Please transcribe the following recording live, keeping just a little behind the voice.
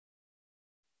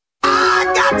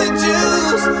got the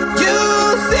juice. You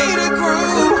see the groove.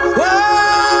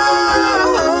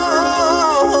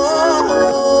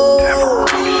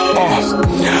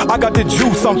 I got the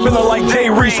juice, I'm feeling like Jay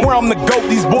Reese. Swear I'm the GOAT,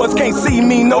 these boys can't see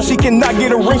me. No, she cannot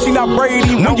get a ring, she not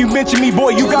Brady. When you mention me,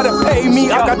 boy, you gotta pay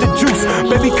me. I got the juice,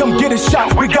 baby, come get a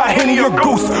shot. We got Henny or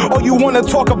Goose. Oh, you wanna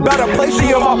talk about a play?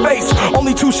 She in my face.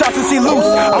 Only 2 shots and she loose.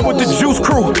 I'm with the juice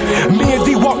crew. Me and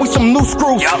D walk with some loose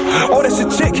screws. Oh, that's a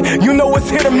chick. You know it's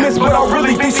hit or miss, but I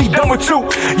really think she done with you.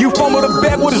 You fumble the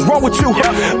bag, what is wrong with you?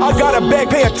 I got a bag,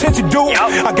 pay attention, dude.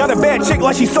 I got a bad chick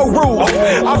like she's so rude.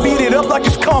 I beat it up like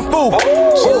it's Kung Fu.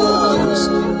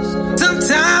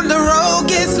 Sometimes the road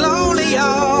gets lonely,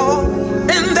 y'all,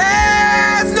 and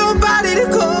there's nobody to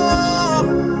call.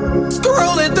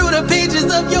 Scrolling through the pages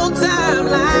of your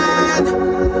timeline,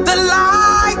 the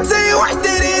lights ain't worth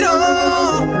it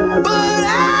all, but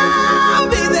I'll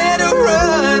be there to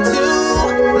run to.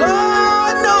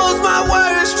 Lord knows my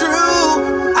word is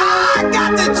true. I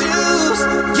got the juice,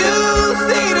 you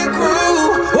see the crew.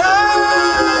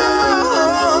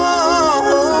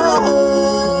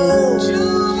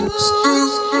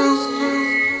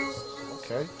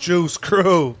 Juice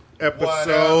Crew,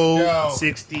 episode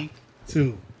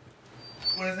 62.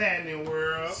 What's happening,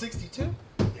 world? 62?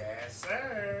 Yes,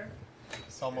 sir.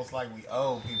 It's almost like we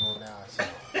owe people now. So.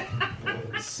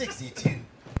 62.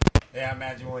 Yeah, I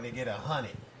imagine when they get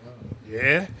 100.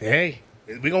 Yeah, hey,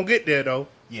 we gonna get there though.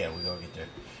 Yeah, we gonna get there.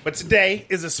 But today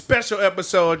is a special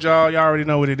episode, y'all. Y'all already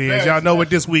know what it is. Very y'all know special. what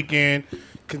this weekend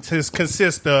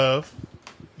consists of.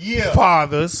 Yeah.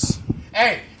 Fathers.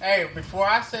 Hey, before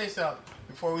I say something,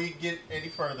 before we get any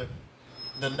further,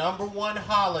 the number one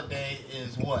holiday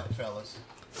is what, fellas?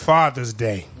 Father's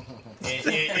Day.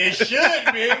 It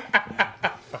should be.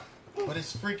 But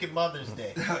it's freaking Mother's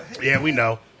Day. Yeah, we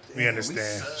know. We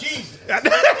understand. Jesus.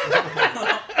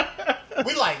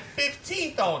 We like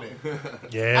 15th on it.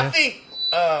 Yeah. I think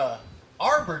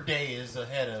Arbor Day is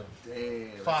ahead of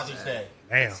Father's Day.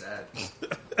 Damn.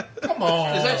 Come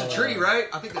on. That's a tree, right?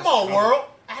 I think. Come on, world.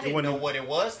 I didn't know wasn't- what it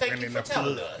was. Thank you in for the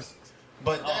telling plug. us.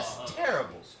 But that's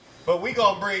terrible. But we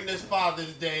gonna bring this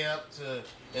Father's Day up to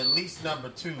at least number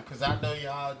 2, because I know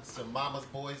y'all some mama's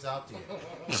boys out there.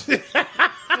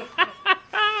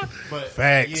 But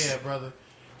Facts. yeah, brother.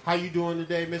 How you doing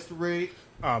today, Mr. Reed?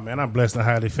 Oh man, I'm blessed and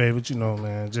highly favored. You know,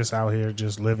 man, just out here,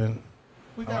 just living.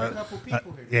 We got a couple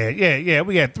people here. Yeah.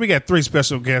 We got 3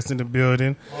 special guests in the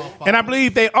building, and I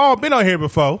believe they all been on here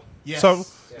before. Yes. So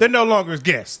they're no longer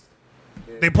guests.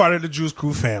 They part of the Juice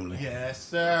Crew family. Yes,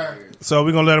 sir. So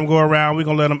we're gonna let them go around. We're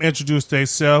gonna let them introduce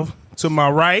themselves. To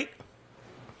my right,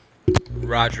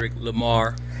 Roderick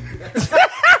Lamar.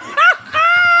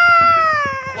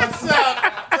 What's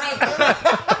up, brother?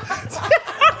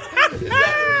 Is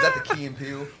that the Key and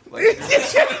Peele?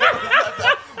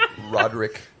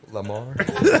 Roderick Lamar.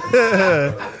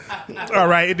 all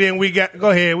right, and then we got.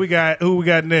 Go ahead. We got who we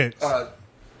got next.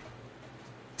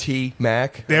 T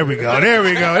Mac. There we go.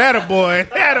 That a boy.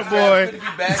 Good to be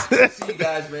back. Good to see you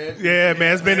guys, man. Yeah,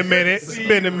 man. It's been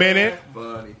a minute.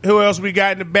 Funny. Who else we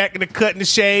got in the back of the cut in the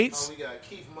shades? We got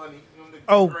Keith Money.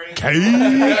 Okay.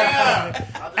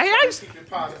 I just keep it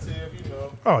positive, you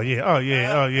know. Oh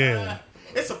yeah.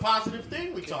 It's a positive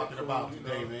thing we talking about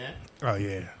today, man. Oh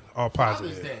yeah. All Father's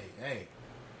positive. Day. Hey,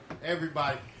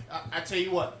 everybody. I tell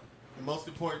you what, the most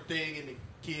important thing in the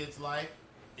kid's life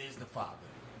is the father.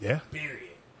 Yeah. Period.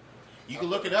 You can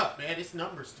look it up, man. It's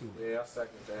numbers to it. Yeah, I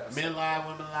second that. Men lie,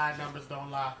 women lie, numbers don't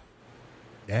lie.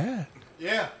 Yeah.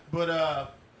 Yeah, but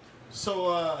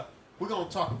we're gonna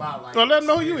talk about like. So let them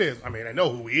know who you is. I mean, I know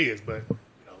who he is, but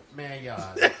Man,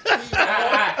 y'all.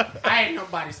 I ain't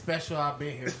nobody special. I've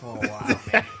been here for a while,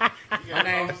 man. My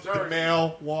name's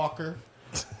Jamel Walker,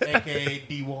 aka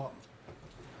D Walk.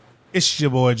 it's your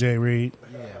boy Jay Reed.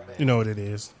 Yeah, man. You know what it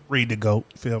is. Read the GOAT.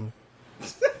 Feel me?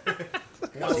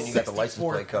 I seen you got the license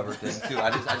plate cover thing too.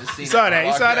 I just seen. You saw it. that?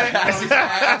 You saw that?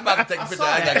 I was about to take a picture.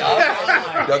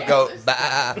 I got go.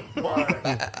 Bye.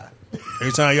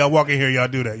 Every time y'all walk in here, y'all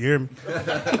do that. You hear me?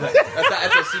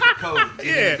 That's a secret code.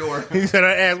 Yeah. The door. He said,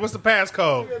 I asked, what's the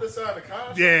passcode? You gotta sign the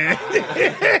contract.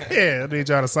 Yeah. Yeah. I need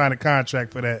y'all to sign a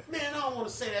contract for that. Man, I don't want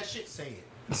to say that shit. Say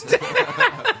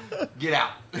it. Get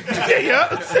out.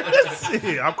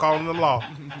 Yeah. I'm calling the law.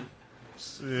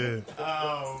 Shit.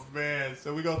 Oh man!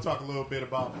 So we're gonna talk a little bit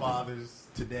about fathers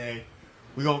today.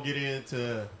 We're gonna get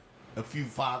into a few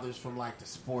fathers from like the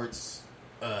sports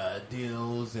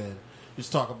deals and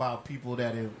just talk about people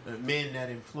that men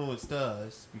that influenced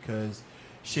us because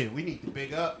shit, we need to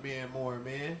big up men more,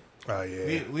 man. Oh,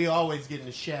 yeah. We always getting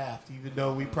the shaft, even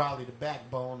though we probably the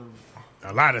backbone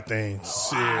A lot of things.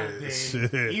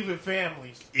 Shit. Even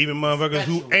families. Even motherfuckers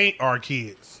who Especially. ain't our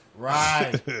kids.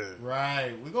 Right.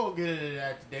 Right. We're going to get into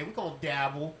that today. We're going to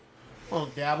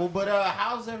dabble. But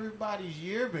how's everybody's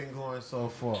year been going so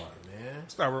far,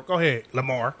 man? Go ahead,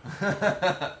 Lamar.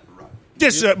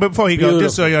 Just before he goes,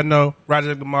 just so y'all know,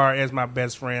 Roger Lamar is my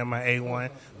best friend, my A1,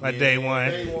 my day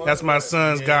one. That's my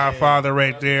son's godfather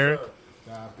right there.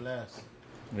 God bless.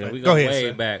 Yeah, we Go go ahead, way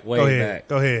sir. back, Go way ahead. back.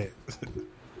 Go ahead.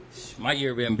 My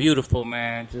year been beautiful,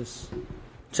 man. Just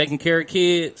taking care of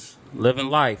kids, living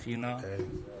life, you know.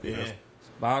 Yeah. That's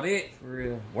about it, for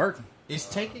real. Working. Is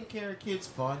taking care of kids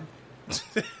fun? No,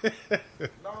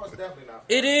 it's definitely not.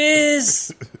 It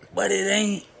is, but it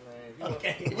ain't.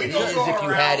 Okay. It is if you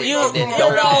had it, You and then know,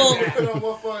 don't have it. Depending on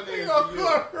what fun it is to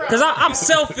you. Because I'm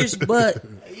selfish, but,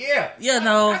 Yeah. you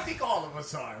know, I think all of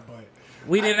us are, but.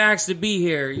 we didn't ask to be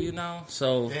here, you know.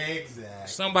 So Exactly.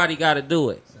 somebody got to do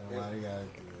it. Somebody got to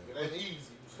do it. It ain't easy.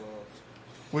 So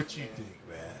What you think,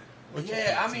 man? What you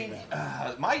Yeah, I think, mean,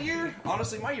 T-Mac? my year,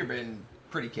 honestly, my year been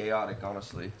pretty chaotic.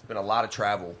 Honestly, it's been a lot of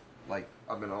travel. Like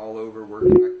I've been all over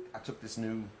working. I took this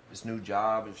new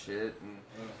job and shit,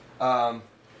 and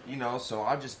you know, so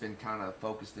I've just been kind of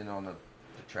focused in on the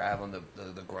traveling,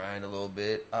 the grind a little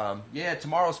bit. Yeah,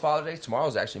 tomorrow's Father's Day.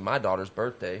 Tomorrow's actually my daughter's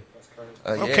birthday.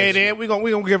 Okay, then we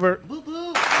gonna give her. Boo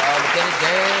boo. McKinney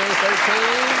Day,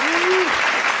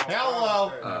 13.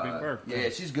 Hello. Yeah,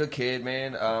 she's a good kid,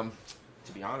 man.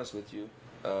 To be honest with you,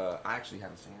 I actually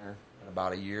haven't seen her in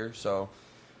about a year, so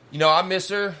you know I miss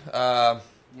her.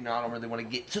 You know I don't really want to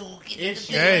get too. Hey,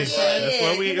 that's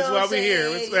why we. That's why we here.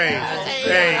 Let's say,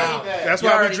 hey, that's You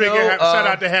why we already drinking. know, Shout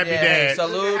out to Happy yeah, Dad.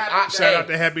 Salute. Shout out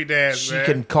to Happy Dad. She man.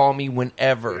 can call me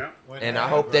whenever. Yeah. And I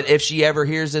hope that if she ever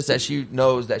hears this, that she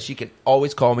knows that she can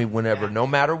always call me whenever, no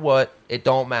matter what. It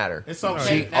don't matter. It's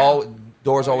okay now. All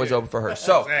doors always open for her.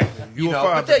 So Exactly. you a know,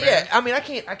 father, but man. yeah, I mean, I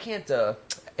can't. It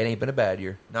ain't been a bad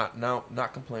year.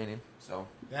 Not complaining. So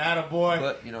Atta boy.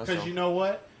 But, you know, because so- you know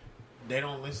what? They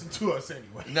don't listen to us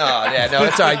anyway. no,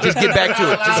 it's all right. Just get back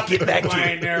to it. Just get back to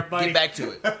Lying it. there, buddy. Get back to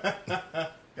it.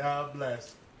 God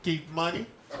bless. Keep money.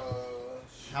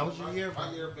 How was your year?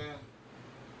 My year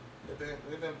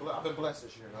I've been blessed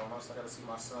this year, though. I got to see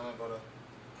my son go to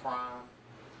prime.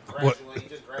 Graduate. He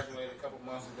just graduated a couple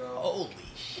months ago. Holy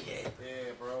shit.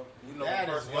 Yeah, bro. You know That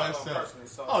him is personally. I know what's him up. personally.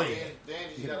 So Oh, yeah. Then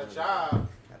he got a job.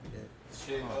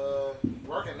 Shit,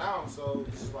 working now, so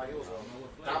it's just like it was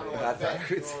a domino effect.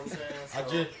 You know what I'm saying?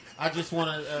 So, I just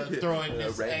want to throw in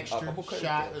this extra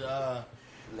shot.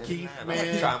 Keith,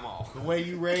 man, Try 'em all. the way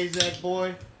you raised that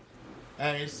boy,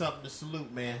 that is something to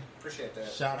salute, man. appreciate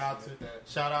that. Shout out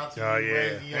to Oh, you yeah.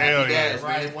 raising your Hell kid yeah. the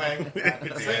right way.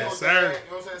 Yes, sir.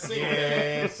 You know what I'm saying?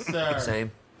 Yes, sir.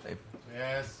 Same.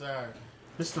 Yes, sir.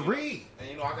 Mr. Reed. And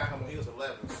you know, I got him when he was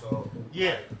 11, so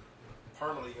Yeah. like,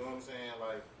 permanently, you know what I'm saying?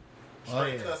 Like Oh,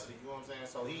 straight yeah. custody, you know what I'm saying?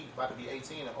 So he about to be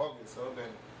 18 in August, so it's been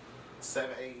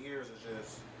 7-8 years of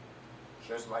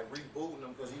just like rebooting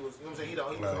him because he was, you know what I'm saying? He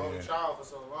was the only child for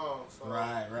so long. So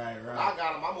Right. when I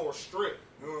got him, I'm more strict,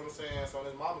 you know what I'm saying? So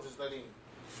his mama just let him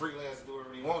freelance and do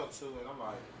whatever he wanted to, and I'm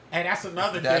like, Hey, that's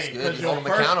another That's thing good. because You hold 'em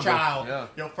accountable. Yeah.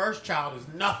 your first child is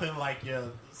nothing like your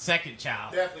second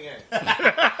child. definitely ain't.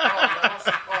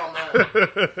 oh,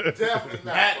 man. Definitely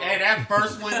not. That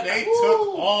first one, they took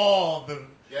all the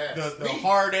Yes. the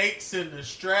heartaches and the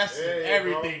stress and Yeah,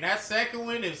 everything. bro. That second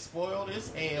one is spoiled as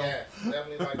hell. Yeah,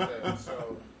 definitely like that.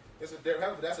 So it's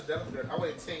that's a definite. I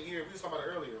waited 10 years. We was talking about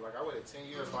it earlier. Like I waited 10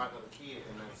 years to have another kid,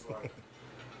 and it's like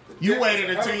You waited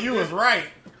until you was right.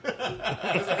 There's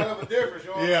a hell of a difference. You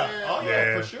know what Yeah. I'm saying? Oh Like, yeah,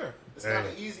 Yeah. for sure. It's kind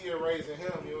of easier raising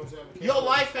him. You know what I'm saying? Because Your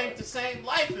life ain't the same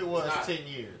life it was It's not. 10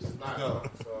 years It's not. ago.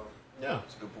 So Yeah.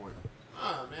 That's a good point.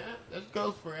 Man, that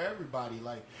goes for everybody.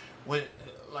 Like when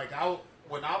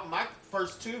my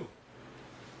first two,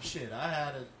 shit, I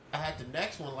had the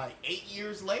next one like 8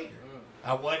 years later.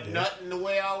 I wasn't nothing the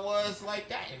way I was like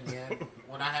that, and then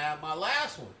when I had my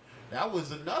last one, that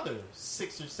was another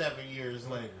 6 or 7 years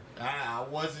later. I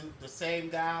wasn't the same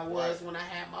guy I was when I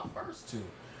had my first two,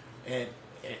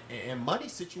 and money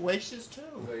situations too.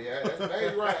 so yeah, that's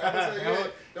right. I would say, yeah,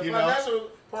 the You know? financial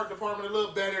part department a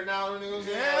little better now. You know what I'm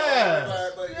saying?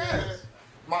 Yes. But Yes.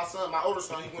 my older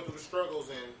son, he went through the struggles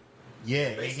and. Yeah,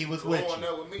 and he was with growing you.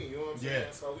 up with me, you know what I'm saying?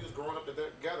 Yeah. So we was growing up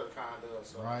together, kind of.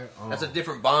 So. Right. That's a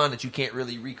different bond that you can't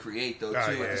really recreate though too Oh,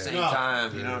 at yeah. the same No.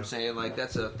 time. You know what I'm saying? Like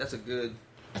that's a good.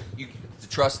 It's a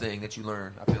trust thing that you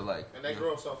learn. I feel like. And they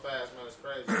grow up so fast, man. It's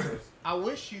crazy. 'Cause I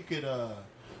wish you could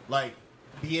like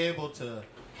be able to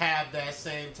have that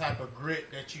same type of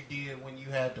grit that you did when you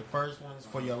had the first ones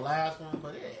for your last one,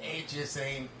 but it just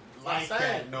ain't like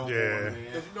that no more, man.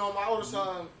 Because my older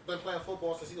son been playing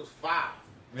football since he was 5.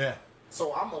 Yeah.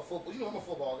 So I'm a football. I'm a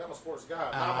football guy. I'm a sports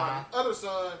guy. Now my other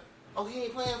son, he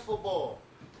ain't playing football.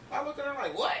 I looked at her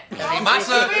like, what? That ain't my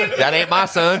son. That ain't my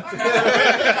son. What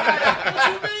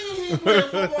you mean he ain't playing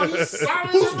football? He's solid.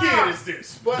 Whose kid is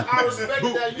this? But I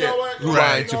respected that. You know what?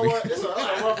 Right. You know what? It's a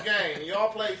rough game. Y'all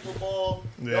play football.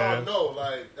 Y'all know,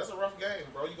 that's a rough game,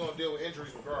 bro. You're going to deal with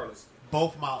injuries regardless.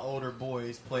 Both my older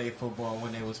boys played football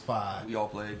when they was 5. We all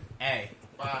played. Hey,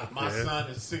 my son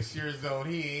is 6 years old.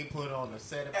 He ain't put on a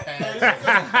set of pants.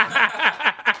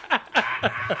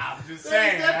 I'm just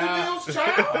saying. Is that the Bill's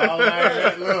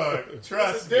child? Look,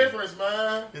 trust It's a difference,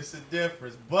 man. It's a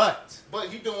difference, but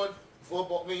he doing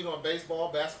football, you doing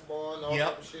baseball, basketball, and all that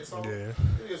type of shit. So it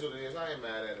is what it is. I ain't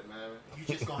mad at it, man. You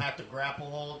just gonna have to grapple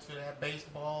hold to that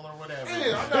baseball or whatever.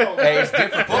 Yeah, I know. Hey, it's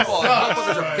different football.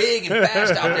 Motherfuckers are big and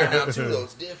fast out there now too. Though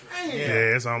it's different.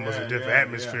 Yeah, it's almost a different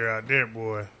atmosphere out there,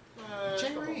 boy.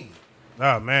 Jay Reed.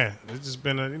 Oh man, it's just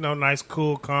been a nice,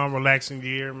 cool, calm, relaxing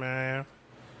year, man.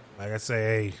 Like I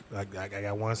say, hey, I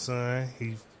got one son.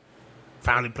 He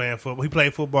finally playing football. He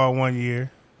played football 1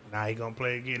 year. Now he gonna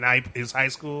play again. Now it's high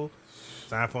school.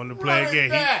 Time for him to play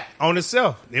again. He, on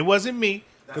himself. It wasn't me.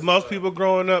 Because most people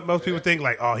growing up, people think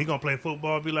like, oh, he gonna play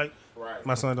football. Be like,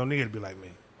 my son don't need to be like me.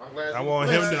 I'm glad I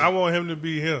want him to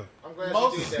be him. I'm glad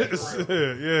you did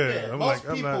that. Most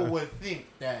people would think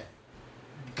that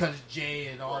because Jay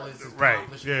and all his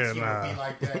accomplishments, he would be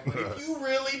like that. But if you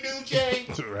really knew Jay,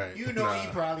 you know he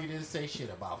probably didn't say shit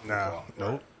about football.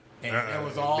 Nope. And it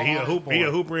was all he a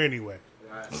hooper anyway.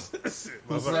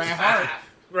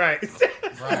 Right.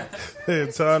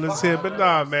 It's on his head. But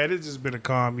nah, man, it's just been a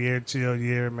calm year, chill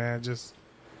year, man. Just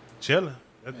chilling.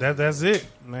 That's it,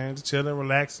 man. Just chilling,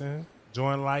 relaxing,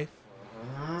 enjoying life.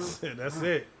 That's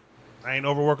it. I ain't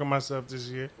overworking myself this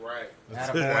year. Right.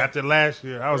 After last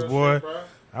year, I was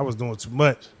I was doing too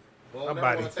much. Well, my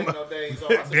body. Take no days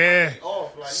off. Yeah.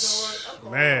 Off. Like, you know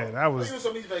what? Man, I was. Even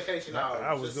some of these vacation hours.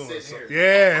 I was doing here.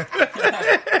 Yeah.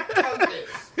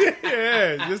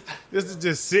 Yeah. Just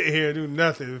to sit here and do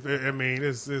nothing. I mean,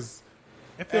 it feels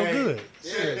good.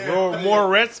 Yeah. More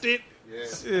rested.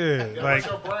 Yeah. Like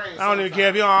I don't even care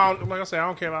if you don't. Like I said, I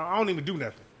don't care. I don't even do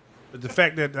nothing. But the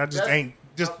fact that I just ain't.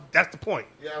 That's the point.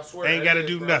 Yeah, I swear. Ain't got to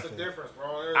do nothing. That's the difference,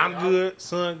 bro. I'm good,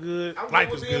 son good,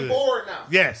 life is being good. Bored now.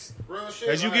 Yes. Real shit.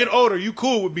 As you get older, you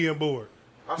cool with being bored.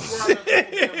 I swear I'm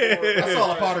being bored. That's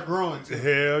all a part of growing, too.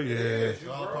 Hell yeah. It's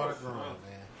all a part of growing,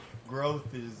 man.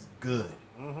 Growth is good.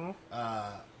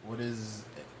 What is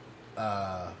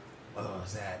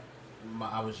that?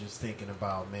 I was just thinking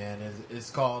about, man. It's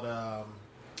called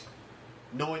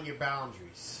knowing your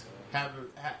boundaries.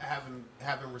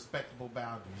 Having respectable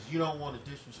boundaries. You don't want to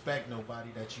disrespect nobody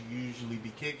that you usually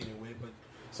be kicking it with, but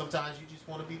sometimes you just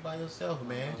want to be by yourself,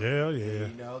 man. Hell yeah.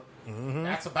 You know,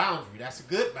 that's a boundary. That's a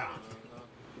good boundary.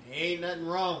 Ain't nothing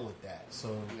wrong with that.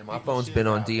 So my phone's been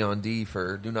on D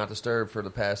for Do Not Disturb for the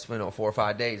past 4 or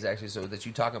 5 days actually. So that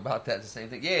you talking about that's the same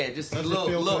thing. Yeah, just Does a little,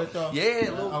 it feel little good, though? yeah,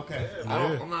 a little. Okay,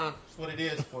 I'm not. That's what it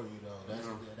is for you though.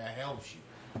 That helps you.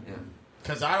 Yeah.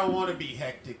 Because I don't want to be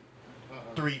hectic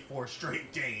 3-4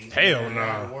 straight days. Hell no. I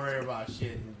gotta worry about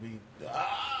shit and be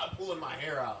pulling my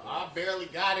hair out. I barely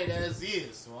got it as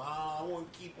is, so I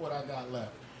want to keep what I got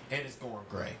left, and it's going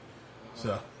great.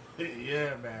 So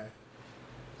yeah, man.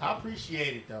 I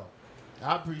appreciate it though.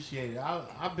 I appreciate it.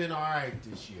 I've been all right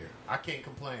this year. I can't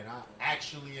complain. I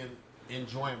actually am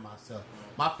enjoying myself.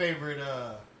 My favorite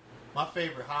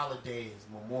holiday is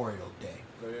Memorial Day,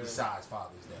 besides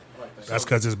Father's Day. That's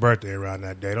because it's birthday around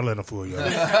that day. Don't let them fool you. It's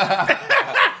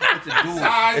a duel.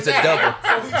 It's a double.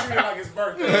 So we treat it like it's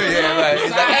birthday. Yeah, right.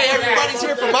 It's like, hey, everybody's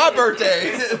here for my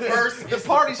birthday. It's the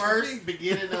party's first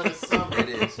beginning of the summer. It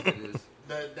is.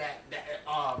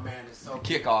 Oh man, it's so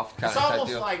Kickoff kind It's of type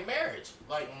almost deal. like marriage.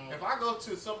 Like if I go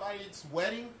to somebody's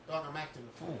wedding, dog, I'm acting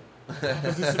a fool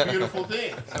because it's a beautiful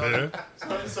thing.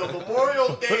 So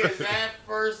Memorial Day is that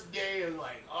first day of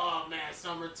like, oh man,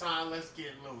 summertime, let's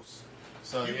get loose.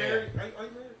 So You yeah, married? Are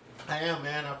you married? I am,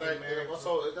 man. I've been married.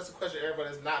 So that's a question everybody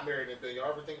that's not married and thing.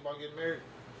 Y'all ever think about getting married?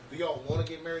 Do y'all want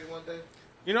to get married one day?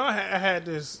 You know, I had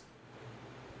this.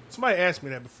 Somebody asked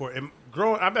me that before. And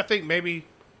I think maybe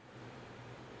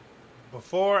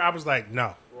before I was like,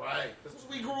 no. Right. This is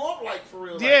what we grew up like for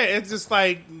real. Yeah, it's just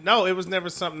like, no, it was never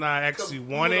something I actually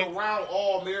wanted. Around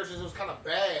all marriages, it was kind of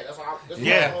bad. That's why.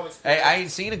 Hey, I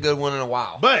ain't seen a good one in a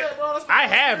while. But Yeah, bro, I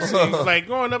have seen, like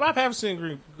growing up, I have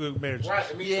seen good marriages.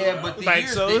 Right. Me Yeah, too. but the Like,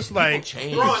 years, so it's people like-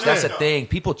 change. Growing That's up, the thing.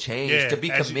 People change Yeah, to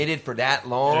be as you- committed for that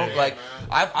long. Yeah, like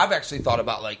man. I've actually thought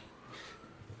about like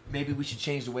maybe we should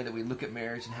change the way that we look at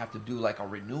marriage and have to do like a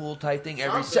renewal type thing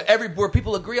every where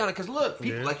people agree on it. Because look,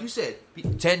 people, like you said,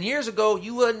 10 years ago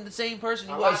you wasn't the same person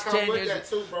you was 10 years ago.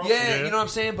 Too, bro. Yeah, you know what I'm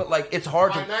saying. But like, it's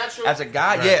hard to, as a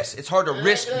guy, yes, it's hard to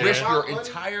risk your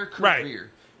entire career.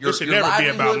 It should never be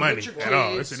about money at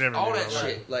all. It should never be all about that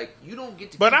money. shit. Like, you don't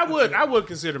get to. But I would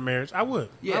consider marriage. I would.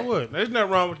 Yeah. I would. There's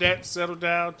nothing wrong with that. Settle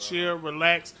down, chill,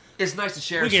 relax. It's nice to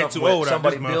share We getting something too old with out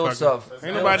somebody, this build motherfucker. stuff.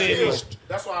 Ain't nobody in this.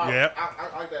 That's why Yeah.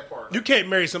 I like that part. You can't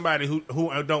marry somebody who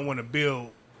don't want to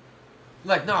build.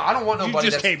 Like, no, I don't want nobody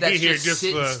just that's can't be here just just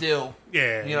sitting for- still.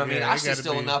 Yeah, You know what I mean? yeah, I it sit gotta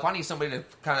still be- enough. I need somebody to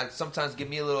kind of sometimes give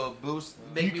me a little boost,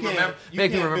 You make me remember.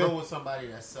 can't build with somebody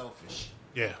that's selfish.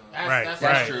 Yeah. That's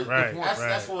right. true. Good Right. point.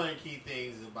 That's one of the key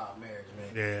things about marriage,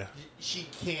 man. Yeah. She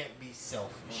can't be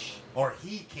selfish, or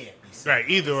he can't be selfish.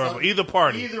 Right. Either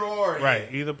party. Either or. Right.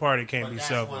 Yeah. Either party can't But be that's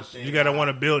selfish. one thing You gotta about- want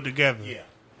to build together. Yeah.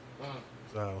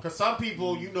 So Because some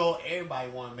people, everybody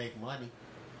want to make money.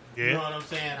 yeah. You know what I'm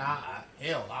saying?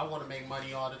 I want to make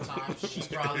money all the time. She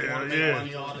probably want to make Yeah.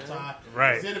 money all the time.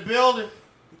 Right. It's in the building.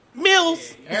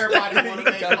 Mills. Everybody want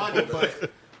to make money, but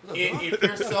if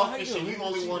you're selfish and you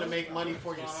only want to make money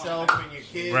for yourself and your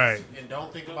kids, Right. and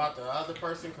don't think about the other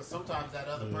person, because sometimes that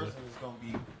other person is going to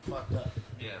be fucked up.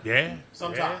 Yeah.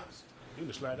 Sometimes. You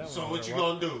can slide that So one what on you the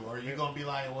wall. gonna do? Are you gonna be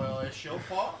like, well, it's your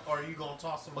fault, or are you gonna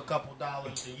toss them a couple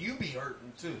dollars and you be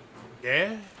hurting too?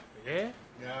 Yeah. Yeah.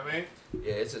 You know what I mean?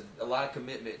 Yeah, it's a lot of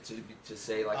commitment to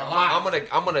say like A lot.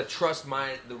 I'm gonna trust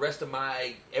the rest of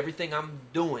my everything I'm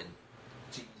doing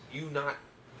to you not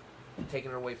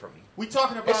taking it away from me. We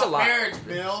talking It's a about lot. marriage,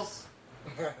 Bills.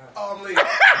 Oh, I'm leaving.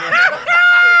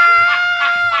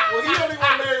 Well, he only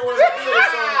want to marry one of the kids,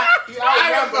 so he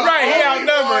outnumbered. Right, he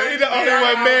outnumbered. He the only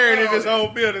one married in this whole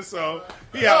building, so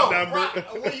he outnumbered.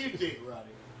 What do you think,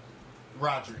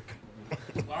 Roderick?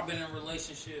 Well, I've been in a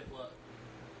relationship,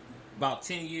 about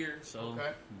 10 years, so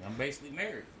Okay. I'm basically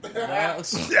married. Well,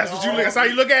 That's what you. That's how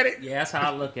you look at it. yeah, that's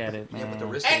how I look at it, man. Yeah, but the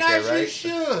risk And ain't as there, you right?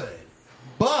 should,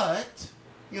 but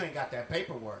you ain't got that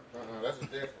paperwork. That's a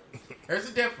difference. There's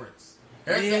a difference.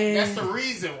 Yeah. That's the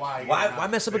reason why. You're Why not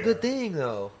mess up a there. good thing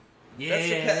though? Yeah,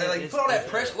 Like you it's- put all that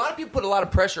pressure. A lot of people put a lot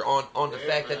of pressure on the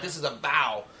fact that this is a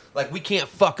vow. Like we can't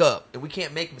fuck up and we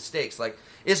can't make mistakes. Like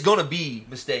it's gonna be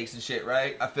mistakes and shit,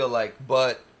 right? I feel like,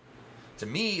 but to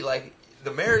me, like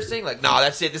the marriage thing, like nah,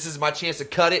 that's it. This is my chance to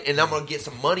cut it, and I'm gonna get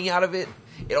some money out of it.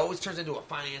 It always turns into a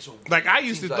financial. Like I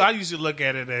used seems to. like- I used to look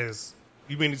at it as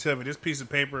you mean to tell me this piece of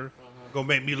paper gonna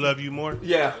make me love you more.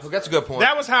 Yeah, well, that's a good point.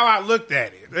 That was how I looked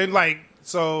at it, and like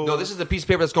so. No, this is the piece of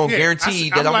paper that's gonna Yeah, guarantee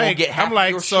I'm that I'm gonna like- get half I'm like,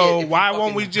 of your so shit if why you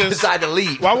won't we fucking just- decide to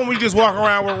leave? Why won't we just walk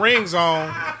around with rings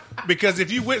on? Because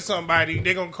if you with somebody,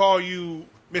 they're gonna call you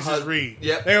Mrs. Reed.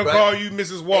 Yep, They're gonna right. call you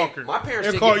Mrs. Walker. Hey, my parents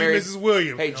They'll didn't call get you married- Mrs.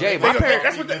 Williams. Hey, Jay, They my gonna- parents-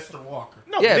 That's what. Mr. Walker.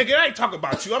 No, Yeah. nigga, I ain't talking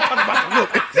about you. I'm talking about the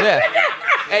look. Yeah.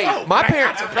 Hey, my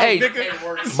parents. Hey,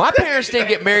 nigga. my parents didn't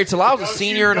get married till I was a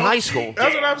senior in high school.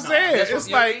 That's what I'm saying. That's what It's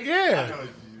you like, mean? yeah.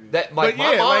 That But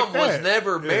my yeah, mom like was that.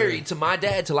 never Yeah. married to my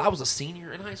dad till I was a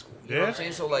senior in high school. You know what I'm Yeah.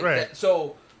 saying? So like Right. that.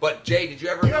 So, but Jay, did you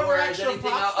ever memorize ask your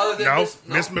anything pops other than No, this?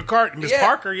 Miss McCarthy, Miss Yeah.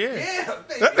 Parker, yeah. Yeah,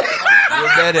 baby. You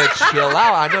better chill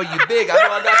out. I know you big. I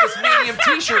know I got this medium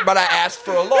T-shirt, but I asked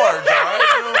for a large. All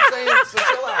right, you know what I'm saying? So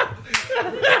chill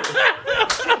out.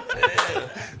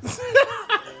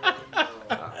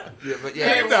 Yeah, but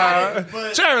yeah. Nah,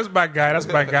 But- Travis my guy. That's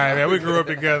my guy, man. We grew up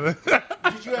together.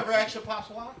 Did you ever ask your pops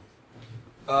why?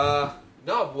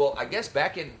 No, well, I guess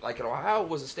back in Ohio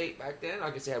was a state back then.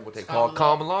 I guess they had what they called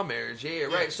common law marriage. Yeah,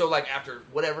 right. So like after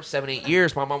whatever 7-8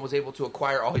 years, my mom was able to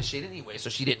acquire all his shit anyway, so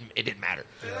it didn't matter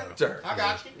to her. I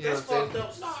got you. You know That's what I'm fucked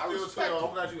up. No, I Still, respect too. it.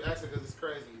 I'm glad you asked it because it's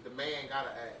crazy. The man gotta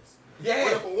ask. Yeah.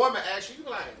 But if a woman asks you, you be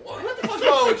like, what the fuck? What's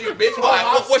wrong with you, bitch?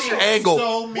 Why? What's your angle?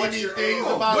 So many things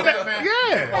about But that, that- man.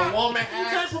 yeah. A woman You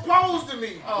can't asks. propose to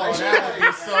me. Oh, Like, that would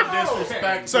be so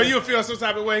disrespectful. So you would feel some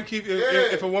type of way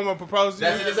if a woman proposed to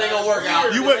That's you? this ain't gonna work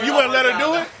out. You wouldn't let her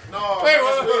do it? No, Wait,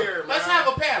 that's wait, wait. weird, Let's man.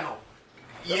 have a panel.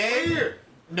 That's Yeah. weird.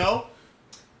 No.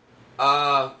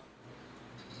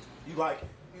 You like it.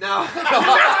 No.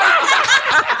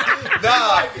 No.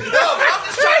 I'm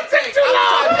just trying to think.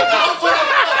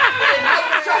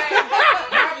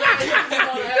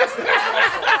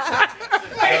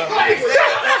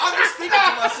 I'm just thinking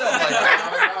to myself like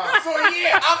that. So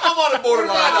yeah, I'm on the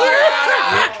borderline.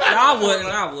 No,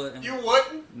 I wouldn't. You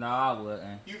wouldn't? No, I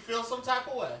wouldn't. You feel some type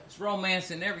of way? It's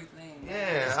romance and everything.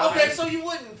 Yeah. Okay, so you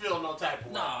wouldn't feel no type of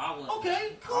way. No, I wouldn't. Okay,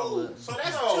 I cool. wouldn't. So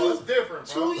that's No, it's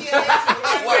different, bro. 2 years.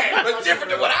 But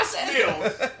different than what I said.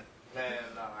 Bills. Man,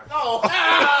 nah. No,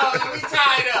 we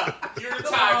tied up. You're the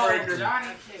tiebreaker.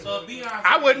 So be honest.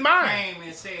 I wouldn't mind.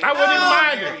 I wouldn't even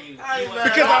mind it. I ain't mad.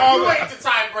 Because You ain't the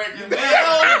tiebreaker.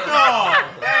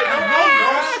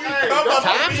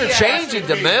 Times are changing,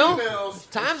 DeMille.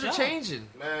 Times are changing.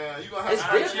 Man, you gonna have It's to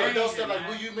ask different. your adults like,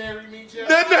 will you marry me, Jeff?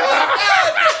 Hey,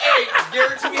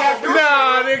 guarantee me half your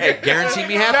shit. Hey, guarantee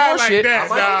me half your shit. So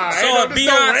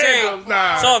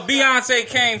if Beyonce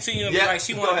came to you and be like,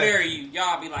 she want to marry you,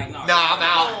 y'all be like, no. Nah, I'm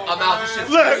out. I'm out. This shit's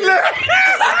Look.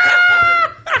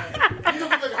 You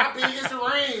look like how big is the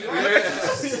ring?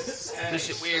 This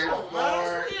shit weird. Y'all be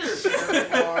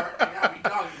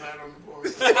doggy man on the board.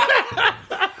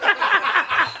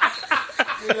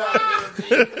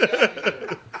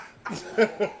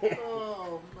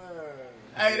 Oh man!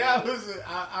 Hey, that was.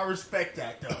 I respect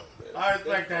that though. I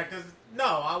respect that because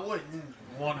I wouldn't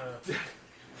want to.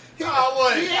 No, I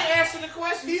wouldn't. He didn't answer the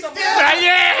question. He still. I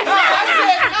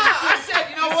said,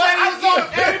 you know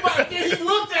what? Everybody. He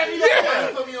looked at me like, "Why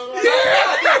you put me on the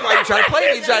Why you trying to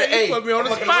play me? Hey, put me on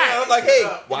the spot. I'm like, hey,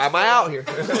 why am I out here?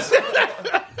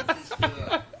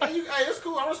 Hey, it's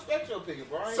cool. I respect your opinion,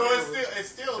 bro. So it's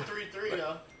still 3-3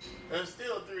 though. It's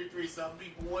still 3-3. Some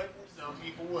people wouldn't. Some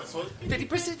people would. So it's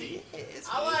 50%.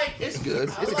 I like it. It's good.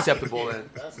 It's acceptable, man.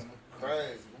 That's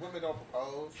crazy. Women don't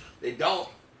propose. They don't.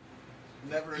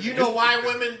 Never. You know why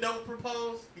women don't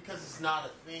propose? Because it's not a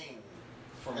thing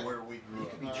from where we grew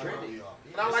up. be trendy.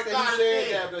 But I like that you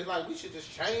said that. But like, we should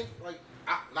just change. Like,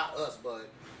 not us, but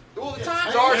Well, the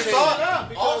times are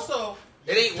changing. Also,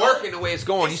 It ain't working the way it's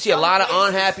going. You see a lot of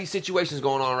unhappy situations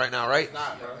going on right now, right? it's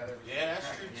not, bro. yeah, that's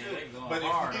true too. But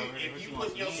if you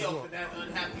put yourself in that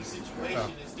unhappy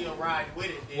situation and still ride with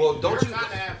it, then Well, don't you're you-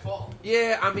 kind of at fault.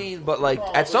 Yeah, I mean, but like Oh,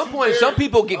 at but some you point, some married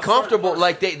people get a comfortable. certain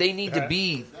Like they need to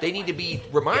be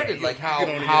reminded like how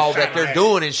get on how your that side. they're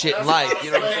doing and shit in life.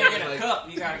 You know what I'm Get saying? a Like, cup.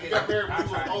 You gotta You get got married I when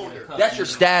you tried were to get a older. cup. that's your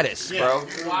status, bro.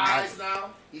 You're wise now.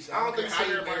 I don't think How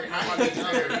you you should marry. marry- How you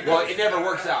marry? Well, it never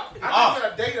works out. I think you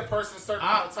gotta date a person a certain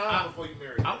amount of time before you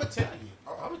marry. I'm gonna tell you.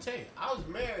 I was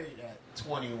married at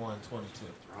 21, 22.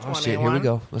 Oh shit! Here we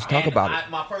go. Let's talk And about it.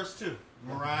 My first two,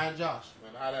 Mariah and Josh.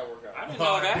 Man, how'd that work I out? didn't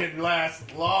know that. Didn't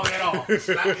last long at all.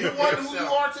 You wonder who you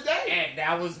are today. And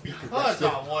that was because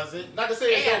I wasn't. Not to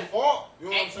say it's your fault. You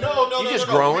know what I'm saying? No, You just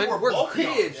no. growing. We were We're both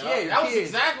young. kids. Yeah, That was kids.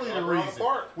 exactly the Growing reason.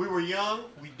 apart. We were young.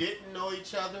 We didn't know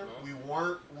each other. We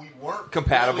weren't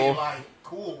Compatible. really, like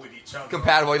cool with each other.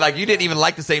 Compatible. Like you didn't even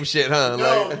like the same shit, huh?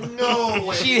 No, Like, no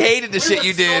way. she hated the We shit were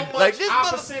you did. So Like much this.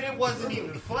 opposite. It wasn't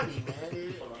even funny,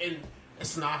 man. And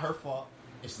it's not her fault.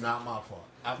 It's not my fault.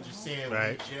 I'm just saying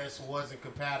Right. we just wasn't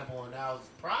compatible, and that was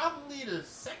probably the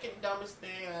second dumbest thing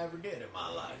I ever did in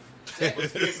my life.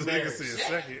 Was This get nigga married. said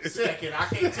second. Second, I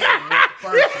can't tell you what the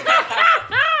first is.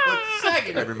 But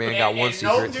second, Every man got one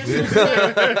No secret.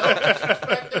 disrespect, no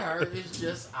disrespect to her. It's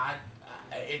just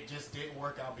it just didn't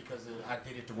work out because I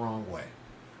did it the wrong way.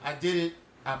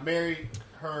 I married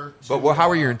her. But how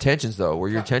were your intentions though? Were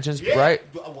your intentions right?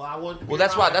 Well, I wanted to be Well,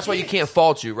 that's around why you kids. can't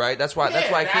fault you, right? That's why it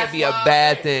can't that's be a why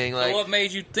bad I- thing. So Like what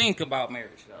made you think about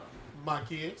marriage, though? My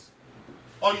kids.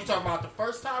 Oh, you talking about the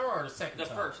first time or the second The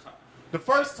time? first time. The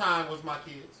first time was my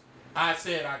kids. I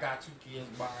said I got 2 kids,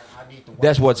 but I need to.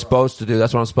 that's what's supposed to do.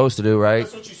 That's what I'm supposed to do, right?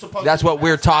 That's what you're supposed That's to do. what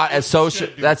we're That's taught what as you social.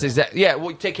 should do. That's exact. Yeah,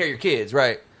 well, take care of your kids,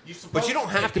 right? You're supposed But you don't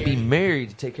have to take be care of married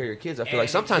to take care of your kids. I feel like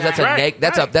sometimes Exactly.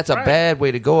 that's a Right. bad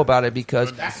way to go about it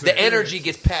because That's the it. energy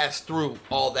gets passed through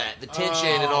all that, the tension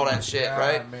and all that shit, God,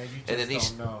 right? Man, you just And then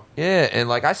these, don't know. yeah, and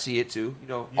like I see it too. You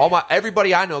know, Yeah.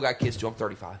 everybody I know got kids too. I'm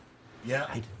 35. Yeah.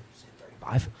 I didn't say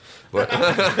 35, but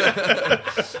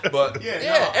but Yeah,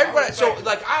 yeah, no, everybody. I So respect it.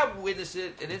 like I witness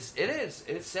it, and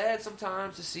it's sad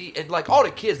sometimes to see, and like all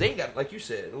the kids, they ain't got, like you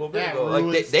said a little bit That ago, like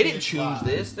ruins they didn't kids' choose lives.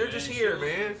 this. They're just here,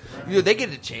 man. You know, they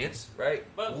get a chance, right?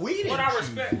 But We didn't what I choose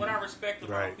respect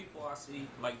about Right. people I see,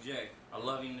 like Jay, I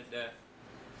love him to death.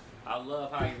 I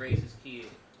love how he raised his kids.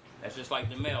 That's just like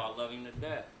the male. I love him to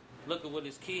death. Look at what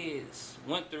his kids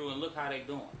went through and look how they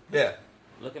doing. Yeah.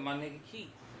 Look at my nigga Keith.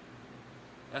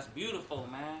 That's beautiful,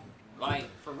 man. Like,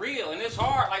 for real. And it's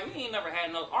hard. Like, we ain't never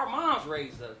had our moms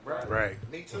raised us, bro. Right.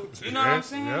 Me too. You know what I'm Yes,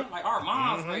 saying? yep. Like, our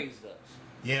moms raised us.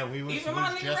 Yeah, we was Even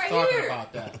my nigga just right talking here.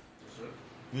 about that.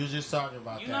 We was just talking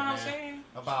about You that, know what I'm man. saying?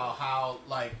 About how,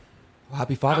 like, Well,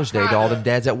 happy Father's Day to all them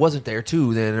dads that wasn't there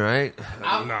too. Then, right?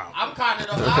 I'm No. kind of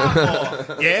the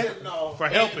oddball. Yeah. No. For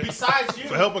And helping. besides you,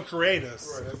 For helping create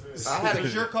us.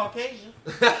 because you're Caucasian.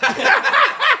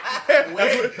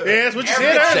 That's what you You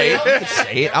said can say earlier. it. You can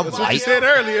say it. I'm That's what you white. said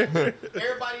earlier.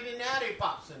 Everybody didn't have their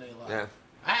pops in their life. Yeah.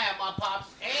 I had my pops,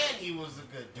 and he was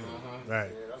a good dude.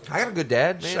 Right. I got a good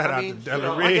dad, man. Shout I out mean, to Della you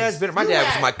know, my Riggs. dad's been. My You dad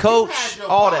had- was my you coach. had your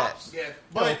All pops. that. Yeah.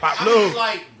 But Pop I mean, Lou.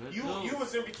 like you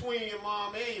was in between your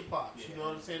mom and your pops. You know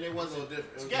what I'm saying? They wasn't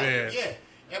different. together. Yeah.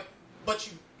 Yeah. But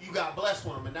you got blessed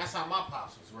with him, and that's how my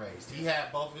pops was raised. He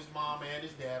had both his mom and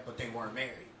his dad, but they weren't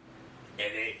married,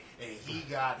 and he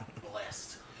got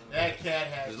blessed. That cat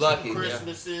had lucky, 2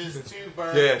 Christmases, 2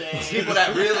 birthdays. People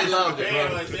that really loved it.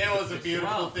 It was a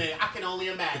beautiful thing. I can only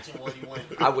imagine what he went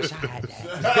through. I wish I had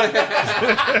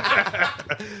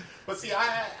that. But see, I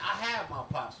had my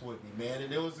pops with me, man,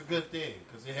 and it was a good thing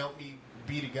because it helped me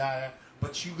be the guy.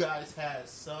 But you guys had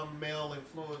some male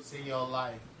influence in your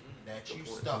life that you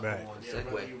stuck Right. on.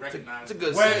 Segue. It's a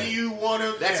good Whether segue. you want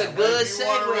to, That's a good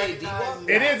segue, D-Wop.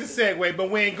 It is a segue, but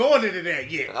we ain't going into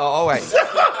that yet. Oh, all right.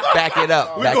 Back it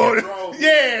up. We're Back going it up.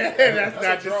 yeah, that's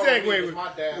not the drove me, segue. 'cause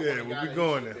my dad was Yeah, the well, guy we that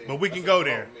going used there. to But we think. can go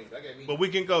there. That gave me- But we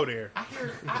can go there. I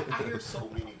hear so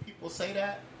many people say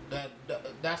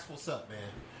that's what's up, man.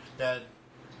 That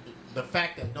the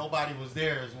fact that nobody was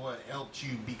there is what helped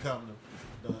you become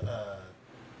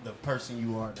the person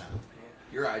you are now.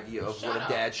 Your idea of Shut what a up.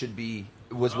 dad should be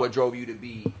was what drove you to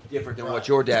be different than Right. what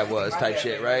your dad was, My type dad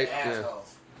shit, made me right? an Yeah. asshole.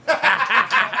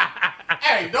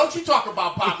 Hey, don't you talk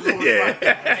about Pop Lewis Yeah. like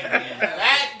that.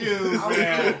 That dude,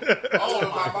 man. Oh Oh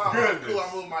my my goodness. goodness.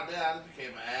 I moved my dad. I just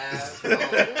became an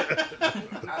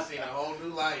asshole. I seen a whole new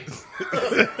life.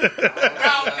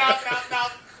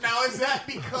 Now, is that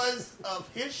because of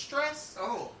his stress?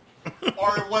 Oh,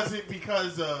 Or was it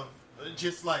because of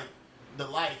just like the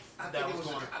life I that think, was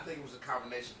going on? I think it was a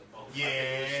combination of both. I think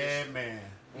it was Yeah, just, man.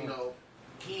 you know,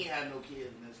 he ain't had no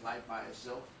kids in his life by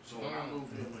himself. So when I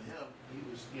moved in with him,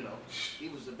 he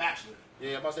was a bachelor.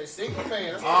 Yeah, I'm about to say single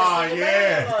man. That's Oh, what a single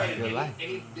yeah. man like. And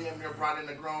he damn near brought in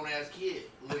a grown ass kid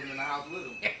living in the house with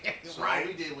him. So all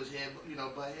we did was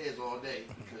butt heads all day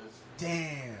because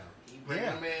Damn. he bringing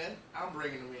Yeah. him in, I'm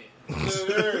bringing him in. Yes,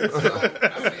 sir. So I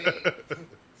mean,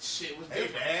 shit was Hey,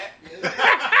 different. Dad.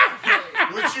 Yeah.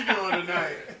 What you doing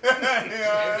tonight?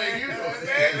 Everything you doing?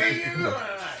 Everything you doing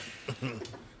tonight?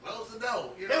 Close the door.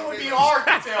 You know It what would I be mean? hard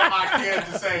to tell my kids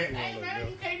to say, "Hey, man,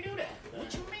 you can't do that."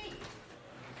 What you mean?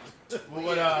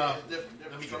 Well, It's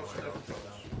different strokes, different strokes.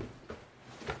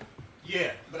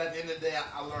 yeah. But at the end of the day,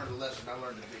 I learned a lesson. I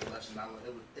learned a big lesson.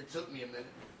 It took me a minute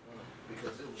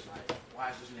because it was like, why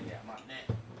is this nigga at my neck?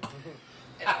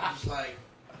 And I was just like,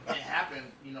 it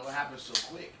happened. It happened so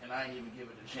quick, and I didn't even give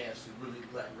it a chance to really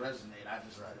resonate. I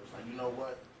just it was like, you know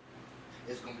what?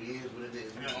 It's gonna be what it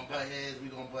is. We gonna butt heads. We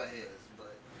gonna butt heads.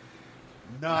 But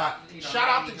Nah. Shout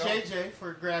now out to you go. JJ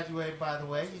for graduating. By the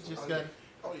way, he just got.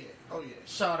 Oh yeah.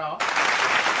 Shout out.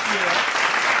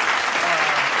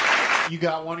 Yeah. You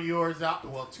got one of yours out.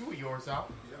 Well, 2 of yours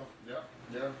out.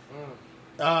 Yeah.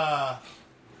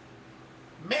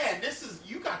 Man,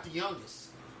 you got the youngest.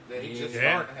 That he just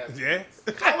Yeah. starting to have Yeah.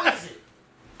 How is it?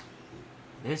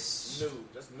 This, nudes.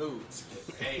 That's nudes.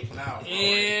 Hey, now. bro,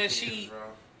 yeah, it's she kids, bro.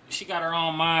 she got her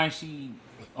own mind. She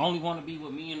only want to be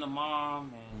with me and the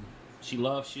mom, and she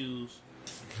loves shoes.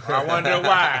 I wonder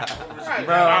why.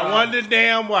 Bro, I wonder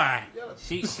damn why.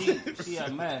 She a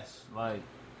mess. Like,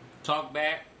 talk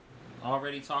back.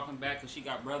 Already talking back because she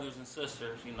got brothers and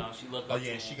sisters. She look up. Oh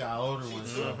yeah, to she them. got older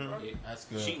ones. So Yeah. that's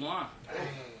good. She won.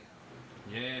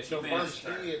 Yeah, she Your been. first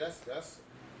kid. That's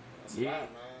a Yeah. lot, man.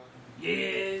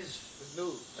 Yes. It's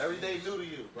new. Every day new to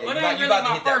you, bro. But it You ain't about really to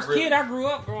my hit that first really- kid. I grew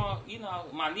up growing.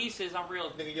 My nieces. I'm real.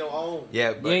 Nigga, your own.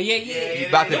 Yeah, but Yeah. you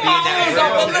about to be in My that own's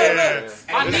realm. over there. Yeah. Look.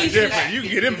 My It's nieces. different. You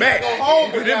can get him back. Go home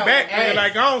Get with him that back. one. They're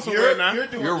like gone somewhere now. You're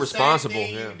doing You're the responsible, Same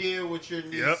thing yeah. you did with your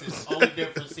Yep. nieces. Only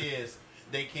difference is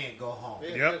they can't go home.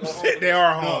 Yeah. Yep. They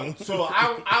are No, home. so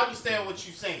I understand what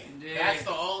you're saying. Yeah. That's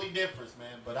the only difference,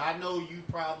 man. But I know you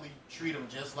probably treat them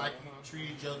just like you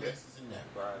treated your nieces and them.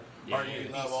 Right. Yeah. Or you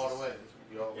love all the way.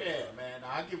 Yeah, man.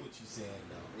 I get what you're saying,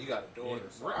 though. You got a daughter.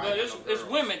 So But I ain't it's no it's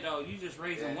girls. women though. You just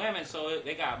raising Yeah. women, so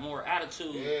they got more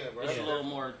attitude. Yeah, bro. It's a Yeah. little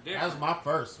more That was different. my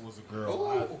first. Was a girl.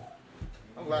 Ooh.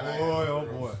 I'm glad I had Boy, oh girls.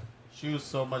 boy. She was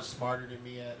so much smarter than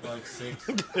me at like 6.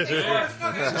 Yeah.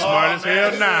 Smart as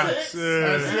hell now. At 6,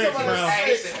 bro.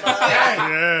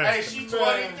 Yeah. Hey, she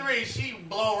 23. She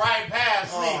blow right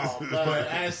past me. Oh, man. But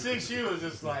at 6, she was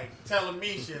just like telling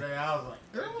me shit. And I was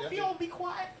like, girl, if you don't be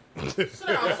quiet, sit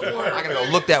down somewhere. I gotta go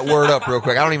look that word up real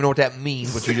quick. I don't even know what that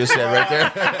means. What you just said right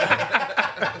there.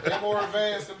 They're more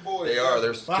advanced than boys. They are.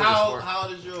 They're But super how smart.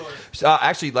 old is yours? So,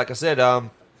 actually, like I said,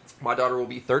 my daughter will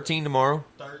be 13 tomorrow.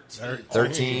 13.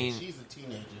 13. She's a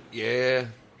teenager. Yeah,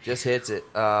 just hits it.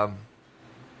 Yeah,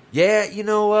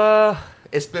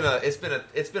 it's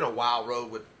been a wild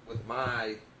road with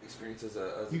my experience as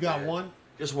a You got dad. one?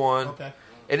 Just one. Okay.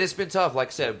 And it's been tough. Like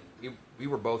I said, we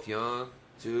were both young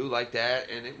too, like that,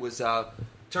 and it was.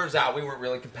 Turns out we weren't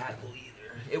really compatible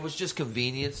either. It was just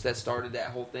convenience that started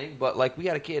that whole thing. But like we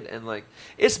had a kid, and like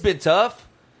it's been tough.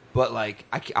 But like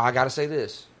I gotta say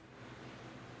this.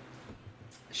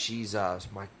 she's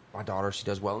my daughter. She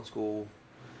does well in school.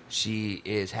 She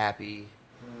is happy.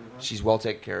 She's well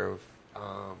taken care of.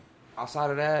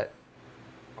 Outside of that,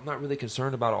 I'm not really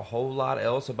concerned about a whole lot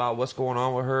else about what's going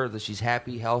on with her. That she's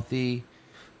happy, healthy,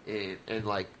 and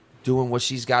like doing what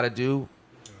she's got to do.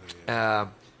 I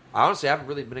honestly haven't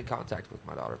really been in contact with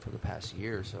my daughter for the past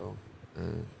year, so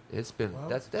it's been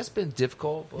that's been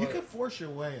difficult. But You can force your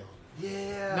way on.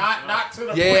 yeah, Not to the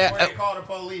point Yeah, where they call the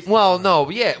police. well, no,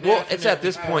 yeah. Well, it's at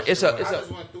this Definitely point. It's I a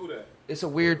just went through that. it's a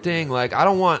weird thing. Like I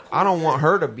don't want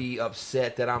her to be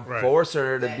upset that I'm Right. forcing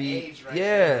her to That be. age right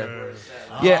Yeah, there, where it's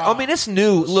at. yeah. I mean, it's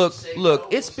new. Look, Say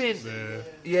look. no, It's been. Yeah.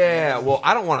 Yeah. Well,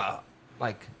 I don't want to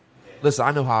like. Listen,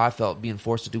 I know how I felt being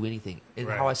forced to do anything, and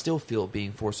Right. how I still feel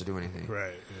being forced to do anything.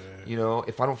 Right. You know,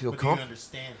 if I don't feel But do you comfortable,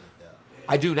 understand it, though?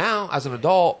 I do now as an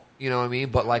adult. You know what I mean?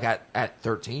 But like at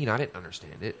 13, I didn't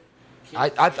understand it.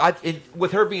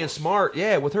 With her being smart,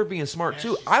 with her being smart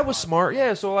too. I was smart,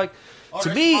 So like, Oh, to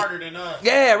they're me, smarter than us.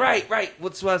 yeah, right.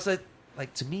 What's what I said?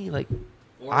 Like to me, like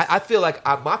I feel like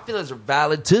my feelings are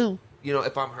valid too. You know,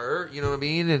 if I'm her, you know what I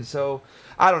mean. And so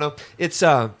I don't know.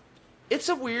 It's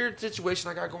a weird situation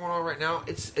I got going on right now.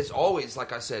 It's always,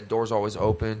 like I said, doors always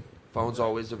open, phone's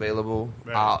always available.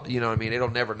 Right. You know what I mean. It'll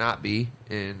never not be.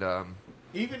 And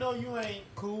Even though you ain't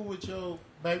cool with your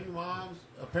baby moms,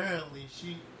 apparently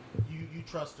you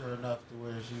trust her enough to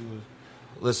where she was.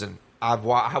 listen, I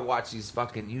watch these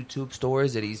fucking YouTube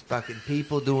stories of these fucking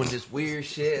people doing this weird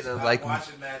shit, and I'm like,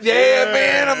 watching that yeah, shit.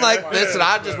 man. I'm like, Yeah, listen,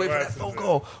 I just yeah, wait for that watching phone that.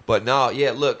 call. But no,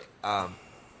 yeah, look,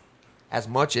 as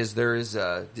much as there is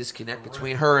a disconnect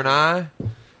between her and I'm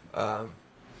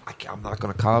not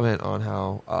going to comment on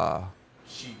how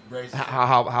She raised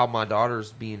how my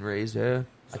daughter's being raised. Yeah,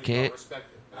 I So you can't. don't respect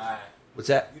it. What's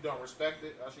that? You don't respect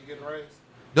it? How she getting raised?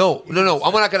 No.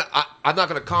 I'm not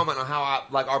gonna comment on how I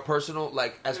like our personal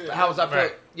like as how as I feel.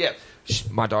 Right. Yeah,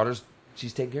 my daughter's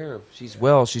she's taken care of. She's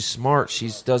well. She's smart.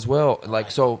 She does well. Like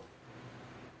so,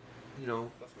 you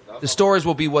know, the stories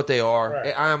will be what they are.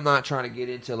 Right. I am not trying to get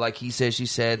into like he said, she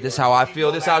said. This how I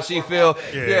feel. This how she feel.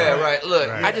 Yeah. Yeah, right. Look,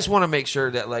 Right. I just want to make sure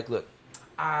that like, look,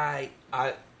 I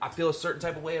feel a certain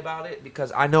type of way about it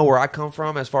because I know where I come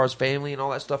from as far as family and all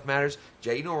that stuff matters.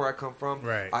 Jay, you know where I come from.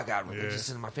 Right. I got religious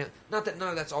Yeah. in my family. Not that none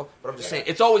of that's all, but I'm just saying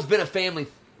it's always been a family.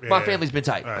 My Yeah. family's been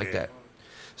tight Oh, like yeah. that.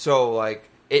 So like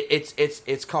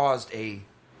it's caused like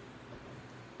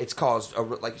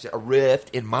you said a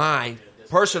rift in my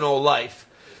personal life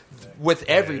with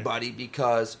everybody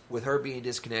because with her being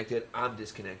disconnected, I'm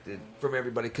disconnected from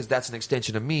everybody because that's an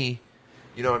extension of me.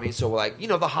 You know what I mean? So, like, you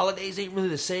know, the holidays ain't really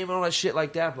the same and all that shit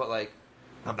like that, but, like,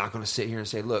 I'm not going to sit here and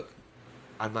say, look,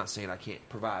 I'm not saying I can't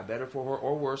provide better for her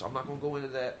or worse. I'm not going to go into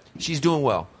that. She's doing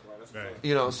well. Right.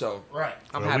 You know, so right.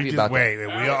 I'm Well, happy we just about wait. that.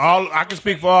 We all. I can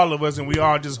speak for all of us, and we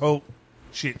all just hope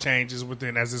shit changes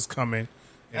within as it's coming, and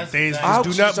That's things exactly- I just hope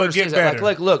do she nothing but understands get that. better.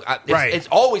 Like, look, Right. it's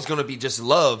always going to be just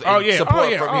love and Oh, yeah. support Oh,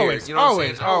 yeah. from Always. here. You know Always. what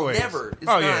I'm saying? I'll Always. never. It's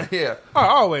Oh, not, yeah. Oh,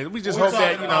 always. We just We're hope that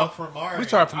talking you know. about from our We end.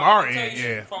 start from I'm our gonna tell end, you,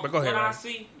 yeah. From But go ahead. what I Ryan.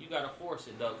 see, you gotta force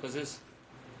it though, because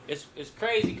it's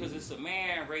crazy because it's a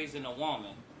man raising a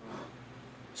woman.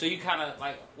 So you kind of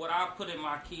like what I put in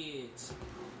my kids.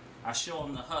 I show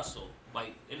them the hustle.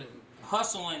 Like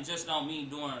hustling just don't mean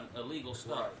doing illegal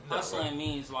stuff. Hustling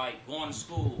means like going to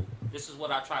school. This is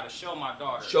what I try to show my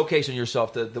daughter. Showcasing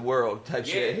yourself to the world type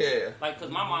shit. Yeah. Like,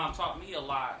 because my mom taught me a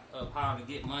lot of how to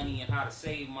get money and how to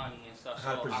save money and stuff.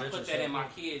 How to So I present put that in my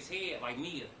kid's head, like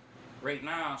Mia. Right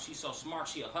now, she's so smart,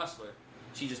 she a hustler.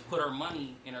 She just put her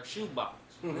money in her shoebox.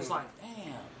 And it's like,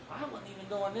 damn, I wasn't even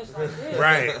doing this like this.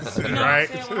 Right. You know Right.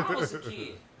 what I'm saying? When I was a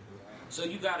kid. So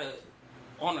you gotta,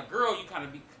 on a girl,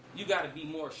 you gotta be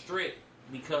more strict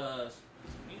because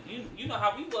you know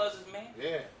how we was as men.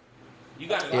 Yeah. You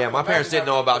gotta. Yeah, my parents didn't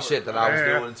know about shit that I was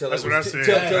doing until That's it what I was said.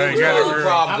 till I it ain't was got a causing girl.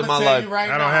 problems I'm in gonna my tell life. you right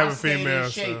I don't now, have a stayed in female,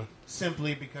 shape so.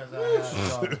 simply because I have a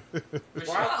daughter.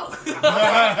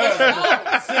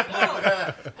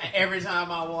 Every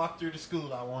time I walk through the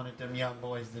school, I wanted them young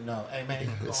boys to know, hey man,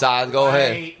 Size, go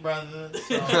ahead. Eight, brother.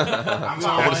 So, I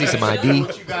wanna see some ID. Do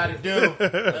what you gotta do. Man,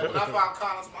 when I found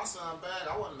condoms, my son bad.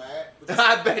 I wasn't mad.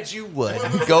 I bet you would.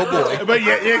 Go boy. But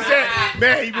yeah, exactly.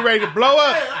 Man, you be ready to blow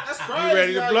up. That's crazy.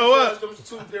 ready to how blow you up. judge them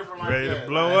two different like Ready to that.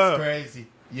 blow That's up. crazy.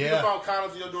 You Yeah. found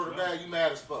condoms in your daughter bag, you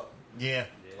mad as fuck. Yeah.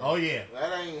 Oh yeah.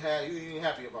 That ain't you ain't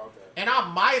happy about that. And I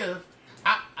might have.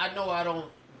 I know I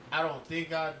don't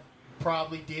think I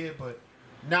probably did, but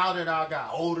now that I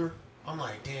got older, I'm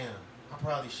like, damn, I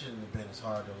probably shouldn't have been as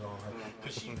hard on her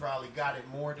because she probably got it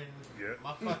more than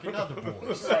my fucking other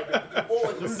boys. The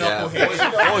boys,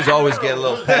 Boys always get a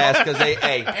little pass because they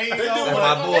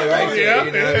my boy right there.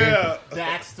 You know what I mean?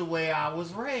 That's the way I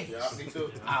was raised. Yeah, me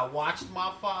too. I watched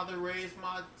my father raise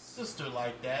my sister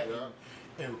like that.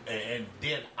 And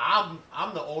then I'm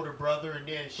the older brother, and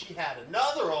then she had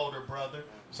another older brother.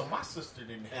 So my sister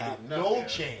didn't have no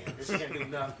chance. She can't do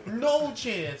nothing. No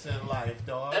chance in life,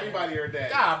 dog. Everybody her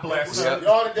daddy. God bless her.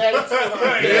 Y'all the daddy too.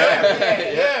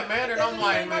 Yeah, man. And I'm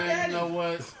like, man, you know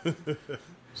what?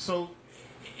 So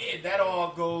that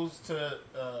all goes to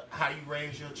how you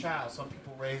raise your child. Some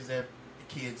people raise their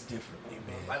kids differently,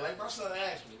 man. Like my son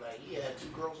asked me, like he had 2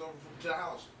 girls over to the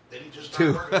house that he just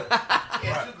started working with. He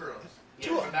had 2 girls. He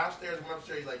went downstairs and went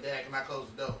upstairs. He's like, Dad, can I close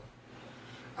the door?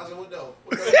 I said, what door?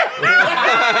 What door?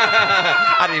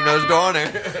 I didn't even know it was going there.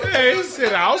 Hey, he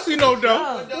said, I don't see no door.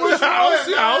 I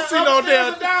don't see no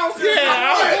damn.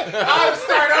 Yeah. I'll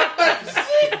start up.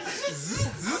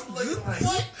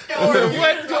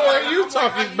 What door are you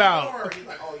talking about? He's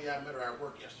like, oh yeah, I met her at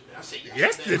work yesterday. I said,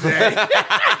 Yesterday.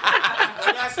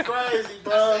 That's crazy,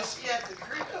 bro. I said, she at the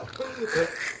crib.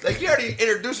 Like, you already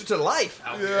introduced her to life.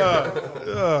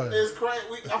 Yeah. It's crazy.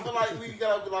 I feel like we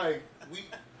gotta be like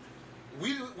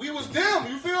we was them.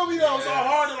 You feel me? Though, so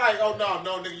hard to like. Oh no,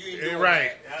 nigga, you ain't doing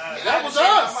Right. That was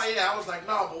us. I was like,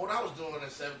 no, but when I was doing it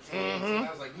at 17, I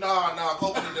was like, no,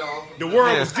 open the door. The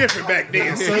world was different back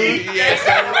then, son. Yes.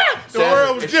 The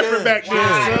world was different back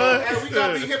then, son. And we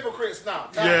gotta be hypocrites now.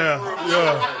 Yeah.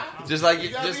 Just like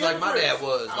my dad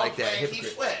was like that. Keep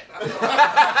Hypocrite. sweat.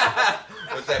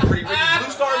 What's that? Pretty Ricky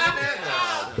Blue Stars in there?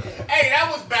 Hey, that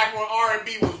was back when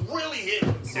R&B was really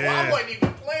hitting. So Yeah. I wasn't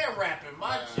even playing rapping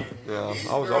my shit. Yeah, These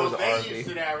I was girls, always they R&B. used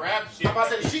to that rap shit. I'm about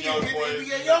to say she can hit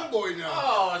the NBA young boy now.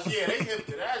 Oh, yeah, they hip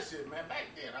to that shit, man. Back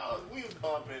then, we was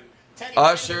bumping Teddy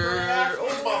Usher. Pendergrass, we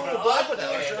was bumping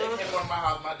Usher. They came to my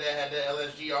house. My dad had that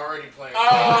LSG already playing.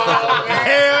 Oh, man.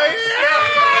 Hell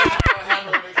yeah.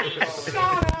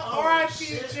 Shout out, R.I.P.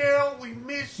 Gerald, we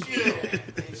miss you.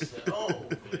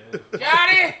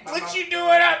 Johnny, what you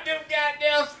doing up them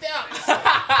goddamn steps?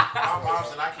 My mom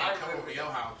said I can't come over your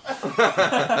house.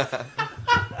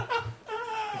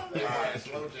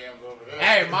 Slow jams over there.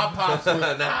 Hey, my pops was... Nah,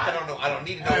 I don't know. I don't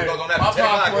need to know what Hey, goes on that. my 10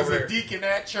 o'clock pops was over a there. deacon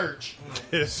at church,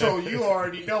 so you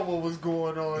already know what was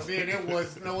going on. Man, there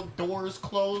was no doors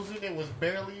closing. There was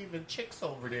barely even chicks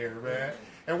over there, man.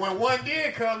 And when one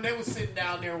did come, they was sitting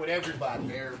down there with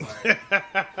everybody.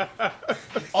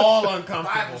 All Bible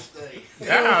uncomfortable. study.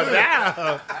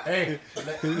 Now. Hey,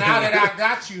 now that I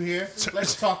got you here,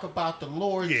 let's talk about the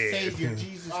Lord and Yeah. Savior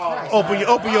Jesus Christ. Open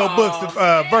your books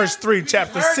to verse 3,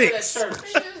 chapter Heard it at 6. church.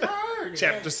 We just heard it.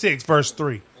 Chapter 6, verse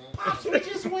 3. Pops, we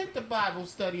just went to Bible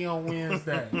study on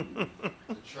Wednesday. The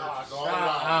church is all Shout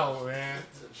around. out, man.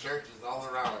 The church is all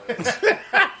around.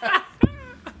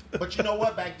 But you know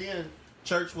what? Back then,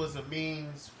 church was a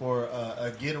means for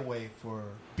a getaway for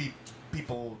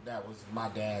people that was my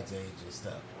dad's age and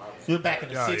stuff. You know, back in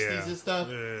the 60s and stuff.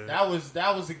 Yeah.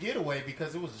 That was a getaway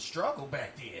because it was a struggle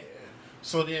back then.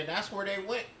 So then that's where they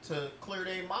went to clear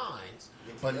their minds.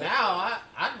 But now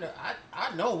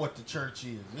I know what the church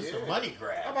is. It's a money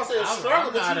grab. I'm about to say a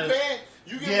struggle, but you paying.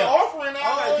 You get the offering out.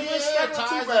 Oh, Like, you ain't struggling tithes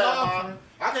too and bad, offering. man.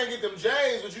 I can't get them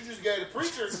J's, but you just gave the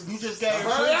preacher. You just got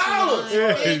 $100.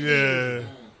 Yeah.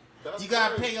 That's You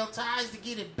gotta crazy. pay your tithes to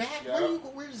get it back. Yeah.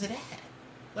 Where is it at?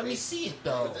 Let me see it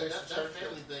though. That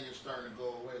family thing is starting to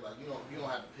go away. Like you don't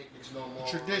have the picnics no more.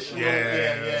 Traditional.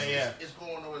 Yeah. It's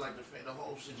going away. Like the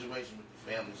whole situation with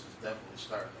the families is definitely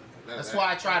starting. That's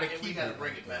why I try to and keep we got to it.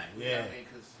 bring it back. You know Yeah. what I mean?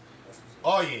 Because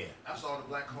Oh yeah. that's all the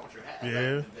black culture had. Yeah. Back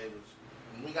in the day was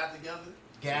when we got together. It was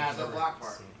a Gathering. block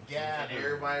party. And Gathering.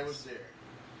 everybody was there.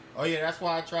 Oh yeah, that's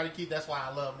why I try to keep. That's why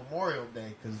I love Memorial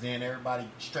Day because then everybody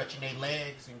stretching their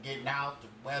legs and getting out. The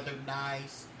weather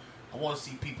nice. I want to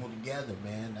see people together,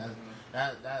 man.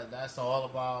 That's all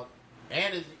about.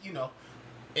 And it's,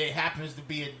 it happens to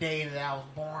be a day that I was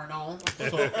born on.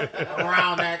 So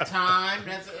around that time,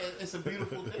 it's a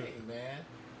beautiful thing, man.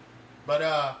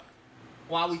 But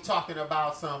while we talking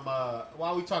about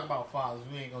fathers,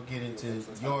 we ain't gonna get into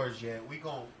yours yet. We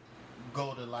gonna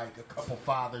go to like a couple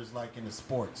fathers like in the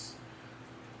sports.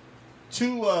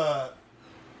 Two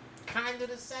kind of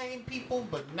the same people,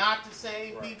 but not the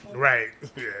same people. Right.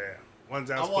 Yeah.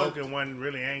 One's outspoken, one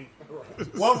really ain't.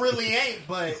 One really ain't,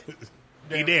 but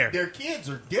He there. Their kids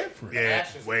are different. Yeah.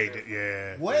 actions Way are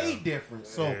different. Different.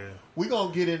 So Yeah. we're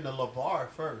gonna get into LeVar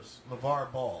first.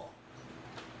 LeVar Ball.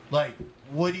 Like,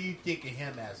 what do you think of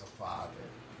him as a father?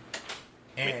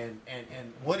 And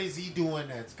what is he doing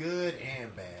that's good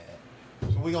and bad?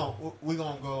 So we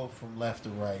gonna go from left to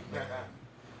right, man.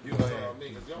 You Go know ahead.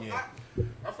 me, 'cause, yo, Yeah.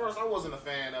 at first I wasn't a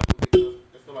fan of it because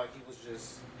I feel like he was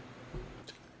just.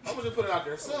 I'm gonna just put it out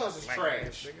there. Suns is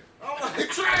trash. I'm like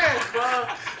trash,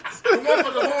 bro. The one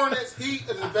for the Hornets, Heat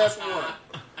is the best one.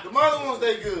 The other ones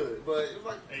they good, but it's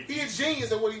like he a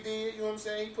genius at what he did. You know what I'm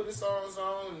saying? He put his songs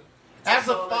on. And As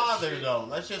a all that father, shit. though,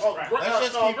 let's just Oh, keep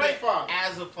great it father.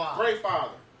 as a father. Great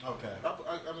father. Okay.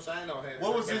 I'm saying, I know. Hey,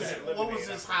 What was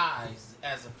his highs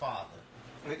as a father?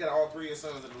 He got all three of his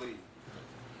sons in the league.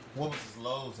 What was his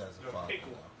lows as a father?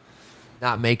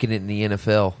 Not making it in the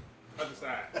NFL. Other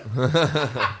side.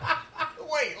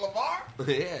 Wait, Lamar?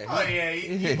 Yeah. Oh yeah,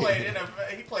 he played NFL.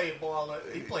 He played ball.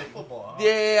 He played football. Huh?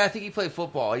 Yeah, I think he played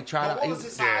football. He tried. But what was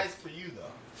his highs for you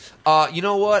though? You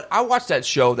know what? I watched that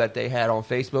show that they had on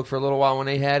Facebook for a little while when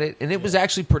they had it, and it was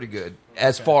actually pretty good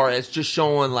as far as just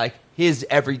showing like his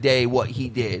everyday what he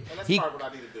did. And that's He, probably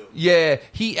what I need to do. yeah,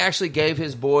 he actually gave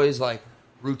his boys like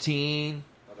routine,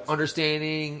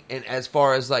 understanding, and as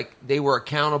far as like they were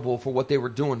accountable for what they were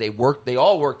doing. They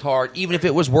all worked hard, even if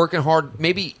it was working hard,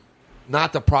 maybe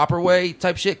not the proper way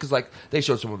type shit. Because like they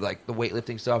showed some of like the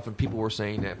weightlifting stuff, and people were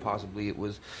saying that possibly it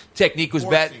was technique was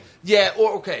bad. Forcing. Yeah,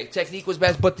 or okay, technique was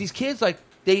bad, but these kids like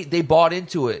they bought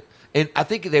into it. And I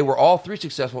think they were all three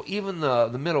successful. Even the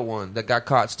middle one that got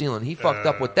caught stealing, he fucked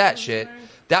up with that shit.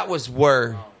 That was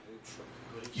where.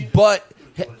 But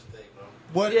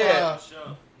What? Yeah.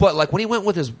 But like when he went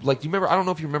with his like, you remember? I don't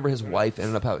know if you remember his wife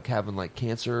ended up having like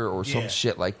cancer or some Yeah.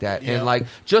 shit like that, Yeah. and like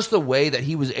just the way that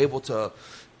he was able to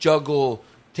juggle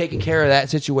taking care of that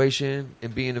situation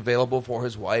and being available for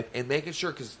his wife and making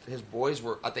sure because his boys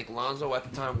were, I think Lonzo at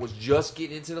the time was just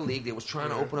getting into the league. They was trying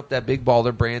to open up that big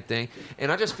baller brand thing, and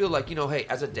I just feel like hey,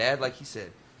 as a dad, like he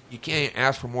said, you can't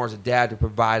ask for more as a dad to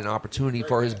provide an opportunity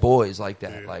for his boys like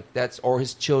that, like that's or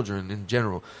his children in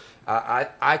general.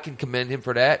 I can commend him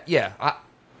for that. Yeah,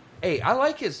 I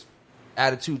like his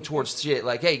attitude towards shit.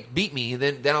 Like, hey, beat me, and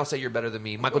then I'll say you're better than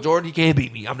me. Michael Jordan, you can't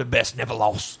beat me. I'm the best, never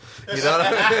lost. You know what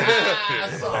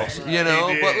I mean? You know,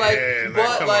 He did, but like, yeah,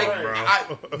 but come like,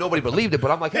 on, bro. nobody believed it.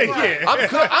 But I'm like, hey, Yeah. I'm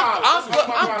good.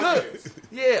 I'm good.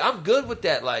 Yeah, I'm good with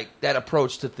that. Like that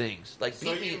approach to things. Like,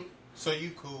 beat me. So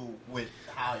you cool with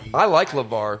how he? I like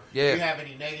LeVar. Do Yeah. you have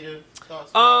any negative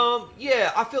thoughts?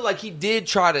 Yeah, I feel like he did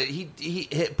try to. He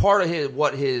part of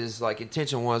his like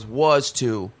intention was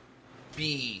to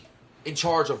be in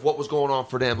charge of what was going on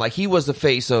for them. Like he was the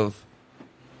face of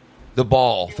the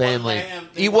Ball family.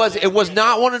 It was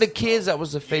not one of the kids that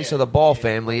was the face of the Ball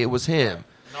family. It was him.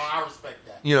 No, I respect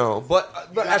that. You know, but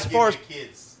as far as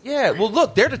kids, well,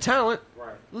 look, they're the talent.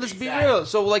 Right. Let's be Exactly. real.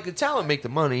 So like the talent make the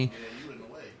money. And then you in the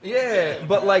way. Yeah,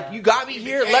 but like you got me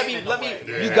here. Let me.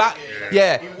 Yeah. You got.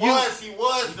 Yeah. he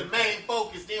was the main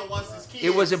focus. Then once his kids,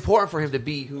 It was important for him to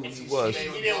be who he was. He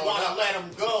didn't want to let him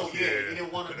go. Yeah, he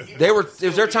didn't want to. It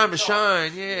was their time to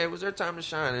shine. Yeah, it was their time to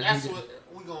shine. And That's he what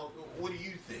we gonna. What do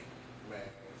you think? Man,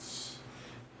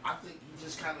 I think he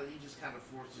just kind of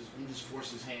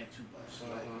forced his hand too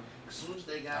much. Like, as soon as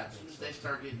they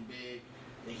start getting big,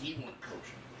 then he want to coach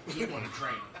them. He want to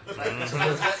train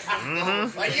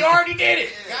them. Like you already did it.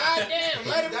 God damn,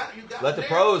 let him. let the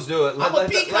pros do it. I'm a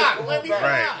peacock. Let me fly.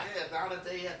 Right. Yeah, now that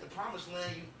they at the promised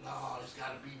land, it's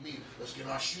got to be me. Let's get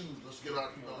our shoes. Let's get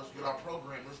our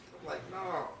program. Like,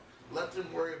 no. Let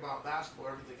them worry about basketball.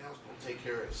 Everything else gonna take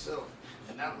care of itself.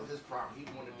 And that was his problem. He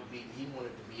wanted to be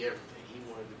everything. He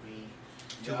wanted to be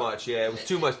Too much. Yeah, it was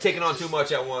too much. Taking on too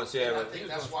much at once. And I Yeah, think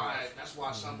that's why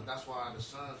the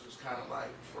Suns was kind of like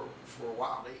for a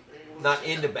while they really not said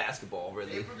into that. basketball They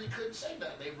really. really couldn't say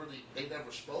that. They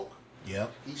never spoke. Yep.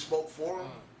 He spoke for him.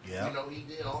 Yep. You know, he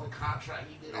did all the contract.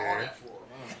 He did all that for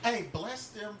him. Hey, bless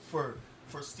them for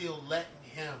still letting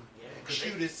him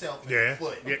shoot himself in Yeah. the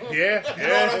foot. Yeah. You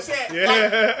know what I'm saying? Yeah.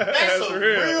 Like, that's That's some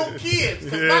real. real kids.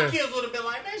 Because my kids would have been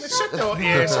like, man, Shut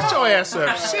your ass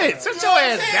up. Shit. Shut your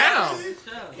ass down.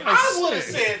 I would have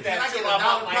said that to my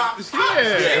mom.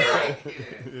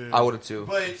 Yeah. I would have too.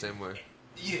 But- Same way.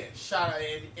 Yeah, shot out,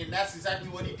 and that's exactly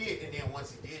what he did. And then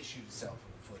once he did shoot himself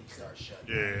in the foot, he started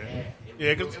shutting. Yeah.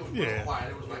 Yeah, It cause was real yeah. quiet.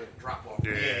 It was like a drop off.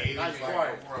 Yeah. He was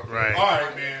quiet. Right. All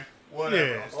right, man. Whatever.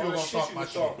 Yeah. I'm still gonna talk my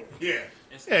shit. Yeah.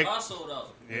 It's Yeah. the hustle though.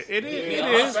 Yeah, it is. He It a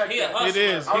is. hustler. He a hustler. It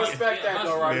is. I respect that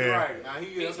though, right? Yeah. You're right. Now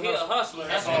He a hustler.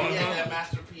 That's That's why all. he had that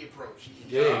Master P approach.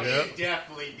 Yeah. He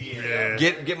definitely did.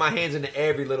 Yeah. Get my hands into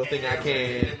every little thing I It can.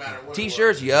 didn't matter what it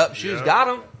T-shirts, was. yup. Shoes, Yeah. got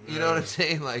them. You know what I'm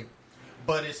saying? Like,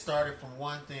 But it started from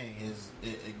one thing: is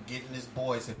getting his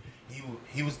boys.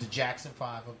 He was the Jackson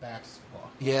 5 of basketball.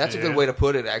 yeah, that's a Yeah. good way to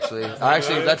put it. Actually,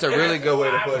 that's a really good way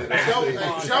to put it. Actually.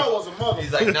 Joe was a mother.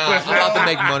 He's like, nah, I'm about to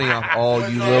make money off all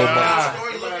you little bucks.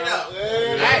 Story, look it up.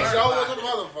 Hey, Joe was a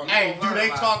motherfucker. Hey, You do gonna they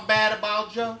learn a talk bad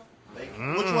about Joe? They-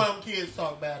 Which one of them kids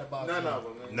talk bad about lot. None Joe? of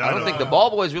them. Man. No, I don't think the ball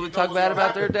boys really talk bad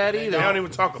about their dad They either. don't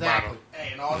even talk about Exactly. him.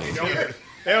 Hey, and all these tears.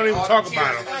 They don't even all talk the about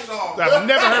tears in him. that song. I've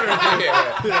never heard of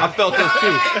him. I felt this too.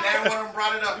 That one of them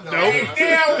brought it up. Though. Nope.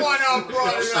 Yeah, one of them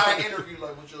brought it It's up. like an interview,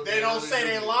 like, what you They don't say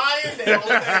they lying. They don't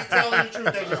say they telling the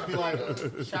truth. They just be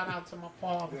like, shout out to my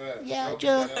father. Yeah,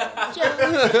 Joe. That's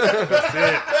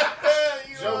it.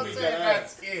 You know what I'm saying?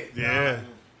 That's it. Yeah.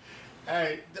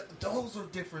 Hey, those are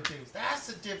different things. That's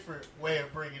a different way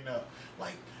of bringing up.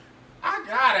 Like, I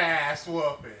got an ass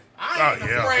whooping. I ain't Oh,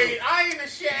 yeah. afraid. I ain't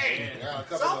ashamed. Yeah, a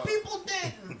couple Some of- people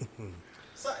didn't.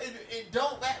 So it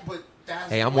don't matter, but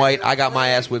that's Hey, I'm the way white. to I got my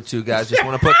play. ass whipped too, guys. Just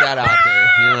want to put that out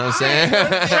there. You know what I'm saying?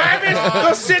 Travis,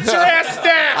 go sit your ass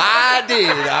down. I did.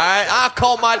 All right. I'll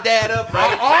call my dad up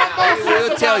right now.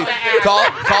 He'll tell you.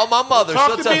 Call my mother. Talk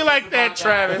She'll to tell me like that,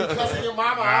 Travis. Because of your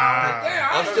mama.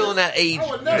 I'm still in that age.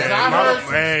 I that- heard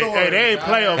some Hey, stories. hey, they ain't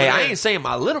play over Hey, there. I ain't saying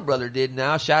my little brother did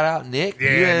now. Shout out Nick. Yeah,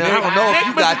 I Nick- don't know if Nick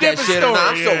you was a got that different shit or not.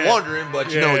 I'm story, still yeah. wondering,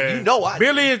 but Yeah. you know I.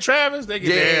 Billy and Travis, they get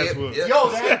their ass Yeah, whooped. yeah.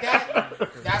 Yo,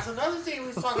 that's another thing we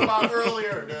was talking about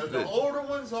earlier. The older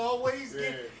ones always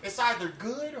get it's either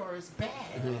good or it's bad.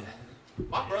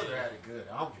 My brother had it good.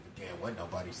 I don't give a damn what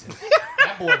nobody said.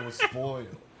 That boy was spoiled.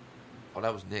 Oh,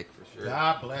 that was Nick for sure.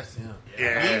 God bless him.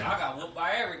 Yeah. I got whooped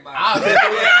by everybody. I Yeah,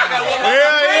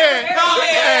 yeah.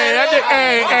 Hey, that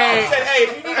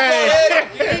nigga,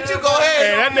 hey, You need to go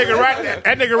ahead. hey,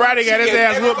 that nigga Roddy got his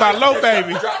ass whooped by Low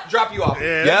Baby. Drop you off.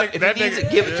 Yeah, Yep. that If he needs nigga-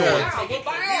 it, give it to yeah. him. I got whooped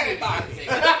by everybody.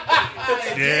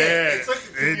 Yeah, it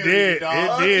did. It did.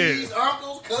 Aunties,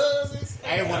 uncles, cousins.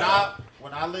 Hey, when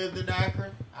I lived in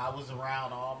Akron, I was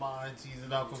around all my aunties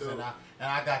and uncles, and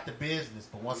I got the business.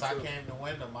 But once I came to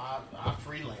Wyndham, I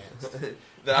freelanced.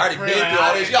 That I already been through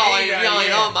all this. Y'all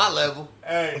ain't on my level.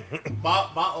 Hey,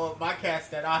 my cats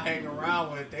that I hang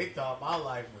around with, they thought my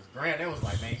life was grand. They was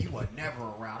like, man, you were never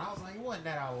around. I was like, it wasn't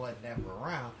that I wasn't never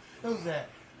around. It was that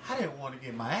I didn't want to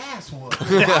get my ass whooped.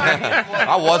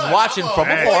 I was watching from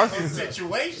afar.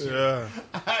 Situation. Yeah.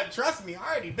 Trust me, I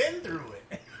already been through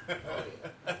it.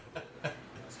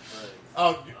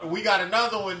 Oh, we got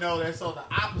another one though that's on the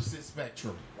opposite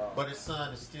spectrum, but his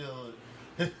son is still.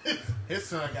 His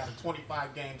son got a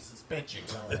 25-game suspension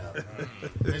coming up.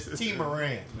 It's T.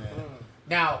 Moran, man.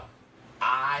 Now,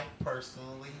 I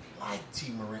personally like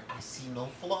T. Moran. I see no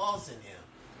flaws in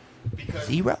him because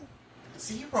Zero.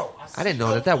 Zero. I didn't see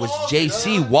know no that was flaws in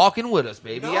JC him. walking with us,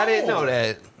 baby. I didn't know No.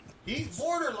 that. He's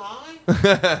borderline.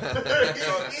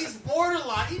 He's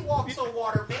borderline. He walks on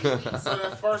water, baby. So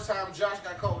that first time Josh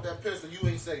got caught with that pistol, you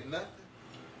ain't say nothing?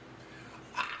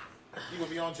 You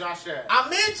gonna be on Josh's ass. I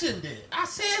mentioned it. I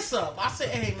said something. I said,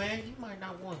 hey, man, you might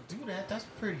not want to do that. That's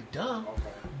pretty dumb. Okay.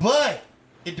 But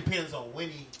it depends on when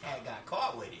he had got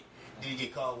caught with it. Did he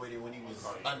get caught with it when he was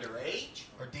underage?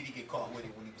 Or did he get caught with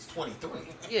it when he was 23?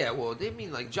 Yeah, well, they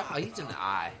mean like Ja. He's in the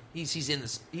eye. He's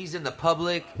in the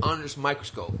public under this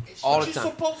microscope all the You're time.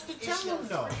 supposed to tell him,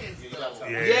 though.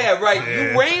 Yeah, right.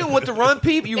 Yeah. You ran with the wrong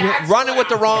people. You That's running what with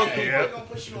the I'm wrong saying. people. They're gonna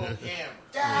put you on camera.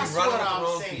 That's running what with the I'm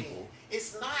wrong saying. people.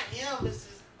 It's not him. It's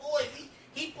his boy.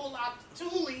 He pulled out the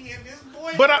toolie and this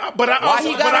boy. But I Why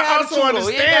he gotta have the tool? He ain't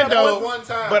understand gotta though. One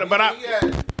time, But he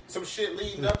had some shit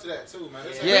leading up to that too, man.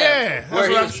 This ain't- Yeah, that's where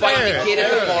he what was I'm fighting saying. the kid in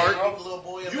the Yeah. park. Little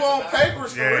boy You on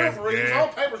papers for Yeah, real, for real. You was yeah. on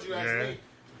papers, you asked Yeah. me.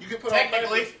 You get put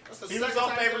technically, on papers. That's the he was second on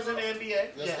time papers you in the put on- NBA.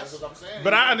 That's Yes. what I'm saying.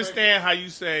 But He I was on understand how you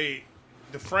say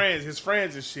his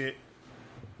friends and shit.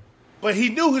 But he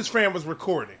knew his friend was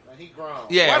recording. papers. He grown.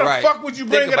 Yeah, Why the right. fuck would you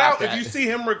Think bring it about out that. if you see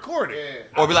him recording? Yeah.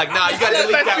 Or be like, nah, you got to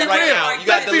delete Let's that be right real. now. You got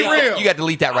Let's to be delete. real. You got to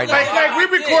delete that right now. Like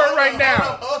we recording right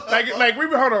now. Like we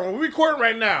hold on. We recording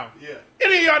right now. Yeah.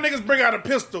 Any of y'all niggas bring out a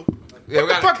pistol? Yeah, we What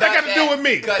the gotta fuck that cut got to do with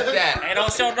me? Cut that. They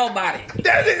don't show nobody.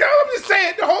 I'm just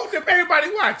saying the whole everybody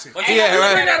watching. But you Yeah, gotta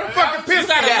right. Bring look out a at fucking it- you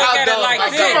pistol. gotta Yeah, look how at it dumb- like how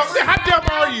this. How dumb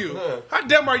are you? How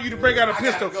dumb are you to bring out a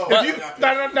pistol? go. If you,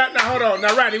 no, hold on.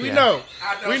 Now, Rodney, we know.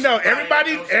 We know.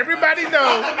 Everybody knows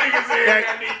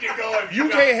that you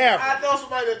can't have I it. know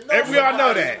somebody that knows And we all know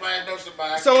somebody. that. Somebody knows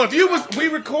somebody. So if you was we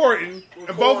recording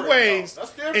in both ways,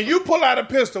 That's different. and you pull out a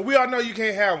pistol, we all know you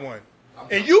can't have one.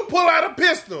 And you pull out a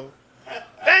pistol,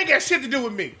 that ain't got shit to do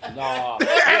with me. No.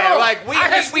 Yeah, like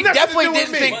we definitely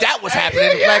didn't think that was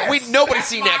happening. Yes. Like nobody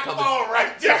seen that coming.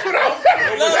 That's what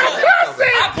I'm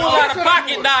saying. I pull out a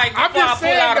pocket knife I'm before I just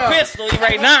pull out saying, a pistol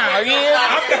right now.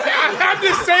 Yeah. I'm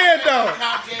just saying though,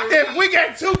 if we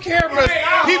got two cameras,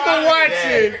 people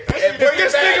watching, if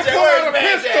this nigga pull out a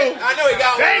pistol, I know he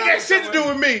got that ain't got shit to do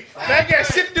with me. That ain't got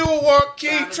shit to do with work.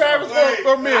 Keith, Travis,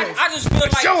 or Mills? I just feel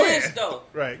like Show this it. though.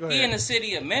 Right, go He ahead. in the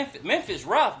city of Memphis. Memphis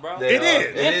rough, bro. It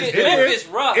is. Memphis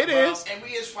rough. It bro. is. And we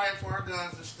is fighting for our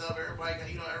guns and stuff. Everybody got,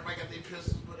 everybody got their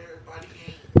pistols, but everybody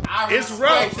ain't. It's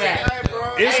rough. Hey,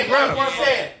 bro. It's Hey, rough. Like he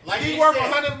said, Like he he worth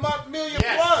said. $100 million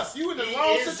Yes. plus. You in the He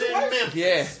wrong is in situation.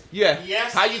 Memphis. Yeah.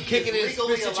 Yes, How you he kicking is in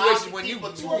legally situations allowed when to you keep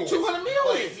a You want $200 but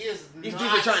million? he is These not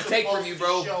dudes are trying to take from you,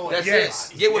 bro. supposed to That's show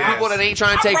Yes. it. Get with Yes. people that ain't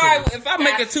trying to I take from you. probably, if I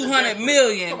make a 200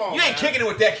 million, Come on, You ain't man. kicking it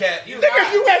with that cat. You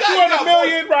Nigga, you got gotta 200 go.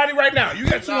 million, Roddy, right now. You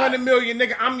got 200 million,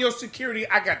 nigga. I'm your security.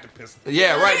 I got the pistol.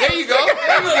 Yeah, right. There you go.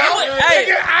 There you go. hey,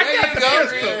 Nigga, I There got you the go.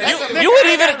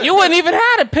 pistol. you wouldn't even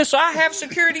have a pistol. I have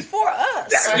security for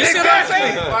us. You see what I'm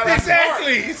saying?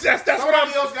 Exactly. That's what I'm.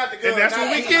 Somebody else got the gun. And that's what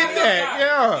we Not getting at.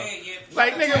 Yeah.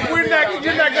 Like nigga,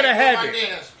 you're not gonna have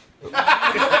it.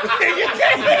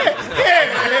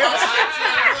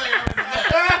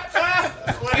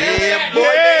 Yeah, boy.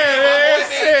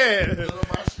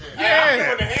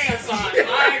 Yeah. The hand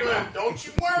sign. Don't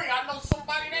you worry. I know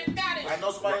somebody that got it. I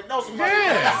know somebody that knows somebody.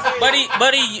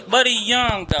 Yeah. But he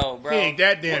young though, bro. He ain't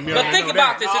that damn young. But I think know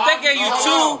about that.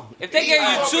 this: if they gave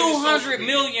you 200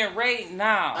 million right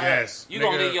now, Yes, you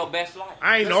gonna nigga. live your best life.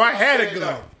 I ain't know I had a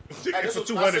gun. Hey, this For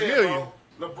is what I 200 said, million.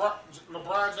 bro.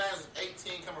 LeBron James is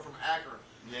 18 coming from Akron.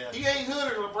 Yeah. He ain't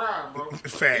hood or LeBron, bro.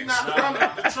 Facts. He's not from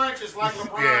the trenches like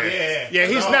LeBron. Yeah. is. Yeah,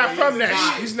 he's No, not from he's that.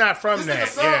 not. He's not from This nigga that.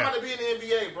 son Yeah. about to be in the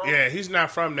NBA, bro. Yeah, he's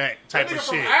not from that type That of nigga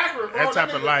from shit. Akron, bro. That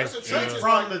type of nigga, life. that's the trenches. Yeah.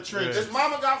 From the trenches. His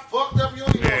mama got fucked up. You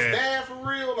don't even know his Yeah. dad for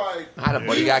real. Like, I had a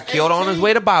buddy he got was killed on his 18.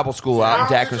 way to Bible school out in I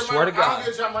don't Akron. get Swear to John- I God. don't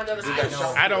get John right there to say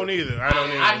that. I don't either.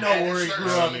 I know where he grew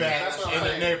up That's what at. I'm In the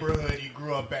saying. neighborhood he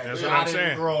grew up at. That's I what I'm didn't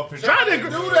saying. grow up in John didn't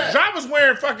didn't do that. John was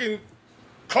wearing fucking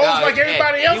clothes like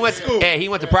everybody else he went in school. He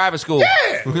went to private school.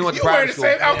 Yeah. He went to You wearing private the school.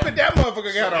 same outfit that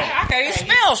motherfucker got on. I can't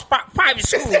spell private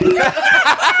school. What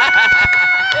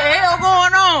the hell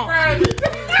going on?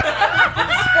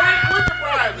 Sprite with the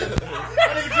private.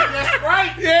 That nigga drink that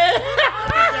Sprite. Yeah.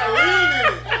 He got lean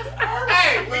in it.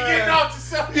 Hey, we getting off the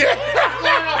subject. Yeah. We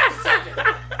going off the subject.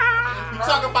 We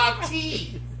talking about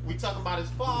T. We talking about his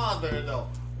father though.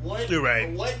 What? You're right.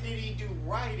 What did he do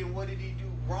right and what did he do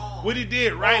wrong? What he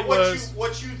did right What was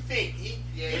what you think?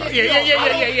 Yeah.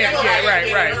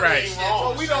 Right.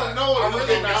 So we don't know if he really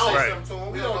did not say Right. something to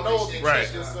him. We don't know if he Right.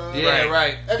 checked his son. Yeah,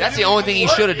 right. If That's he the only didn't thing he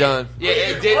work, should have done. Yeah,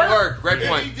 it didn't work. Great If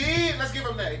point. he did, let's give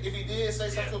him that. If he did say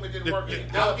something to him, it didn't work. He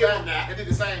I'll done give him that. that. It did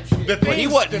the same shit. the But he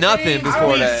things- wasn't the nothing things before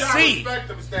we that. I see.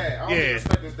 respect his dad. I don't Yeah.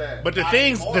 respect his dad. But the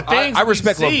things I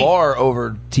respect we see, LeVar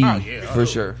over T Oh, yeah. for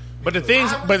sure. But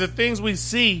the things we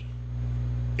see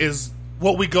is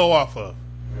what we go off of.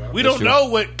 We don't true. know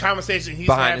what conversation he's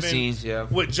Behind having the scenes, yeah.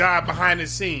 with Ja behind the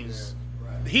scenes.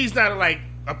 He's not like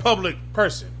a public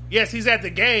person. Yes, he's at the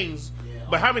games,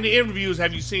 but how many interviews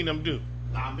have you seen him do?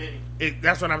 Not many.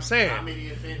 That's what I'm saying. Not many,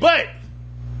 if any. But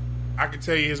I can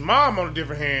tell you, his mom, on a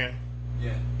different hand,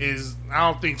 Yeah. is I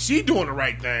don't think she doing the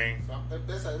right thing.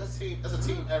 That's a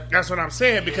team effort. That's what I'm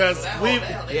saying because we.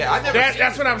 Yeah, I never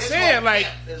That's what I'm saying. Like,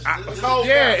 whole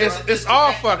yeah, camp, it's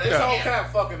all fucked This whole up camp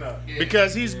fucking up.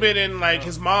 because he's been in like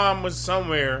his mom was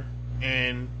somewhere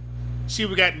and she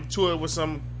got into it with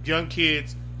some young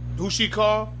kids. Who she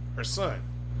called her son,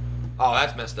 Oh,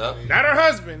 that's messed up. not her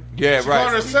husband. Yeah, she right.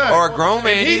 called her son. Or a grown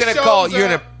man, And you're he gonna call. shows You're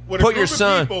gonna up with a put your group of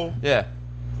son. people. Yeah.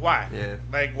 Why? Yeah.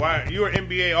 Like why? You're an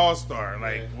NBA All Star.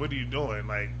 Like what are you doing?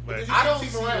 Like, but Did you I don't see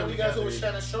see Steve Around them when you guys who together was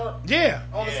Shannon Sharp yeah.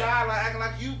 on the side, like acting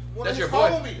like you one That's of your his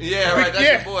boy. homies. Yeah, right. That's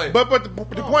yeah, your boy. But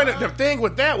the point of the thing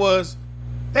with that was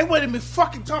they wouldn't even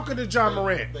fucking talking to John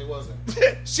Morant. They wasn't.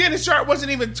 Shannon Sharp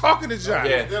wasn't even talking to John.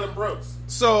 Yeah. Dylan Brooks.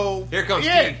 So Here comes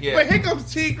yeah, T, yeah. But here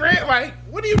comes T Grant. Like,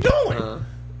 what are you doing? Uh-huh.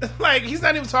 Like, he's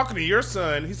not even talking to your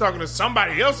son. He's talking to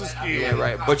somebody else's kid. Yeah,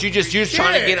 right. But you're just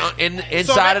trying to get So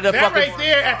inside of the that fucking. right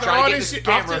there, after trying to all get this the shit,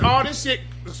 camera. after all this shit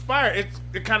expired,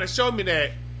 it kind of showed me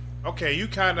that okay, you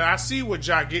kind of I see where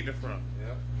Ja getting it from.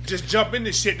 Yeah. Just jump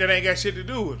into shit that ain't got shit to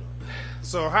do with him.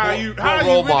 So how Poor- you poor how you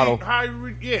role really, model.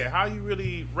 how you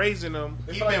really raising them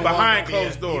He been behind wanting to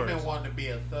closed be a- doors? He been wanting to be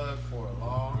a thug for a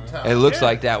long time. It looks Yeah.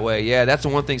 like that way. Yeah, that's the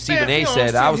one thing Stephen Man, if A you don't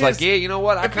said. I sit was like, his- yeah, you know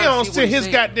what? I If he kind of don't see sit what he's his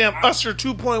saying. goddamn Usher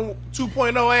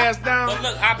 2.0 ass down, But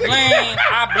look,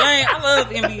 I love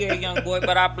NBA young boy,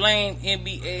 but I blame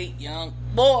NBA young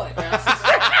boy.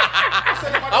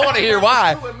 I want to hear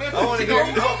why. I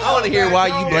want to hear why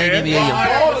you blame Yeah. NBA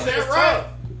young. All of that's right.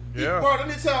 yeah, Bro, let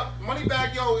me tell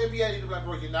Moneybag Yo, NBA need to be like,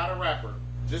 bro, you're not a rapper.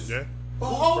 Just yeah. But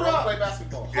hold bro, up. play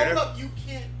basketball. Yeah. Hold up, you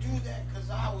can't do that because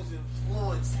I was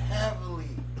influenced heavily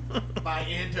by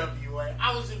NWA.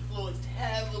 I was influenced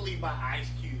heavily by Ice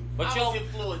Cube. But I was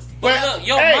influenced. But look,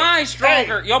 your mind's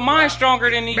stronger. Your mind's stronger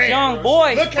than these young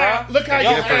boys, Look how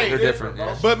They're different.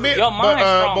 Yeah. But Your mind's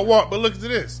stronger. but look at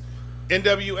this.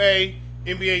 NWA,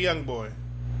 NBA YoungBoy.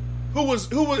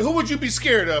 Who would you be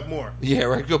scared of more? Yeah,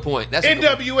 right. Good point. That's a good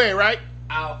point. NWA, right?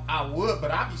 I would, but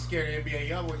I'd be scared of NBA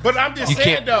YoungBoy. But I'm just You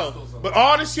saying can't- though. But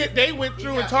all the shit they went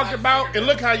through and talked about, and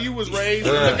look how you was raised,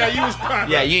 and look how you was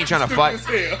trying. Yeah, you ain't trying to fight.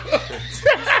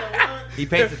 He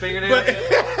paints the fingernail.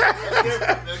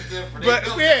 But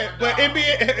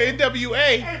NBA,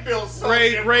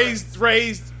 NWA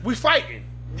raised. We fighting.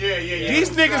 Yeah.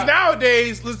 These niggas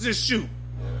nowadays, let's just shoot.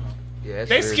 Yeah, that's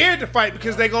They weird. scared to fight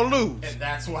because they gonna lose. And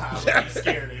that's why I would be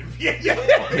scared of NBA.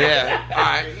 Yeah. All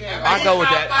right. I go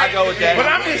with that.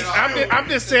 But I'm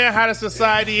just saying how the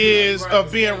society is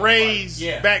of being raised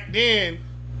back then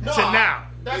to now.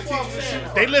 That's what I'm saying.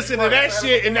 They listen to that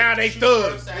shit and now they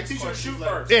thugs. They teach you to shoot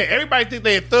first. Yeah, everybody think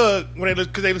they a thug when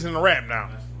because they listen to rap now.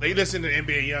 They listen to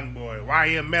NBA YoungBoy,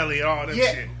 YM Melly, all them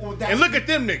shit. Well, And look at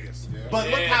them niggas. But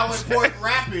look how important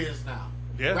rap is now.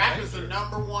 Yeah. Rap is the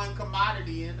 #1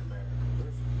 commodity in America.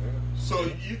 So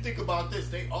you think about this,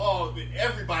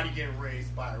 everybody getting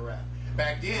raised by rap.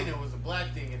 Back then it was a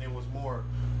black thing and it was more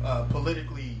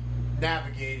politically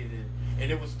navigated and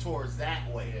it was towards that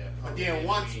way. But then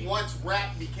once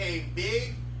rap became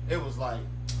big, it was like,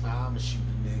 I'm gonna shoot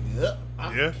a nigga up.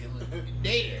 I'm gonna kill a nigga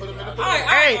dead. Put him in the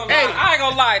I ain't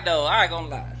gonna lie though. I ain't gonna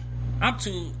lie. I'm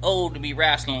too old to be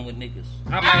wrestling with niggas.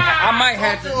 I might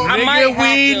have to. Nigga,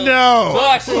 we know.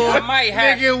 I might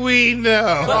have to. Nigga, we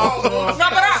know.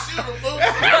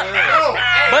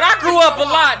 But I grew up a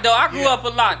lot though. I grew up a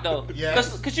lot though.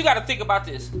 Yes. Cause you got to think about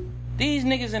this. These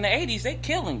niggas in the '80s, they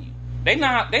killing you. They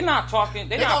not talking.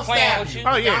 They not playing with you.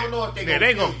 Oh yeah, I don't know if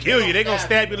they gonna kill you. They gonna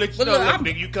stab you. Let you But know, look, look, I'm-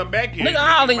 nigga, you come back here. Nigga,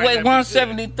 I only weigh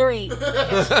 173.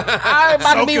 I ain't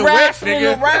about to be Soaking wet, wrestling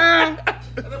nigga. around.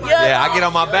 Yeah, I get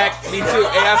on my back. Me too. Hey,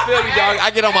 I feel you, dog.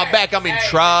 I get on my back. I'm in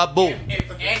trouble.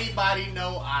 If anybody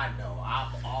know, I know. I'm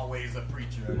always a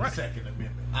preacher of the Second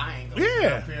Amendment. I ain't gonna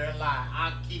sit up here and lie.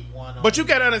 I keep one on. But you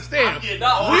gotta understand, I'm getting we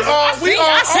old. all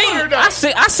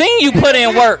I seen you put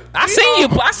in work. I seen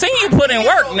you put in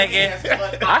work,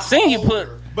 nigga. I seen you put.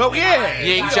 But yeah,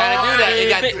 You ain't trying to do that. It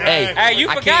got, Hey, you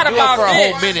I forgot can't do about it for a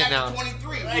this. whole minute now.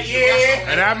 23.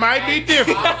 and that might be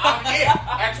different.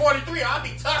 At 23, I'll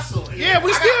be tussling. Yeah,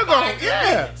 we I still got gonna. 5 Yeah,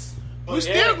 minutes. we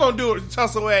still gonna do it.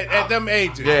 Tussle at them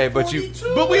ages. Yeah, but you.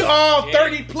 But we all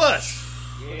 30 plus.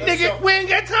 Nigga, we ain't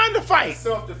got time to fight.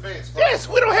 Self-defense. Yes,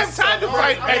 we don't have time to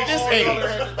fight at this age.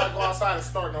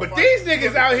 But these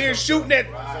niggas out here shooting at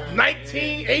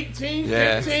 19, 18,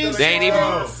 Yeah. 15. They ain't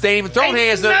even thrown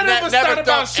hands. None of us Never thought about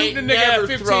thrown- shooting a ain't nigga at never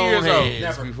 15 thrown years old.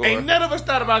 hands before. Ain't none of us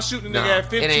thought about shooting a nigga Nah, at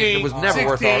 15, it was never 16,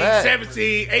 worth all that.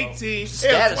 17, 18,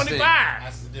 Status 25.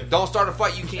 That's the difference. Don't start a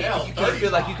fight. You can't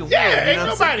feel like you can win. Yeah, you ain't know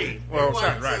what I'm saying? nobody. Well,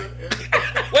 sorry, right.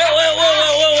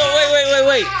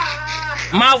 Wait.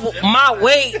 My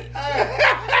weight.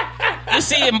 You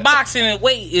see, in boxing, and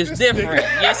weight is different.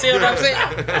 You see what I'm saying?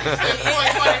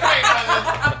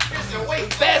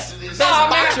 Best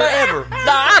boxer ever. No,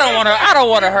 I don't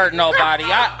want to hurt nobody.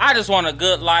 I just want a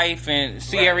good life and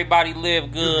see everybody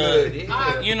live good.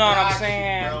 You know what I'm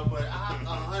saying? Bro, but I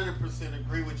 100%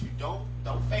 agree with you. Don't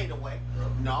fade away.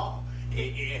 No.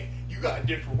 You got a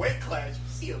different weight class. You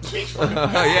see a bitch.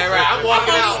 Yeah, right. I'm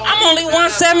walking out. I'm only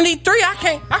 173.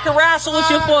 I can wrestle with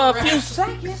you for a few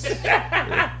seconds.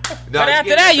 But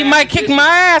after that, you might kick my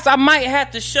ass. I might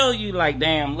have to show you, like,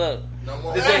 damn, look.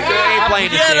 This ain't playing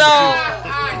the You same know,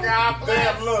 Blah,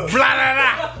 blah,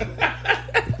 blah.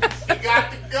 He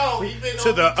got to go. He been To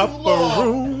on the me too upper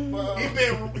long. room.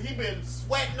 He been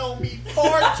sweating on me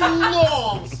far too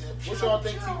long. What y'all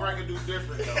think T-Brain can do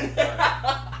different though?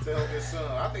 Like, tell his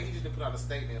son. I think he just did put out a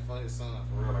statement for his son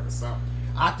for real, like a something.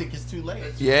 I think it's too late.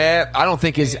 Yeah, I don't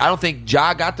think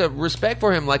Ja got the respect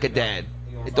for him like a dad.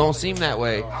 It don't seem that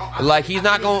way. Like he's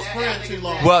not going. Too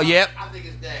long. Well, yep. I think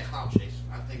his dad clout chasing.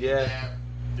 I think Yeah. his dad.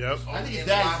 Yep. I think his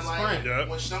dad is his friend. Yep.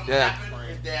 When something Yeah. happened,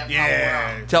 his dad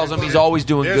Yeah. Tells him he's always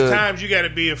doing There's good. times you got to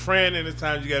be a friend, and there's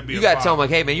times you got to be. You a gotta father. tell him like,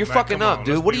 hey man, you're Like, fucking come up, on,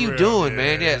 dude. let's What are be you real. doing,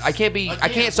 man? Yeah, I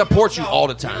can't support you all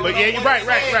the time. But yeah, you're right.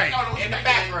 In the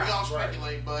background. We all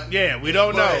speculate, but Yeah, we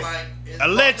don't know. Like, it's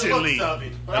Allegedly. Looks of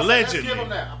it. But I said, let's Allegedly. give him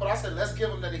that. But I said, let's give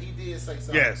him that he did say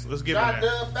something. Yes, let's give him Ja that.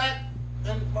 dug back.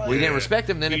 And like, We didn't respect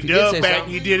him then He if he did dug say back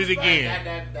something. and he did it again.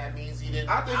 That means he didn't.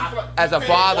 I think he feel like As a he's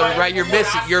father, paying- right?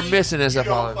 You're missing as a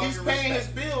father. He's paying his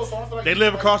bills, so I feel like They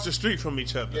live across the street from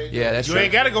each other. Yeah, that's You true.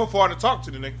 ain't got to go far to talk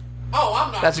to the nigga. Oh,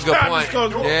 I'm not. That's a good Nah, point. just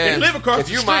 'cause Yeah. they live across if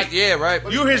the you street. might, yeah, right.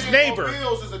 You're his neighbor.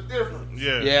 Bills is a difference.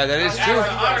 Yeah. Yeah, that is You true.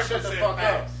 gotta shut the fuck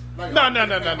up. Like, No.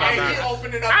 Hey, he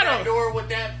opening up I that don't. door with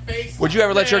that face. Would you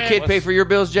ever let your kid pay for your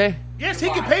bills, Jay? Yes, he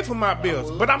can pay for my bills,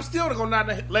 but I'm still gonna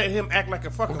not let him act like a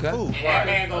fucking Okay. fool. That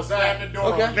man gonna slam the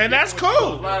door. Okay. And that's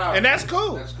cool. And that's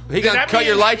cool. He gonna That cut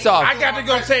your means lights off. I got to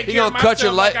go take He care gonna of cut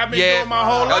your myself light. like I've been Yeah, doing my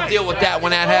whole I'll life. deal with that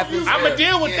when that happens. I'm gonna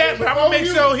deal with that, but I'm gonna make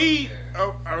sure he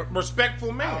a respectful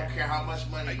I man. don't care how much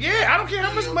money. Yeah, I don't care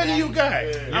how much money you got.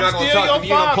 You're I'm not gonna still talk your to me.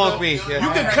 You're gonna father. punk me. Yeah.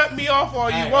 You can cut me off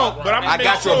all you want, but I'm I gonna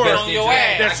got make your sure best on your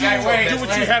interest. ass. that you do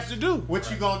what you have to do.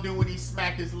 What you gonna do when he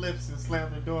smack his lips and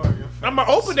slam the door? I'm gonna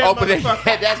open that Open it.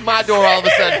 motherfucker. That's my door. All of a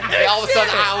sudden, all of a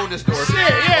sudden, I own this door. Shit,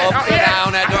 yeah. All of a sudden, I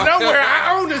own that door. Nowhere,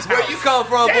 I own this Where house. you come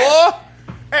from, Yeah. boy?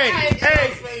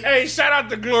 Hey, shout out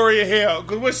to Gloria Hell.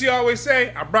 Because what she always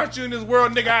say, I brought you in this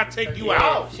world, nigga, I'll take you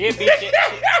out. She'll beat you.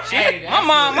 My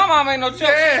mom ain't no joke.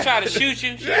 She try to shoot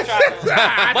you. She try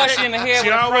to bust you in the head She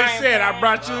with a always frying said, I pan.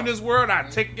 brought you in this world, I'll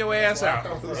take your ass out.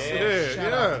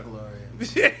 Yeah.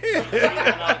 She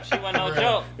wasn't no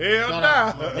joke. Hell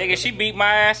nah. Nigga, she beat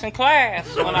my ass in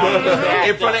class when I was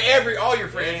In front of all your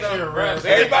friends.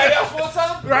 Everybody else want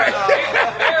something? Right.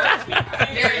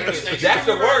 That's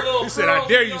the word. He said, I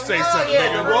dare you say something, The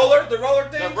nigga. roller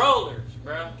The thing. rollers,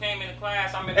 bro. Came into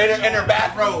class. I'm in And her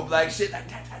bathrobe, like shit, like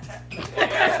that.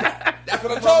 That's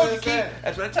what I told you, Keith.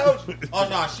 That's what I told you. Oh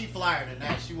no, she flyer than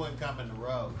that. She wouldn't come in the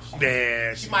robe.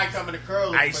 Yeah. She might come in the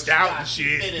curly. Iced out and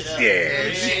shit. Yeah.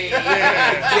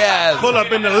 Yeah. Pull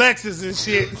up in the Lexus and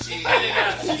shit. She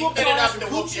fit it up to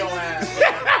whoop your ass.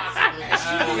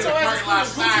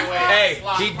 Hey,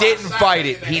 he didn't fight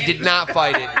it. He did not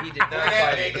fight it. He did not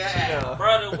fight it. No.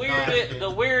 Bro,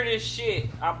 the weirdest shit.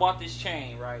 I bought this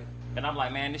chain, right? And I'm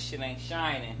like, man, this shit ain't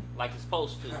shining like it's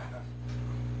supposed to.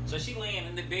 So she laying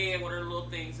in the bed with her little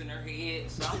things in her head.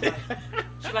 So I'm like,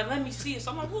 she's like, let me see it.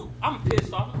 So I'm like, look, I'm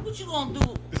pissed off. What you gonna do?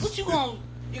 What you gonna?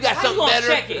 You got how something you gonna better?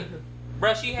 check it?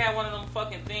 Bro, she had one of them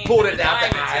fucking things. Pulled that it the out the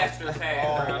diamond eye. testers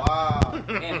had, bro. Wow.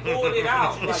 And pulled it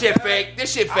out. This shit fake.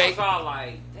 This shit I fake. was all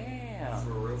like,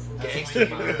 damn. Gangster.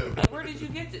 Like, where did you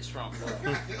get this from?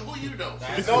 Bro? Who you know?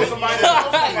 You know somebody that knows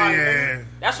somebody. Yeah.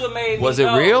 That's what made me Was it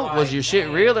know, real? like, Was your shit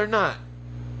man. real or not?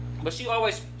 But she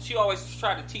always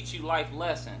tried to teach you life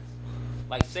lessons,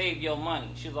 like save your money.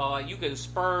 She's all like, you can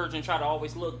spurge and try to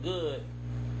always look good,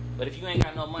 but if you ain't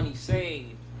got no money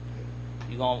saved,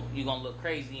 you gonna look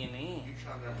crazy in the end. You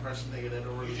trying to impress a nigga that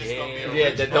don't really Yeah,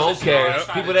 that don't care.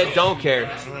 People that don't care.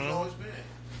 That's what it's always been.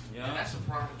 Yeah. And that's the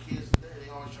problem with kids today.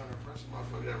 They always trying to impress a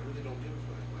motherfucker that really don't give a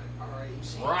fuck. Like,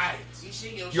 all right, you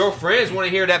see, you see Your friends want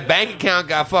to hear that bank account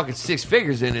got fucking 6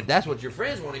 figures in it. That's what your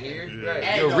friends want to hear. Right.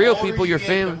 Hey, Your the real older people, you your get,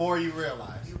 family. The more you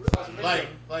realize. Like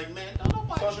man, don't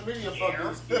nobody Social media fuck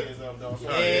these kids up, though.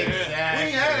 Exactly. We ain't had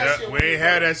that Yeah, shit. we ain't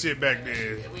had that shit back then.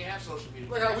 Yeah, we have social media.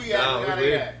 Look how we No, at. How we they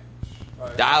did. at.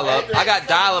 Dial up. I got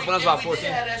dial up when I was about If we 14.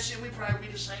 did have that shit, we probably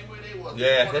be the same way they was.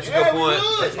 Yeah, that's a Yeah, good we point.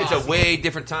 would. It's a way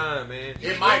different time, man.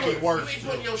 It might be worse. You ain't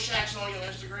putting your shacks on your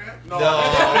Instagram. No.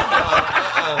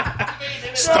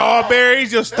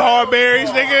 Starberries, your Starberries,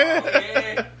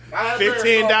 nigga.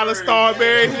 $15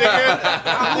 Starberries,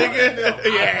 nigga.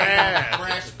 Yeah.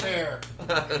 Fresh pair.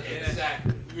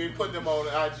 Exactly. You ain't putting them on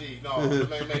the IG. No.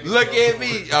 Look at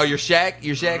me. Oh, your Shaq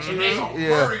shoes? They gonna Yeah.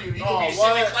 murder you. You gonna be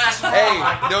sitting in class.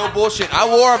 Hey, no bullshit. I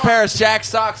wore a pair of Shaq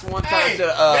socks one time to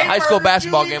a high school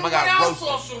basketball game. I got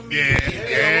roasted.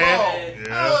 Yeah.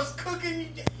 I was cooking.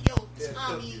 Yo,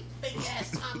 Tommy, fake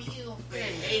ass Tommy Hilfiger.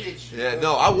 Hated you. Yeah,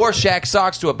 no, I wore Shaq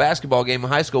socks to a basketball game in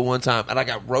high school one time, and I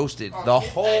got roasted the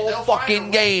whole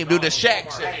fucking game, dude. The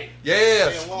Shaq shit.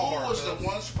 Yeah. School was the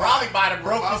one spot. Probably by the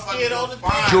brokest kid on the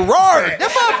team. Gerard. That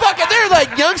motherfucker, they're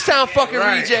like Youngstown fucking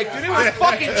reject, dude. It was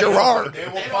fucking Gerard. They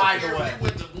will find a They way.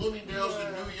 went to Bloomingdale's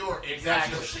in New York.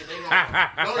 Exactly. That's your shit. They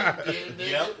gonna, no, you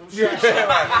didn't.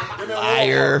 Yep.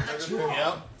 Liar. Yep. For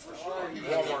sure. You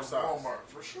got Walmart socks. Walmart,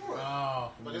 for sure.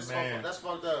 Oh, But it's man. that's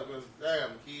fucked up because damn,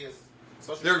 kids.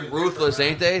 social They're media ruthless,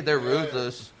 different, ain't they? They're Yeah.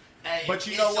 ruthless. Hey, But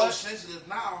you it's know so what? sensitive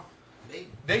now.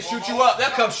 They shoot you up. They'll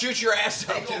come shoot your ass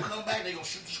They up, gonna too. come back. They gonna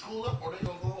shoot the school up, or they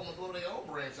gonna go home and blow their own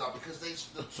brains out because the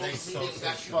social media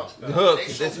got you. fucked up. The hook.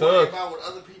 They so It's worried hook. about what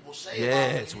other people say. Yeah,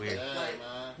 about it. it's weird. Like,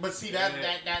 man. But see that's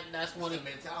one It's a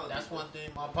mentality. that's one thing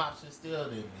my pops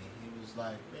instilled in me. He was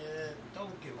like, man,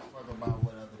 don't give a fuck about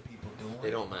what other people doing.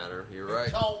 They don't matter. You're It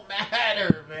right. don't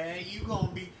matter, man. You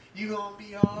gonna be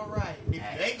all right. If you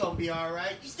ain't gonna be all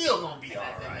right, you still gonna be all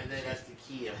right. And then that's the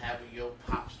key of having your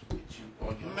pops with you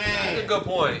on your Man. That's a good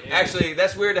point. Actually,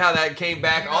 that's weird how that came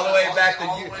back all the way back to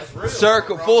All the you. way through.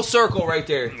 Circle, Bro. full circle right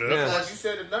there. Yeah. Yeah. Like you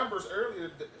said the numbers earlier,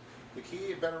 the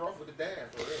kid better off with the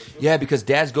dad for real. Yeah, because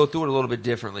dads go through it a little bit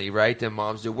differently, right, than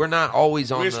moms do. We're not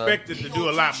always on We the... expected to do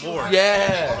a lot more.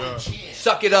 Yeah.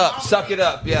 Suck it up. Suck it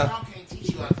up. Yeah. Mom can't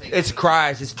teach you how to take It's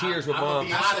cries. It's tears with I'm gonna mom.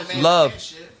 be honest, man. Love.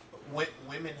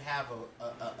 Women have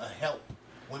a help.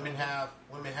 Women have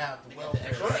the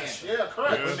welfare. Correct. Yeah,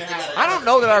 correct. Women have I don't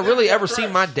know that I really ever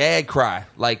seen my dad cry.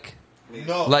 Like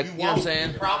No, Like, you you know what I'm won't.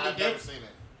 saying? You probably I've never did. seen it.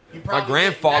 You my probably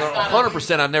grandfather, did. That's not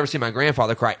 100%. I've never seen my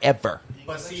grandfather cry ever.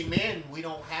 But see, men, we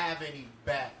don't have any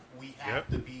back. We have Yep.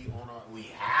 to be on our.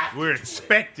 We have. We're to do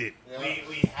expected. it.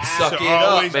 We have. Suck to it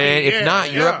up, always man. be- If yeah,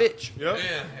 not, you're yeah. a bitch. Yep.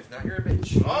 If not, you're a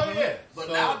bitch. Oh yeah. But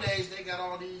So- nowadays they got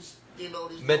all these, these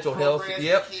Mental little health, programs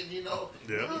yep. for kids,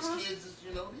 Yeah. these kids,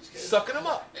 these kids Sucking 'em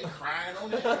up. They crying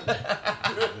on the internet.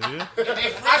 Yeah.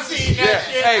 I seen Yeah. that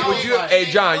shit. Hey, I would was you? like, Hey,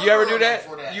 John, you ever do for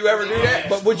that? that. You ever do Yeah. that?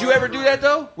 But would you ever do that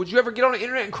though? Would you ever get on the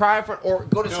internet and cry in front, or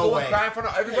go to No school way. and cry in front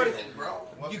of everybody? Bro,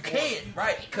 You can't,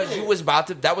 right? Because you was about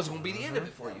to. That was going to be the end of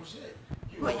it for you.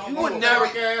 you would never-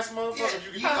 Ass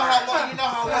motherfucker. You know how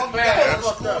long you gotta go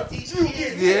to school with these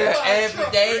kids. Yeah,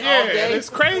 every day, all Yeah, day, it's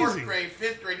crazy. 4th grade,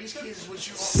 5th grade, these kids is what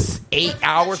you 8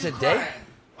 hours a day.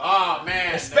 Oh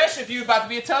man. Especially if you're about to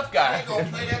be a tough They guy. gonna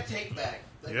play that tape back.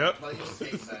 They Yep. gonna play your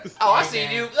tape back. Oh, I seen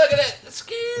you. Look at that.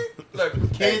 Scared. Look,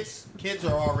 Kids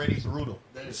are already brutal.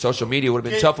 social media would have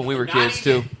been Kids- tough when we were not kids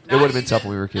even- too. It not would have been even- tough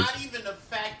when we were kids. Not even the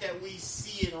fact that we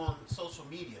see it on social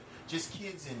media. Just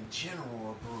kids in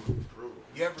general are brutal.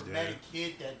 You ever met a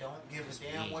kid that don't give a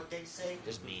damn mean. what they say?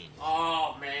 Just mean.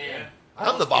 Oh man.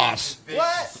 I'm the boss.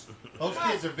 What? Those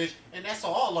kids are vicious, and that's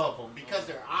all of them because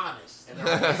they're honest. It's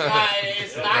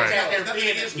not that they're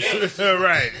being engaged.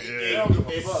 Right. Yeah.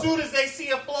 As soon as they see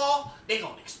a flaw, they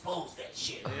gonna expose that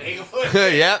shit. They gonna-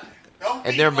 Yep. Don't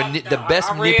And be they're fucked the up. best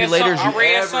I read manipulators some- you I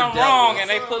read ever something dealt wrong, with. and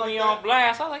they put me on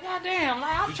blast. I was like, God damn,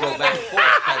 like, I'm You go trying back to. and forth.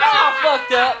 type I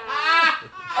fucked up.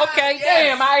 Okay,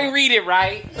 damn, I ain't read it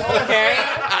right. Okay.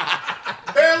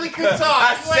 Barely could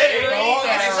talk. You ain't read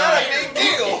It's not that. a big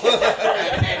deal.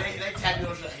 Hey, they tap you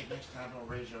on the shoulder. Hey, next time don't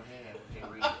raise your hand. We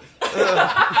can't read it.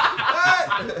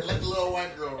 Let the little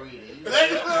white girl read it. Let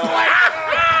the little white-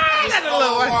 Just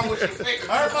follow along with your fingers.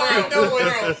 Everybody know what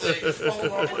it is. Just follow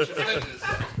along with your fingers.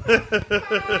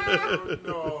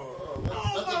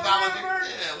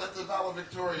 Let the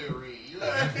valedictoria read.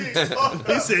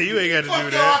 He said you ain't got to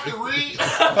Fuck do y'all that. can read.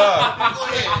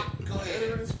 Go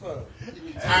ahead.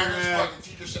 Tired as fuck. The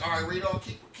teacher said, all right, read on.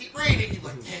 Keep reading. You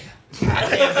like, damn.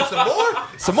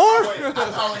 Some more?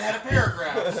 I only had a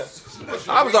paragraph.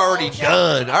 I was already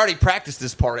done. I already practiced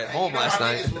this part at home You know last how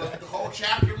it night. is, the whole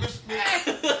chapter, Miss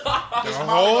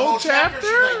whole chapter?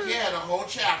 She's like, yeah, the whole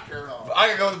chapter. I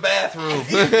can go to the bathroom.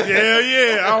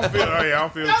 Yeah. I don't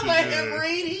feel Don't too let him good.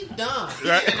 read. He's done.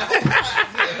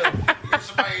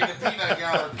 Somebody in the peanut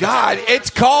gallery. God, it's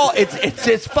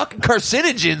fucking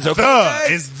carcinogens. Okay.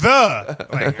 It's the.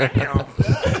 Like,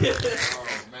 Oh,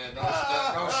 man, don't I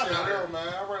stutter. know,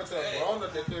 man. I ran into a grown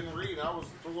up that couldn't read. I was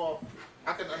threw off.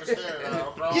 I couldn't understand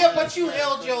it. Yeah, but you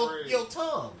held your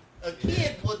tongue. A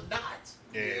kid would not.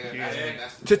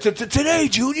 Today,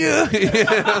 Junior. I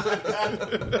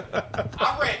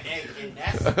read that, and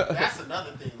that's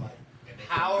another thing. Like,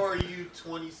 how are you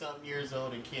 20-something years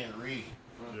old and can't read?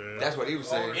 That's what he was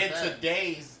saying. In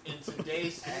today's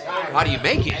society, How do you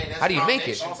make it? How do you make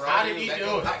it? How did he do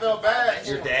it? I felt bad.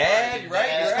 Your dad, right?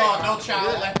 It's called No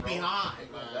Child Left Behind.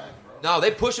 No,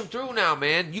 they push them through now,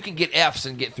 man. You can get Fs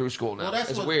and get through school now. Well, that's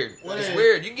it's what- weird. what It's is-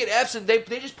 weird. You can get Fs and they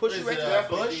just push you Is right it,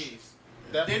 through. Bush?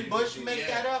 Didn't Bush make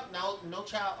that up? No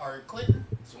child, or Clinton?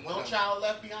 No Child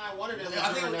Left Behind. One of them.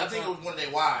 I think it was one of their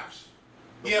wives.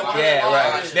 Yeah, one of Yeah, them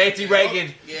right. was. Nancy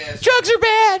Reagan. Yes. Drugs are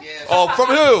bad. Yes. Oh, from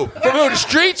who? From who? The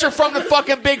streets or from the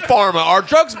fucking big pharma? Are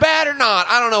drugs bad or not?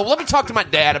 I don't know. Let me talk to my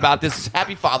dad about this.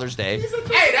 Happy Father's Day.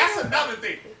 Hey, that's another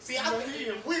thing. See, I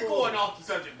think we're going off the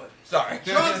subject, but Sorry.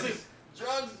 drugs.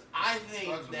 I think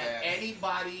Drugs are that bad.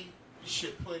 anybody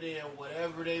should put in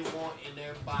whatever they want in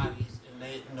their bodies,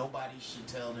 and nobody should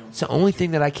tell them. It's the only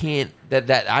thing that I can't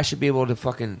that I should be able to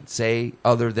fucking say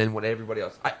other than what everybody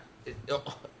else. It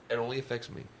only affects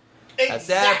me. At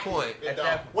that point.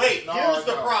 Wait, here's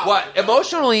the problem. What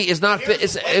emotionally is not fit.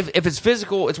 Here's- If it's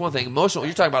physical, it's one thing. Emotional,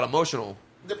 you're talking about emotional.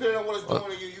 Depending on what it's doing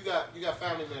to you, you got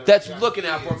family members. That's you got looking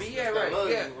out kids for me. Yeah, that right. love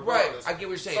Yeah, you right. regardless. I get what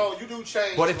you're saying. So you do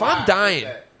change. But if I'm lives dying,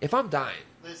 with that.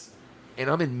 Listen, and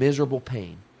I'm in miserable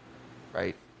pain,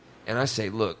 right? And I say,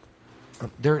 look,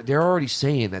 they're already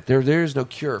saying that there's no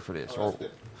cure for this, or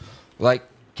like,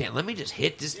 let me just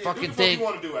hit this Yeah, fucking do the fuck thing you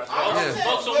want to do after I that. was Yeah.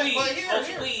 Smoke saying, some weed. but Smoke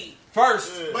some weed.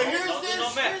 first. But here's Don't do no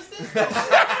this. meth. Here's this.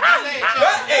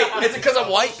 Hey, is it because I'm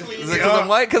white? Is it because I'm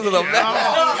white? Because of the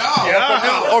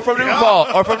Yeah. or from New Falls?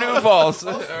 Or from New Falls?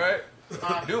 All right.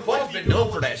 New Falls been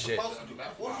known for that shit.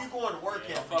 What if you going to work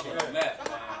every Fucking day? meth.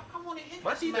 I want to hit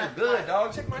My this teeth are meth good, pipe.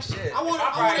 dog. Check my shit. I want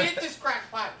to hit this crack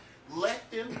pipe.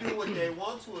 Let them do what they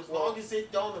want to, as long as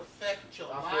it don't affect your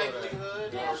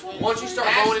livelihood. Once you start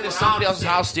going into somebody else's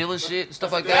house stealing shit and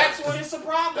stuff like that. That's when it's a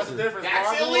problem. That's the difference.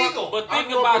 That's bro. illegal. But think I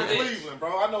grew up about in this. Cleveland,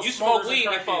 bro. I know You smoke smokers weed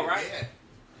and before, crackheads. right? Yeah.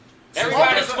 Everybody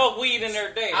Smokers- smoke weed in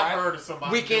their day, I've right? heard of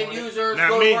somebody Weekend doing it. users, Now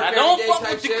go me- to work I every don't day fuck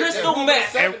type with the shit. crystal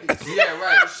meth. Yeah,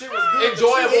 right. Shit was good.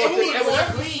 Enjoyable. Shit was It good.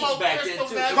 was Weed weed back then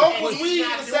too. Coke was weed in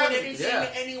the 70s. Yeah.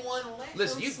 Anyone let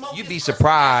Listen, them smoke you'd this be person.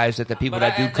 surprised at the people But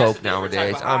that do that's a coke different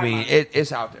nowadays. type of I mean, high.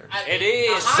 it's out there. It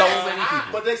is. So many people.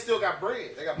 But they still got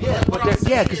bread. They got Yeah, bread. but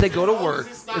because they go to work.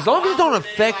 As long as it don't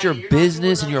affect your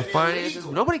business and your finances,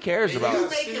 nobody cares about You it.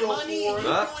 making money and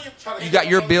Huh? you doing your You got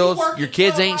your bills. working Your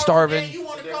kids 12 ain't hours a starving. day, you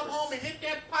want to come home and hit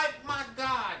that pipe? My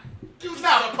God. Dude,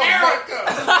 not America.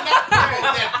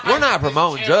 We're not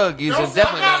promoting drug use. It's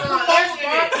definitely not.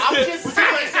 I'm just But you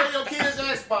can't saying. sell your kids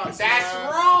Xbox. That's man.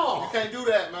 wrong. You can't do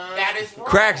that, man. That is wrong.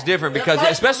 Crack's different because,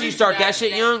 That especially you start that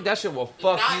shit that- young, that shit will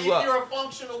fuck Not you if up. you're a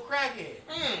functional crackhead.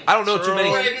 I don't know too many.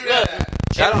 Where they do that?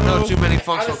 I don't know too many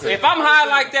functional. If I'm high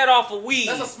like that off of weed,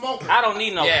 That's a smoker. I don't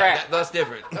need no Yeah, crack. that's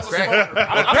different. That's a Crack, smoker.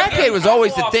 I'm crackhead was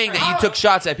always the off thing that crack. you took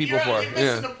shots at people for. You're Yeah.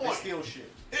 missing the They point. steal shit.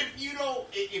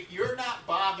 If you're not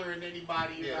bothering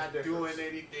anybody, you're Yeah, not it's doing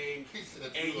different. anything, He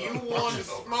said and you you are want to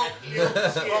functional. smoke your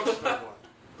shit, Functional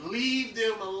one. leave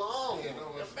them alone. Yeah,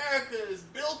 no, it's- America is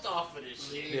built off of this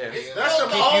shit. Yeah. It's That's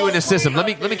built the off Keep you in the of system.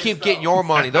 weed. Let me keep getting your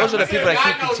money. Those are the people that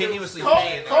keep continuously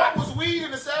paying. Coke was weed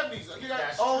in the 70s. You got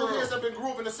That's old true. kids that been grew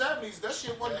up in the 70s. That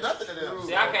shit wasn't nothing to them.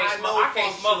 See, I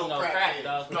can't smoke no crack,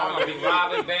 though. I'm gonna be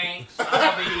robbing banks.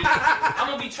 I'm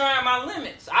gonna be trying my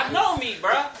limits. I know me,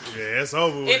 bruh. Yeah, it's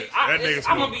over with. If I- That nigga it's-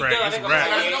 I'ma smoke be crack. done. It's a They gonna rap.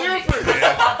 say, That's yeah, different. I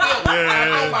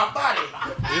know Yeah, my body.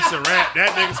 it's a rap. That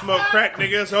nigga smoke crack,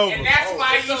 nigga. It's over. And that's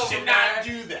why it's you over, should man. not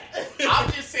do that.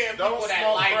 I'm just saying Don't people that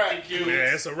smoke like crack. to do Yeah,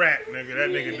 it. it's a rap, nigga. That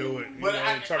nigga do it. You But know,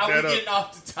 I chop was that getting up.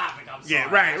 off the topic. I'm sorry. Yeah,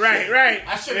 right.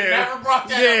 I should have Yeah. never brought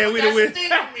that Yeah, up. we But done that's with- the thing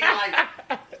with me. Like,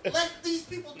 let these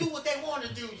people do what they want to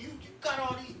do. You got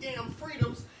all these damn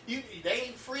freedoms. They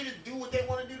ain't free to do what they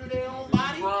want to do to their own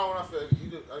body. Grown, I feel you.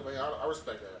 I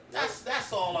respect that.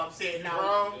 That's all I'm saying. Now,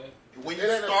 Grown. when It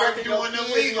you ain't start affecting your doing the kids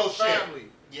and legal your shit, family.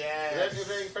 yes. If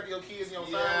it ain't affecting your kids and your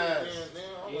Yes. family, then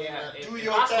I'm Yeah, not- if, Do if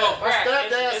your I thing. smoke My crack,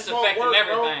 stepdad it's smoked affecting work,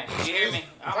 bro. everything. You hear me?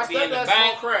 My I'll be in the stepdad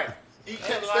bank. smoked crack. He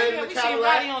kept Like, staying yeah, in we the see Roddy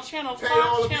Cadillac, on Channel paid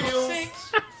all 5, the Channel bills.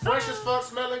 6. fresh as fuck,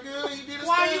 smelling good. He did his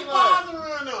Why thing. you like,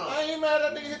 bothering them? I ain't mad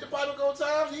at that nigga hit the pipe a couple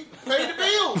times. He paid the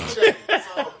bills today.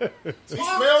 He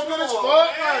smelled good as fuck.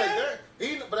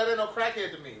 But that ain't no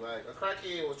crackhead to me. Like a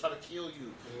crackhead was trying to kill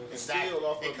you and steal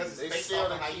off of you. Because They it's based sell off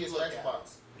their of how you kids look at it.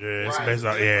 Xbox. Yeah, it's Right. based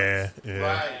on yeah.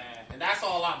 Right. And that's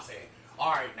all I'm saying.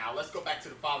 All right, now let's go back to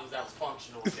the fathers that was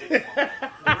functional. Real.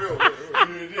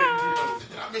 It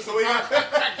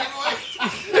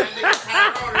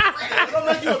don't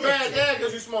make you a bad dad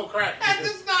because you smoke crack. That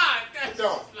does not. That No.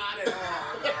 does not at all.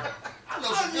 I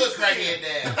know some good crackhead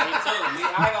dads. Me too. I ain't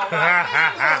gonna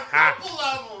lie. A couple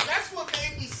of them. That's what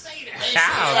made me say that. They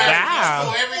Cow say down.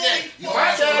 so every day. You My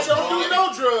watch dad those don't do boys. no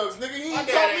drugs, nigga. He My ain't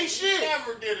dad taught me ain't shit.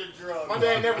 never did a drug. My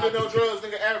dad never did no drugs,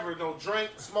 nigga, ever. No drink,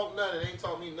 smoke, nothing. Ain't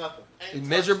taught me nothing. Ain't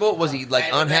Miserable? Was he like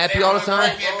Hey, unhappy that all the one time?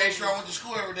 crackhead make sure I went to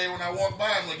school every day when I walk by.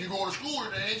 I'm like, you going to school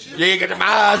today, ain't you? Yeah, you got them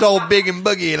eyes all big and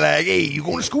buggy, like, hey, you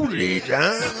going to school today,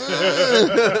 John?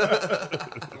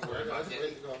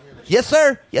 Yes,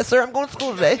 sir. Yes, sir. I'm going to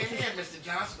school today. Yeah, Mr.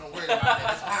 Johnson, don't worry about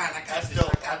that. It's fine. I got this.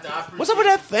 dope. I got this. What's up with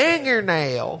that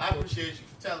fingernail? I appreciate you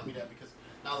for telling me that because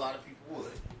not a lot of people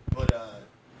would. But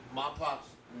my pops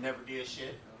never did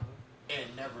shit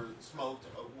and never smoked.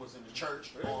 Was in the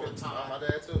church all the time. My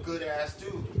dad too. Good ass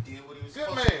dude. He did what he was Good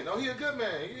supposed to. man. No, he a good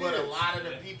man. He But is. a lot of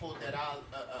the people that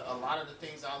a lot of the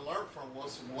things I learned from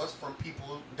was from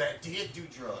people that did do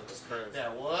drugs. That's crazy.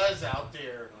 That was out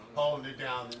there holding it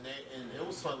down, and it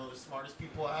was some of the smartest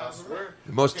people I I ever swear. met.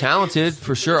 The most talented,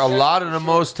 for sure. A lot of the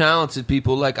most talented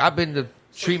people. Like, I've been to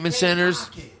treatment centers,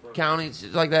 counties,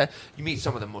 like that. You meet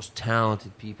some of the most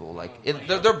talented people. Like,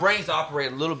 their brains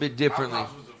operate a little bit differently. My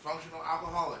pops was a functional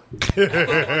alcoholic.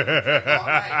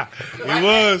 He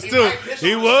was too.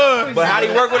 He was. But how'd he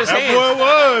work with his That hands? boy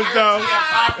was though.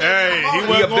 Hey, he He wasn't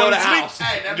could build going a to house. sleep.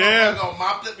 Hey, that Yeah.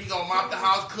 motherfucker he gonna mop the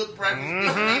house, cook breakfast, clean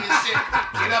and shit.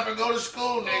 Get up and go to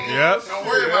school, nigga. Yep. Don't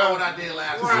worry about what I did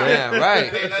last night. Yeah,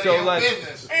 right. Ain't none of So, your like,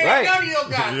 business. Ain't Right. none of your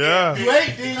goddamn Yeah. You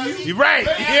ate, didn't you? You right.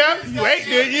 Yeah. You ain't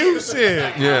did you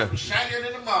shit. Yeah. Shinier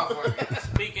than the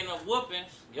motherfucker. Speaking of whoopings,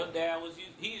 your dad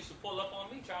he used to pull up on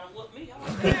me trying to whoop me. I was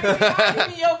like, how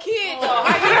you your kid though?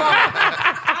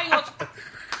 How you gonna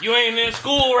you ain't in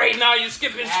school right now, you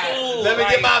skipping school. Let me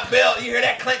like, get my belt. You hear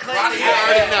that clink, clink? Roddy You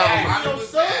already know. Roddy Your was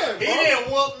son, bad. He bro. didn't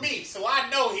whoop whooped me, so I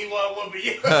know he wasn't whooping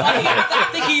you. I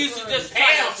think he used to just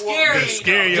try to scare me.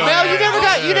 Scare you.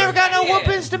 Demel, you never got no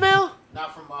whoopings, Demel?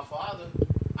 Not from my father.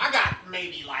 I got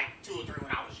maybe like 2 or 3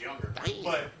 when I was younger. Damn.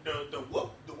 But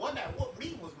the one that whooped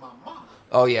me was my mom.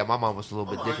 Oh yeah, my mom was a little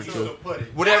bit My mom different used too. to put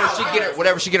it.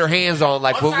 Whatever she get her hands on,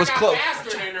 like what Once was I got close.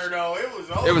 faster than her, though, it was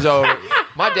over. It was over. Yeah.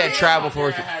 My dad traveled for My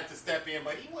us. dad had to step in,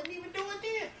 but he wouldn't even do it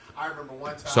then. I remember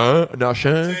one time. Son, now I'll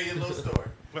Sean. tell you a little story.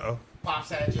 Uh-oh. Pops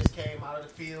had just came out of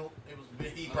the field.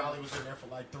 He probably was in there for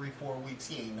like 3-4 weeks.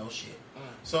 He ain't know shit.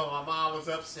 So my mom was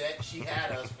upset. She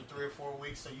had us for 3 or 4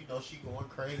 weeks, so you know she going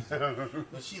crazy.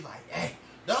 But she like, hey,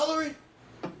 Dollery,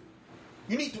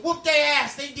 you need to whoop their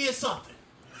ass. They did something.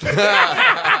 No,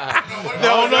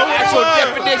 actual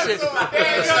definition.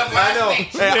 I know.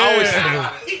 Hey, I always.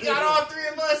 He got all 3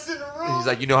 of us in the room. He's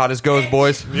like, you know how this goes,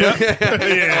 boys. Yeah.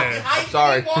 I'm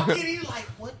sorry. He walked in, he's like,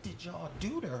 what did y'all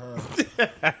do to her?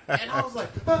 And I was like,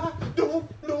 I don't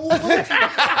know what to do.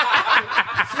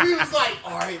 So he was like,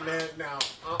 all right, man, now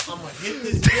I'm going to hit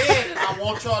this bed and I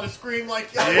want y'all to scream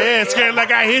like y'all. Yeah, scared like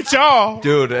I hit y'all.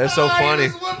 Dude, that's so funny. He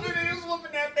was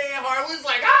whooping that man hard. We was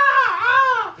like,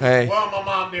 Hey. Well, my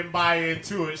mom didn't buy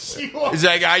into it. She was. He's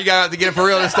like, you got to get it for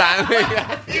real this time.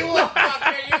 He walked out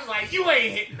there. He was like, you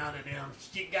ain't hitting none of them.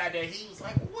 She got that. He was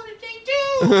like, well, what did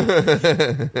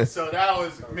they do? So that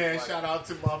was, man, shout out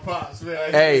to my pops,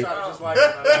 man. Hey, Just like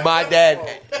my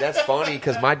dad, that's funny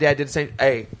because my dad did the same.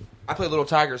 Hey, I played Little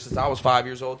Tiger since I was 5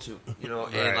 years old too, you know,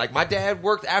 and Right. like my dad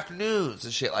worked afternoons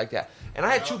and shit like that. And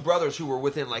I had 2 brothers who were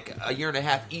within like a year and a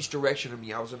half each direction of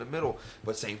me. I was in the middle,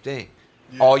 but same thing.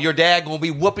 Oh, your dad gonna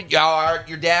be whooping y'all.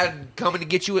 Your dad coming to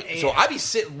get you. So I be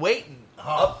sitting waiting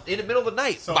up in the middle of the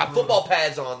night. So my football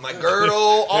pads on, my girdle,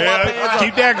 all my pants on.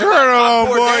 Keep that girdle on,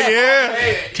 poor boy. dad.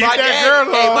 Yeah. Keep My that dad,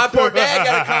 girdle hey, on. my poor dad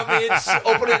got to come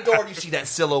in, open the door, and you see that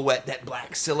silhouette, that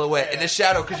black silhouette in the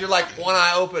shadow, because you're like one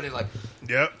eye open and like,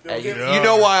 Yep. hey, Yep. you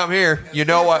know why I'm here. You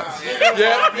know why.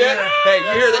 Yeah. Hey,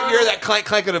 you hear that clank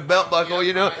clank of the belt buckle.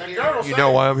 You know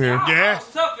why I'm here. Yeah. I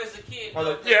was tough as a kid.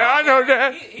 Bro. Yeah, I know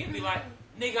that. He'd be like,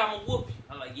 nigga, I'm gonna whoop you.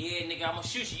 I'm like, yeah, nigga, I'm gonna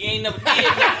shoot you. You ain't never did.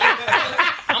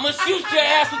 I'm gonna shoot your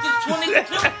ass with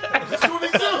this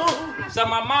 22. So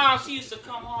my mom, she used to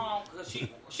come home because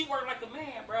she worked like a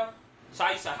man, bro. So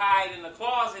I used to hide in the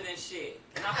closet and shit.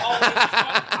 And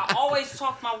I always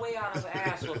talked my way out of an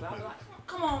ass whooping. I was like,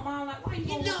 come on, mom, like, why you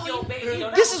gonna whoop your baby?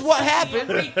 Yo, This is what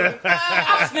happened.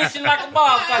 I'm snitching like a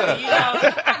motherfucker, you know.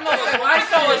 I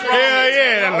know it's wrong.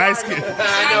 Yeah, nice kid.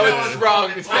 I know it's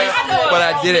wrong, but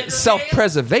I did it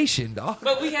self-preservation, dog.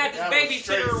 But we had this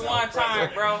babysitter one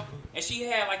time, bro, and she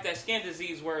had like that skin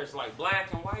disease where it's like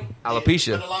black and white.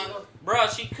 Alopecia. Bro,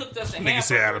 she cooked us a Nigga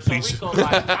said hamburger. So alopecia. Rico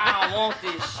like, I don't want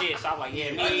this shit. So I was like,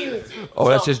 yeah, me either. Oh,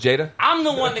 that's just Jada. I'm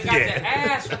the one that got Yeah. the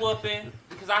ass whooping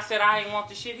because I said I ain't want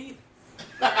the shit either.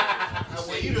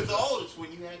 Well, you was the oldest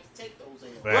when you had to take those in.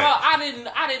 Bro, I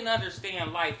didn't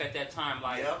understand life at that time.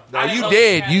 Like, No, I didn't you know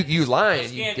did. had You lying.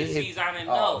 Skin You did. disease, I didn't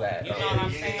Oh, know. that. You know what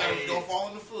I'm saying? You gonna fall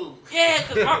in the food. Yeah,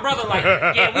 because my brother like,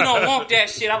 yeah, we don't want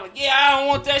that shit. I'm like, yeah, I don't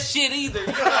want that shit either.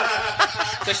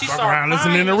 So she Fuck started around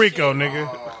listening crying to and Rico, shit.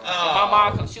 nigga.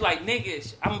 My mom, she like,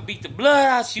 niggas, I'm gonna beat the blood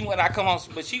out you when I come on.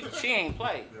 But she ain't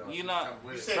play. You know?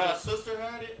 You said Bruh. your sister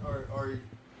had it, or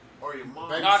your mom?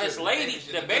 No, this lady,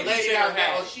 the babysitter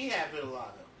had. Oh, she had it a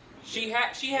lot. She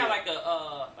had like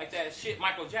a like that shit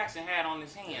Michael Jackson had on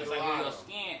his hands, like with your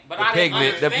skin. But The I didn't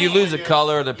pigment. understand. You lose the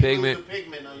color and the You pigment. lose the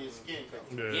pigment on your skin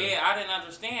color. Yeah, I didn't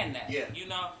understand that. Yeah. You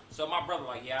know. So my brother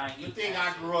like, yeah, I ain't You eat think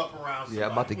that. I grew up around? Yeah,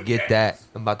 I'm about to somebody with get that.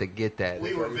 I'm about to get that.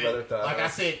 We were vicious. Like I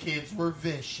said, kids were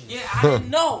vicious. Yeah, I didn't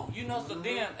know. You know. So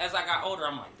then, as I got older,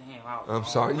 I'm like, damn. I'm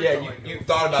sorry. Yeah, you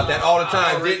thought about that all the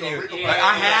time, didn't you? Yeah. Like,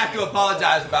 I have to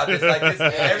apologize about this. Like this,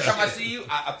 every time I see you,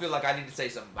 I feel like I need to say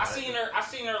something. I About it.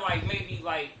 seen her like maybe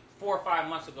like 4 or 5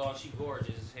 months ago, and she gorgeous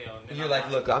as hell. And you're like,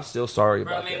 look, I'm still sorry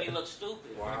bro, about made me that. look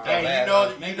stupid. Hey, you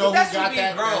know But who that's got you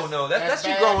being that? grown, though. That's you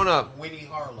bad? growing up. Winnie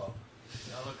Harlow.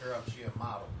 Y'all look her up. She a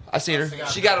model. I seen her.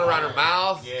 She got it around her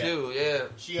mouth Yeah. too. Yeah.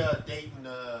 She dating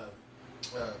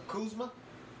Kuzma.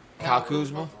 Kyle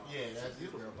Kuzma. Yeah, that's his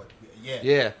girl. But yeah.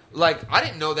 Yeah. Like I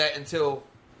didn't know that until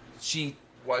she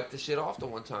wiped the shit off the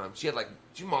one time. She had like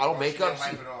she model makeup.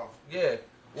 Wipe it off. Yeah.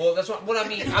 Well, that's what I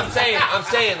mean. I'm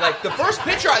saying, like the first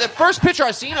picture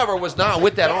I seen of her was not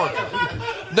with that on.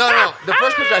 No. The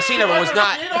first picture I seen of her was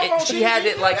not. She had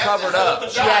it like covered up.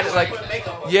 She had it like,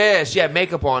 Yeah, she had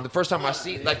makeup on. The first time I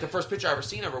seen, like the first picture I ever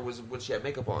seen of her was when she had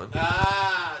makeup on.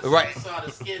 So Right. you saw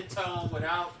the skin tone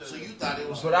without the... So you thought it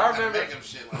was But I remember- makeup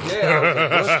shit like Yeah, I was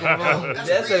like, what's going on?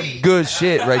 That's some good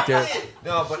shit right there.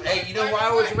 No, but hey, you know what I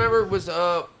always remember was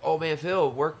old man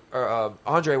Phil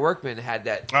Andre Workman had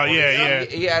that. Oh, yeah.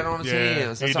 He had it on his Yeah,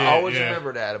 hands. he That's did, I always yeah.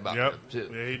 remember that about Yep. him too.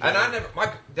 Yeah, he did. And I never.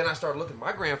 Then I started looking.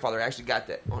 My grandfather actually got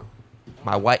that on.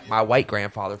 My white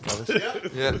grandfather, fellas.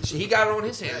 Yeah, he got it on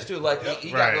his hands too. Like he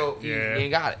got he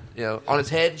ain't got it. You know, on his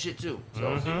head and shit too.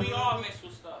 So See, we all mix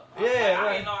with stuff. Yeah, I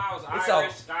right. didn't know I was It's Irish,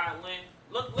 all- Scotland.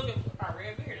 Look at my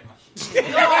red beard in my shit.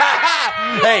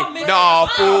 hey, no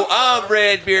fool, I'm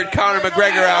Redbeard Conor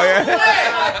McGregor out here.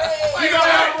 You don't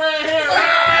have red hair.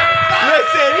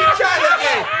 Listen, he's trying to.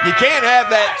 Hey, you can't have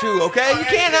that too, okay? You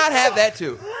cannot have that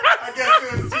too. I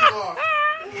guess it was too long.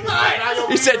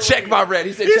 He said, "Check my red."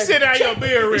 He said, He check said, "How your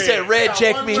beard He red?" said, "Red,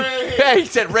 check me." Yeah, he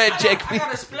said, "Red, check I me."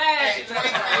 got a splash.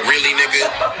 really, nigga.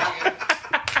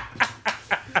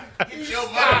 Get your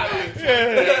money.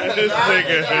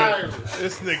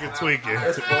 This nigga tweaking.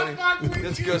 That's funny.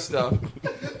 That's good stuff.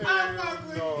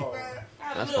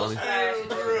 That's funny.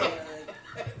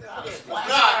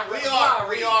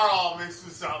 We are all mixed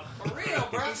with something. For real,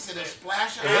 bro. He said a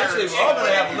splash of Eventually, Irish. we're all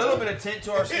gonna have a little bit of tint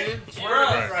to our skin.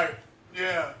 Bruh, Right.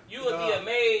 Yeah. you would be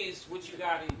amazed what you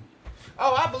got in.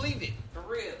 Oh, I believe it. For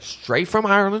real. Straight from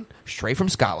Ireland, straight from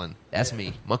Scotland. That's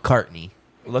me, McCartney.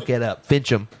 Look it up,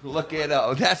 Fincham. Look it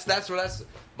up. That's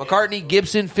McCartney,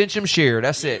 Gibson, Fincham, Shearer.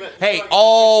 That's it. Hey,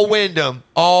 all Wyndham,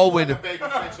 all Wyndham, Baby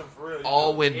Fincham, for real.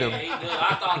 all Wyndham. Yeah, he good.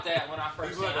 I thought that when I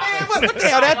first seen Man, it. what the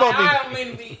hell that about me? I don't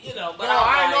mean to be, but No,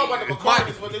 I didn't know about the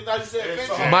McCartneys, but they thought you said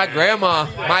Fincham.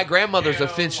 My grandmother's a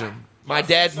Fincham. My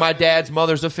dad's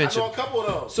mother's a I know a Fincham. couple of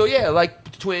those. So yeah,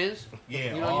 like twins.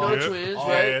 Yeah. You know the yeah. twins,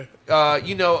 Oh, right?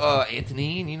 You know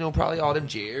Anthony, and you know probably all them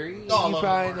Jerry. You All of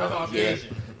probably them know. are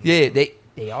Caucasian. Yeah, they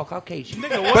all Caucasian.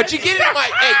 But you get into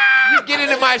my you get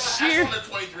into my sheer. That's on the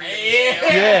 23. Yeah,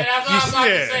 That's what I was about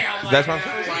to say. I'm like, That's what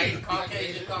I'm saying.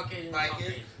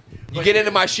 Caucasian. You get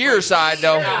into my sheer side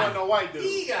though. There wasn't no white dude.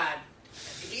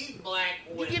 He's black.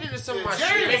 You get into some of my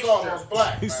Jerry sheer. was almost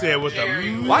black. He said with a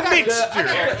Well, I got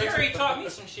mixture. Jerry taught me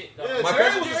some shit, though. Yeah, My Jerry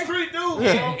cousin was a Jerry? street dude,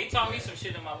 bro. He taught me some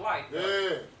shit in my life. Yeah.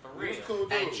 For He was real. a cool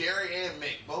Hey, dude. Jerry and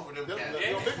Mick, both of them Yo,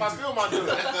 cats. Big my still my dude.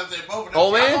 That's what I'm saying, both of them.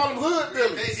 Oh, I man? call him Hood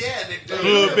Billy. Yeah, they do.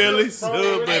 Hood Billies. Bro,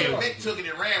 Hood they- Billies. Mick took it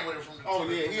and ran with it from the, Oh,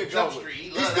 yeah, from he the a Jump joker. Street. He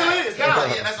He loved still that. is, Yeah, now.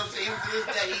 yeah, that's what I'm saying. He loved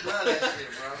that shit,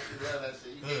 bro. He loved that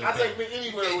shit. I take Mick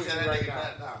anywhere Can't with tell me that right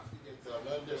nigga now.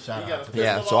 nothing. Shout He out got a to pistol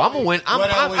Yeah, so on I'm gonna me. win. What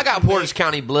I else got would you Portage make?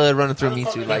 County blood running through me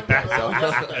too, like that. So.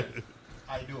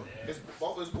 How you doing?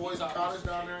 Both his boys in college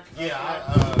down there. Yeah,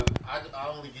 I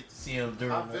only get to see him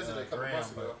during I visited a couple Graham,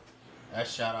 months ago. but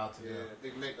that's shout out to Yeah, them.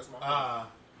 Big Mick, that's my homie.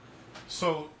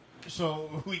 So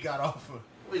we got off of.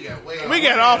 We got way We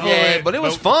got off of Yeah, it. but it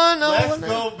was fun though. Let's wasn't it?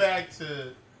 go back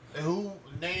to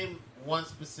name one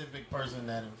specific person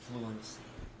that influenced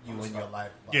you in your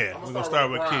life. Yeah, I'm we're gonna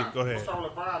start with Brian. Keith. Go I'm ahead. gonna start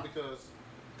with Brian because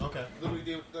Okay.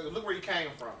 look where he came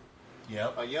from.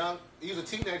 Yep. He was a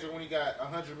teenager when he got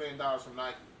 $100 million from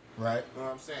Nike. Right. You know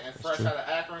what I'm saying? And fresh out of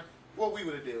Akron, what we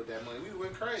would have did with that money? We would have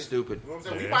went crazy. Stupid. You know what I'm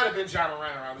saying? Yeah. We might have been John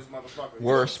around this motherfucker. You know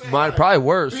Worse, what I'm saying? probably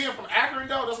worse. Being from Akron,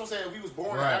 though, that's what I'm saying. If he was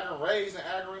born Right. in Akron, raised in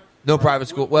Akron. No private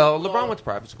school. Well, LeBron went to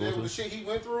private Yeah, schools. with the shit he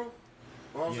went through. You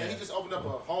know what I'm saying? Yeah. He just opened up a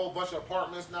whole bunch of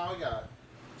apartments now. He got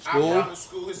School. out of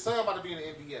school. His son about to be in the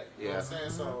NBA. You know what I'm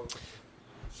saying? So,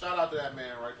 shout out to that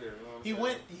man right there. You know what I'm He saying?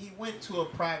 went. He went to a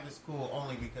private school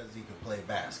only because he could play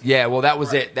basketball. Yeah, well, that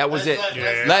was it. That was it.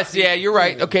 Yeah. Let's. Yeah, you're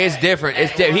right. Okay, it's different.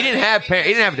 It's different. He didn't have parents.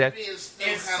 He didn't have a dad. It's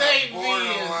St. V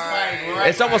is like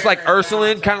It's almost like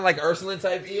Ursuline, kind of like Ursuline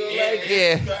type deal. Like,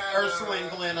 yeah. Ursula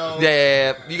and Gleno.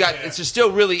 Yeah, you got. It's just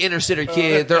still really inner city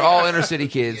kids. They're all inner city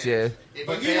kids. Yeah.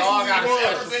 But they they all all got got a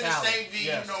ever been to talent. St. V,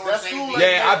 Yes. you know where That St. school V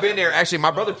Yeah, I've been there. Actually, my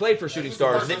brother played for Shooting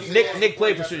Stars. Nick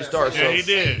played for Shooting Stars. Yeah, So. he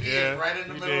did. is Yeah, right in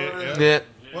the he middle did. of Yeah. Yeah.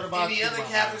 What about Any you, other Mama?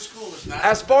 Catholic school is not.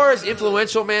 As far as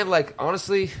influential, man, like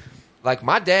honestly, like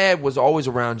my dad was always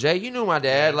around. Jay, you knew my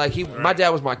dad. Like my dad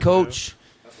was my coach.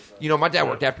 You know, my dad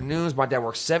worked afternoons. My dad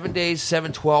worked 7 days,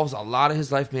 7/12s, a lot of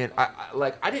his life, man.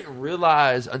 I didn't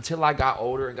realize until I got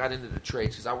older and got into the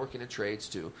trades, because I work in the trades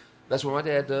too. That's what my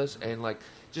dad does, and like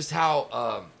just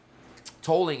how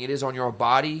tolling it is on your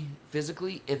body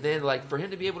physically, and then like for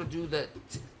him to be able to do that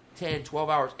 10, 12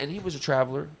 hours, and he was a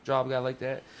traveler, job guy like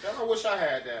that. I wish I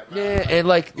had that, man. Yeah, and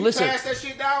like You listen. pass that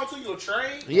shit down to your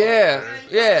trade? Yeah,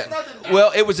 There's yeah. nothing-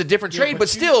 Well, it was a different Yeah, trade, but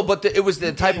but you- still, it was the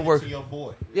You type gave of it work. to your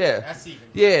boy. Yeah, That's even.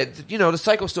 yeah. You know, the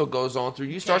cycle still goes on through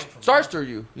you. came from Starts through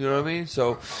you. You know what I mean?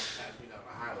 So,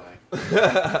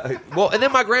 Well, and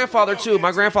then my grandfather too.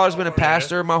 My grandfather's been a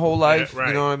pastor my whole life. right.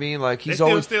 You know what I mean? Like he's They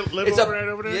always still live it's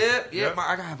over there? Yeah. Yep.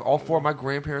 I have all four of my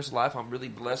grandparents alive. I'm really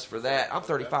blessed for that. I'm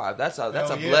 35. That's a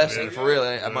Hell yeah, blessing man. for real.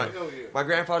 Hell yeah. My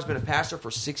grandfather's been a pastor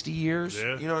for 60 years.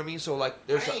 Yeah. You know what I mean? So like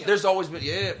there's always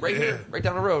been right here, right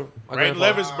down the road. My Right in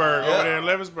grandfather. Leavensburg, over there in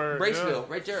Leavensburg. Braceville,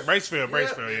 right there.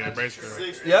 Braceville, yeah, Braceville.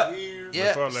 60 Yep. years. Yeah,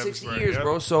 Before 60 Leavensburg, years, yep.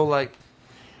 bro. So like,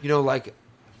 you know, like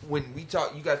when we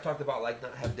talk, you guys talked about like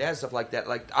not have dad stuff like that.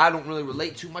 Like I don't really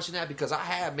relate too much in that because I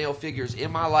have male figures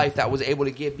in my life that was able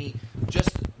to give me just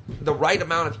the right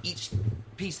amount of each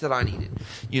piece that I needed.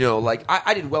 You know, like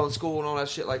I did well in school and all that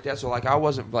shit like that. So like I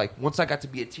wasn't like once I got to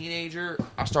be a teenager,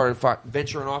 I started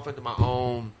venturing off into my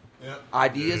own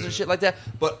ideas and shit like that.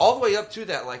 But all the way up to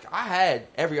that, like I had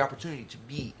every opportunity to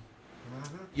be,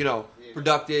 you know,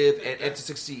 productive and to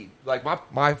succeed. Like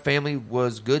my family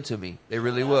was good to me. They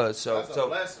really was. So That's a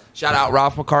blessing. shout out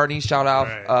Ralph McCartney. Shout out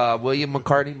Right. William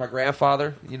McCartney, my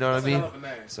grandfather. You know what I mean? That's a hell of a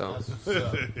name. So That's what's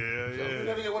up. Yeah, You yeah.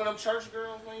 never get one of them church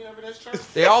girls when you ever in this church?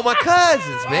 they all my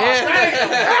cousins, man.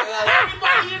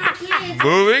 Everybody in the kids.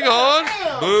 Moving on.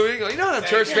 You know how them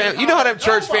church You know how them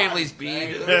church families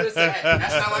be. That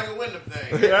sound like a Wyndham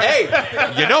thing. Hey,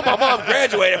 you know my mom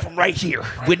graduated from right here.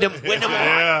 Wyndham.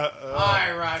 Yeah. All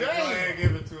right, Roddy, go Dang. ahead,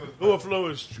 give it to us. Who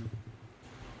influenced you?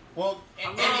 Well, I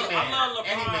any love man,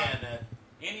 LeBron.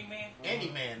 any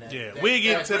man that. Yeah, that- we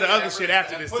get that to the really- other that shit really-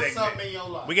 after that this put segment. something in your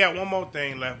life. We got one more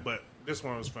thing left, but this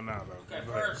one was phenomenal. Okay,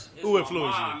 Go ahead. first, it's Who my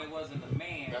influenced mom. you? It wasn't the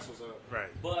man. That's what's up.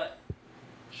 Right. But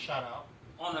Shout out.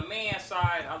 on the man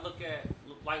side, I look at,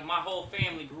 like, my whole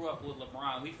family grew up with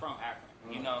LeBron. We from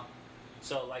Akron, you know?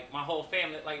 So, like, my whole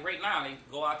family, like, right now, they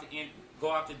go out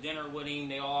to dinner with him.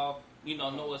 They all, you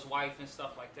know his wife and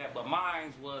stuff like that. But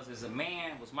mine was, as a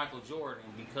man, was Michael Jordan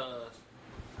because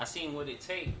I seen what it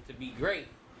take to be great.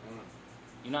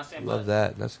 You know what I'm saying? Love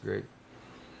that. That's great.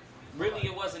 Really,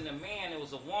 it wasn't a man, it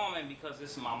was a woman because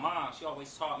this is my mom. She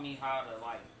always taught me how to,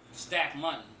 like, stack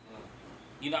money.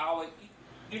 You know, I always,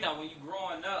 you know, when you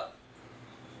growing up,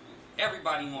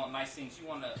 everybody want nice things. You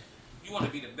want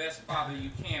to be the best father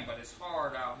you can, but it's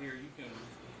hard out here. You can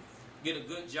get a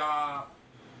good job,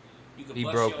 you can Be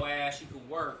bust broke. your ass, you can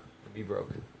work, Be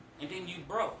broken. and then you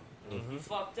broke. You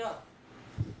fucked up.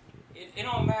 It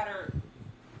don't matter.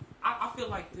 I feel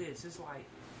like this. It's like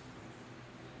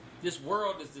this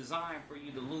world is designed for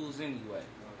you to lose anyway.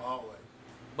 Always.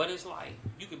 But it's like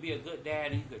you could be a good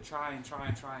dad and you could try and try.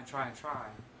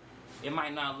 It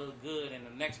might not look good in the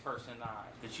next person's eyes,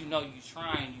 but you know you're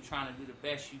trying to do the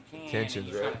best you can, Tensions, and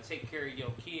you're right? trying to take care of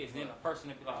your kids. Then the person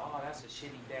will be like, "Oh, that's a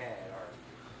shitty dad," or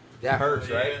That hurts,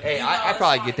 right? Hey, you know, I it's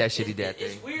probably like- get that shitty dad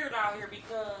It's thing. weird out here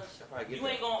because probably get you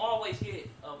that. ain't gonna always get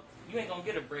you ain't gonna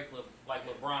get a break like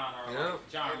LeBron or Yeah. like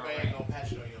John Everybody Moran. ain't gonna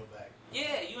pat you on your back.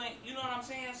 Yeah, you know what I'm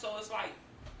saying? So it's like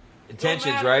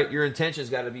Intentions, matter- right? Your intentions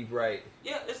got to be right.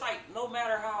 yeah, it's like no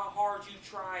matter how hard you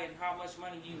try and how much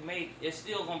money you make, it's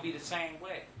still gonna be the same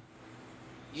way.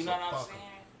 You know what I'm fuck 'em. saying?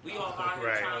 We all out here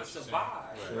Right. trying to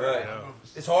survive. Right. Yeah.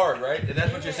 It's hard, right? And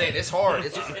that's what you're saying. It's hard.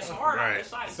 It's It's hard. Right.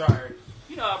 It's like Sorry.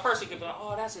 you know, a person can be like,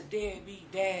 "Oh, that's a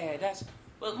deadbeat dad."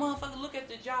 But motherfucker, look at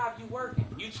the job you working.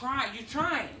 You trying.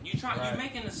 Right. You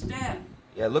making a step.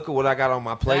 yeah. Look at what I got on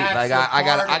my plate. That's Like a I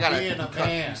got part of to being a cut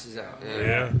man. pieces out.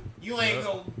 Yeah. You ain't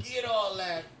gonna get all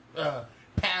that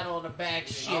pat on the back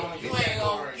shit. I don't You get ain't that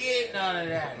gonna already. get none of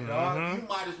that, dog. Mhm. You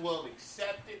might as well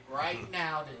accept it right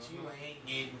now that you ain't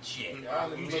getting shit, I'll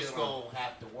dog. You leave it just alone. gonna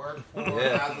have to work for it. Yeah.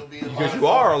 Might as well be Because alive. you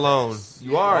are alone.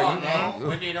 You are.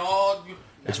 When it all,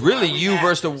 It's really why we you have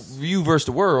versus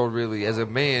the world. Really, as a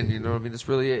man, you know what I mean. That's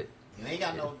really it. You ain't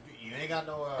got no. You ain't got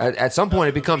no. At some point,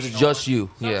 it becomes just you.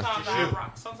 Yeah. Sometimes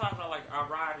I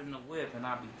ride in the whip and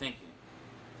I be thinking,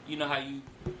 you know how you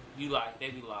like they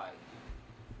be like,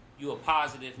 you a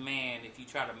positive man if you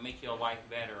try to make your life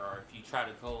better or if you try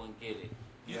to go and get it.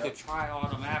 You Yep. could try all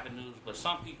them avenues, but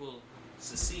some people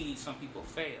succeed, some people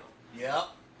fail. Yep.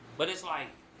 But it's like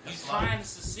you That's trying life. to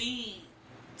succeed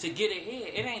to get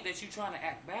ahead. It ain't that you trying to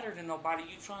act better than nobody.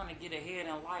 You trying to get ahead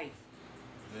in life,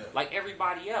 Yeah. like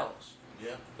everybody else.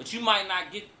 Yeah. But you might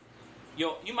not get.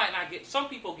 You might not get. Some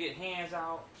people get hands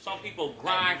out. Some people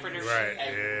grind for their Right. shit.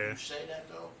 Hey, Yeah. you say that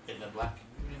though in the black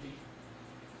community,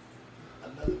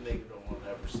 another nigga don't want to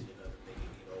ever see another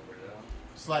nigga get over them.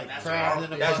 It's like That's crabs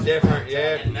in a That's bucket. different. Yeah.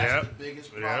 And that's Yep. the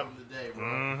biggest Yep. problem today, bro.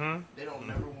 Mhm. They don't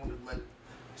never want to let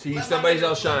See let somebody my nigga-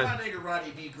 else Let shine. my nigga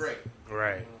Roddy be great.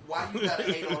 Right. Why you gotta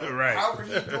hate on him? Right. However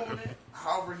he doing it,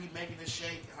 however he making it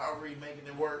shake, however he making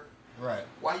it work. Right.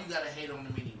 Why you gotta hate on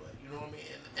him anyway? You know what I mean?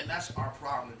 And that's our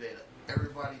problem today.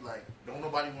 Everybody like don't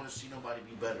nobody want to see nobody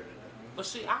be better than them. But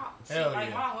see, my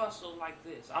hustle like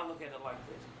this. I look at it like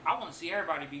this. I want to see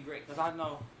everybody be great because I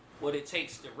know what it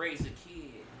takes to raise a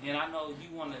kid. And I know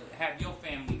you want to have your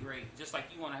family great, just like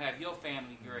you want to have your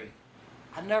family great.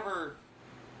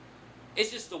 It's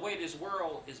just the way this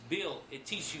world is built. It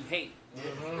teaches you hate.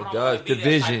 It does.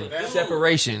 Division,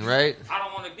 separation, right? I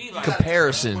don't want to be like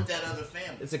comparison. With that other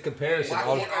family. It's a comparison.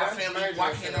 Why can't our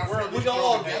family We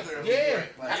all together? Yeah.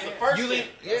 That's the first thing.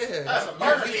 That's the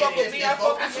first thing. You fuck with me, I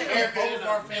fuck with you. Both of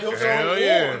our families Hell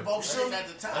yeah. both sitting at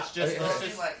the top. Let's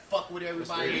just like fuck with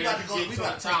everybody. We got to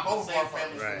take both of our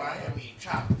families to Miami and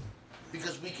chop it.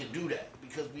 Because we can do that.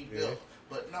 Because we built.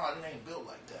 But no, it ain't built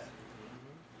like that.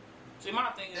 See,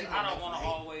 my thing is, I don't want to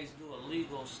always do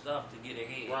illegal stuff to get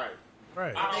ahead.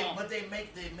 Right. But they make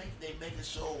it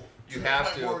so You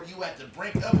have to. Where you at the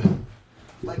brink of it.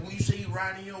 Like when you say you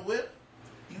riding your whip.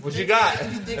 What you got?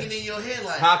 You thinking in your head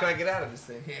like, how can I get out of this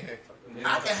thing?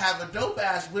 I can have a dope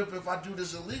ass whip if I do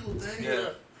this illegal thing. Yeah.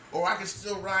 Or I can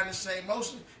still ride the same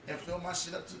motion and fill my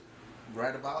shit up to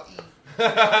right about E.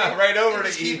 Right over to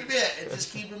E. Keep it there and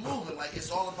just keep it moving. Like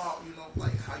it's all about,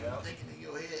 like how you thinking in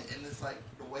your head, and it's like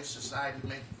the way society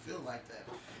makes you feel like that.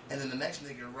 And then the next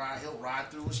nigga he'll ride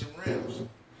through with some rims.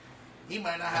 He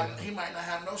might not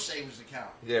have no savings account.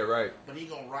 Yeah, right. But he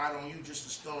gonna ride on you just to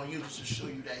stun on you just to show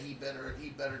you that he better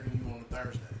than you on a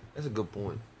Thursday. That's a good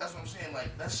point. That's what I'm saying.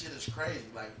 Like that shit is crazy.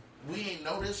 Like we ain't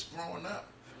know this growing up.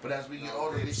 But as we get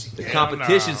older, we see the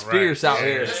competition's fierce out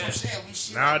here. That's what I'm saying. We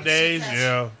see nowadays,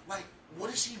 like,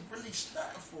 what is he really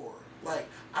stunting for? Like,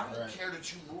 I don't care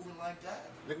that you moving like that.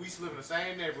 Like we used to live in the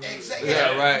same neighborhood. Exactly.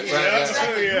 Yeah, right.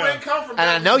 Exactly. You ain't come from. And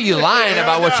I know you lying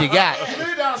about what you got. You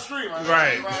live down the street, like,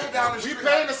 Right. We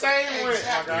paying the same rent.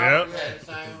 Exactly.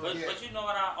 Yep. But you know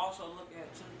what I also look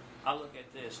at too? I look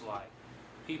at this like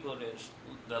people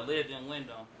that lived in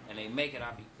Wyndham and they make it.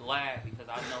 I be glad because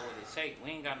I know what it takes. We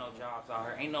ain't got no jobs out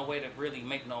here. Ain't no way to really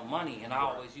make no money. And I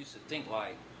always used to think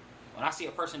like, when I see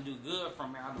a person do good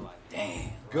from here, I be like,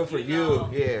 damn. Good for you, know?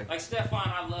 yeah. Like Stefan,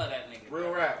 I love that nigga.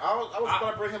 Real rap. I was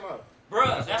going to bring him up.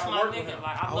 Bruh, that's my nigga.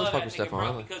 Like, I love that nigga, Stefan.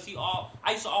 bro, because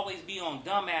I used to always be on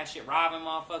dumbass shit, robbing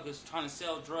motherfuckers, trying to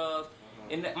sell drugs.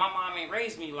 And my mom ain't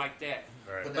raised me like that.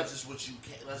 Right. But that's just what you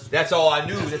can't. That's all I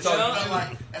knew. That's all what you you felt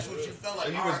like. That's what you felt like.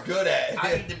 You was good at.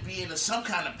 I need to be in some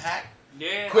kind of pack.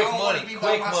 Yeah. Quick I don't money, want to be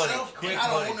quick by money, myself, quick and I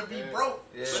don't money. want to be broke.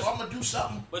 Yeah. So I'm gonna do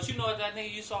something. But you know what that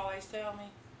nigga used to always tell me?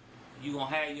 You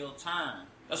gonna have your turn.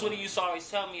 That's what he used to always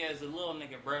tell me as a little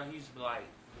nigga, bro. He used to be like,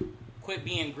 quit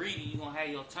being greedy, you gonna have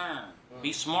your turn.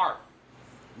 Be smart.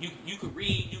 You could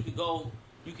read, you could go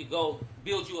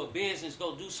build you a business,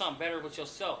 go do something better with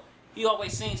yourself. He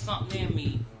always seen something in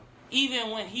me, even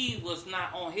when he was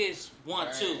not on his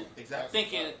 1-2. Exactly.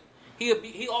 Thinking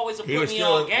he always would He put was me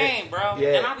still on game, bro.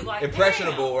 Yeah, And I'd be like,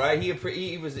 impressionable, damn. right? He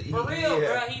was For real,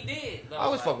 bro, he did. Though. I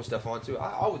always fuck with Stefan too.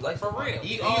 I always liked For Stefan. real.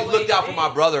 He Always looked out for did. my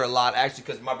brother a lot, actually,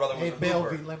 because my brother was Hey, a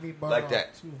hooper. Belvy, let me borrow Like that.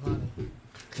 200.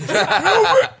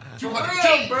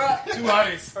 200 bro.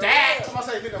 200 stacks. Somebody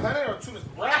say, nigga, 100 or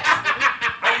 200 brats.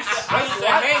 I used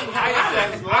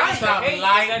to hate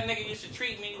that nigga used to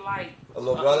treat me like A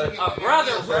little brother. a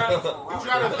brother, bro. You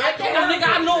try to vet Damn, nigga,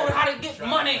 I know how to get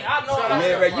money. I know how to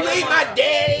Yeah, right. You ain't my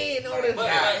daddy and all this.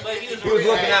 But he was, He was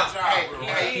looking out.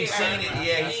 He He seen it.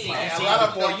 Yeah, he seen A it lot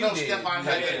of before them you know did. Stefan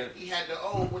he had the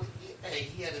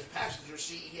he had his passenger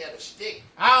seat. He had a stick.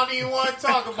 I don't even want to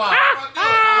talk about it.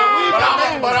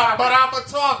 But I'm going to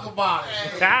talk about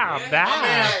it. Calm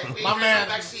down. My man,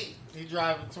 back seat. he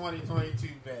driving 2022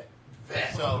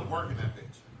 vet. So working that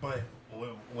bitch. But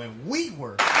when we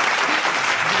were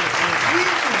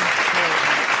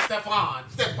Stefan,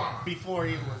 before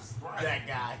he was that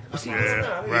guy.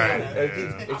 Yeah, right.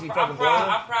 Is he fucking I'm blowing?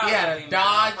 proud He had of a him.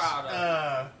 Dodge. I'm proud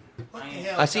of him. What the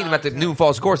hell? I seen him at the Noon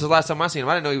Falls course. The last time I seen him,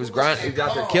 I didn't know he was grinding. He was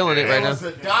out there killing it right It now. was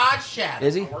a Dodge Shadow.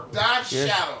 Is he? Dodge Yeah.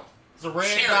 Shadow. It's a red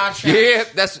Cherry. Dodge Shadow. Yeah,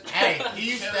 that's. Hey,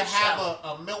 he used to have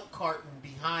a milk carton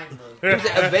behind the. It was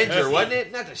the Avenger, wasn't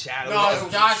it? Not the Shadow. No, it it's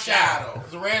was a Dodge a Shadow. Shadow. It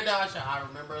was a red Dodge Shadow. I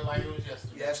remember it like it was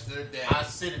yesterday. Yesterday. I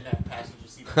sit in that passenger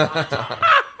seat a lot of times.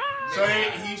 So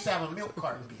he used to have a milk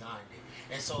carton behind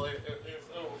it. And so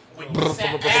when you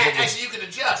sat back, Actually, you can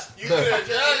adjust. you could have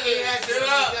just Yeah, stood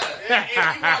up. And if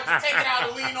you wanted to take it out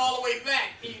and lean all the way back,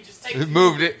 you just take He it.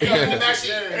 moved it. in the back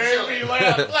seat. And be lay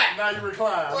out flat. Now you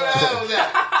recline. What the hell was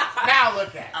that? Now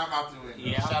look at it. I'm out the window.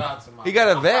 Yeah. Shout out to my. He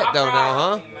got a vet I'm though proud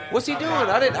now, of huh? him, man. What's he doing?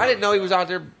 I didn't know he was out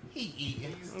there. He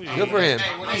eating. Good for him.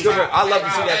 Hey, when they Good for him. I love to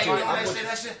Hey, see that when too. they say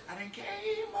that shit, I didn't care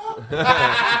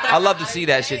up. I love to see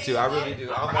that shit too. I really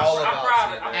do. I'm all I'm about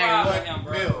proud it. of Hey, him,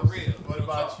 bro. Bill, For real. what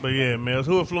about you? But yeah, Mills,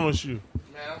 who influenced you?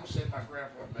 Man, I'm gonna say my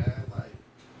grandpa, man. Like,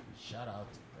 Shout out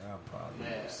to Grandpa.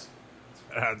 man.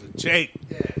 Jake.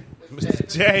 Yeah.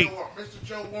 Mr. Jake. Mr.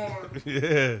 Joe Warner.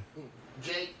 Yeah.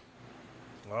 Jake.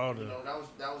 All You know,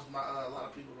 that was my. A lot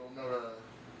of people don't know.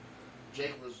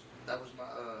 Jake was that was my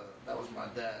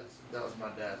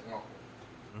dad's uncle.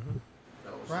 Mm-hmm.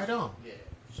 That was Right on. Yeah.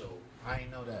 So I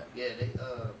ain't know that. yeah, they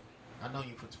I know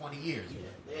you for 20 years. yeah,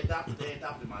 they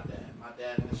adopted my dad. My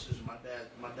dad and his sister. My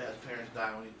dad's parents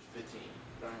died when he was 15.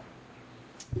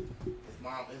 His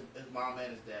mom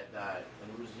and his dad died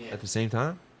in Louisiana. At the same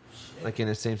time? Like in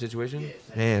the same situation? Yeah,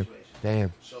 same situation.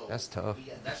 Damn. So That's tough.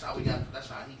 That's how he got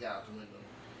out the window.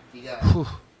 He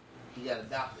got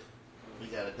adopted. He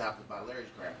got adopted by Larry's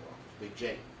grandpa, Big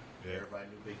Jake. Yeah. Everybody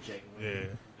knew Big Jake. Yeah.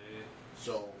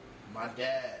 So my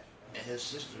dad and his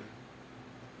sister,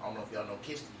 I don't know if y'all know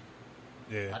Kisty.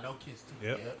 Yeah. I know Kisty.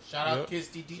 Yep. Shout out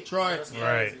Kisty, Detroit.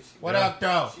 Right. What up,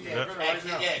 though?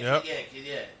 Yep.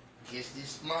 Yeah.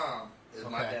 Kisty's mom is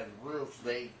my Okay. dad's real.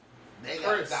 They got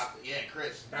Chris. adopted. Yeah,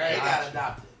 Chris. Hey, They got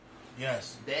adopted.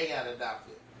 Yes. They got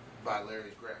adopted by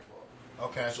Larry's grandpa.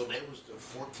 Okay. So they was the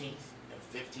 14th and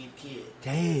 15th kid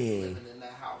Dang. living in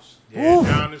that house. Yeah,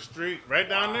 down the street, right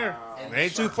down there. And It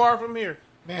ain't too far from here.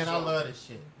 Man, I love this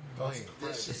shit. Go ahead.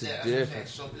 This This shit, is yeah, different.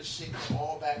 so this shit come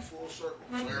all back full circle.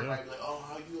 So everybody be like, oh,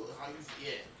 how you,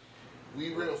 yeah.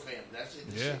 We real family. That shit,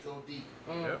 this shit go deep.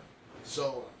 Yep.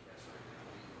 So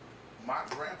my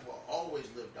grandpa always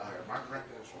lived out here. My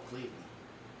grandpa was from Cleveland.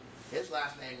 His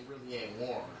last name really ain't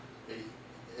Warren.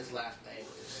 His last name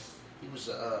is, he was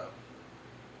oh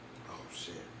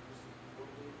shit.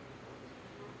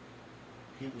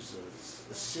 He was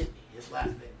a Sydney. His last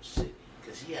name was Sydney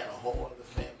because he had a whole other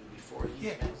family before he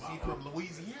Yeah, met he from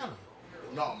Louisiana.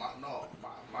 No, my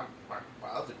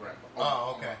other grandpa.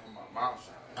 Oh, okay. On my mom's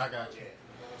side. I got you. Yeah.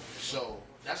 So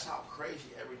that's how crazy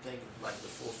everything is, like the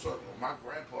full circle. My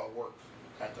grandpa worked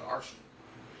at the arsenal.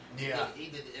 Yeah. He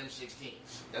did the M16s.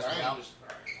 That's Right. what he was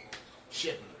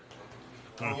shipping.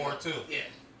 World War II. Yeah.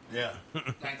 Yeah.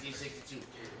 1962.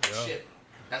 Yeah. Shipping.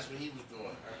 That's what he was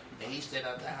doing. And he stayed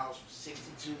out that house for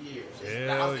 62 years.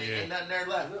 Hell yeah. Ain't nothing there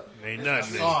left. Ain't I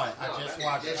nothing. saw it. I No, just there's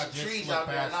watched. some I just trees went out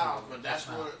there past now, it. but that's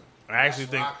where. I actually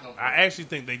that's think where come from. I actually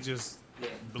think they just Yeah.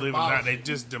 believe it or not, they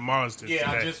just demolished it. Yeah,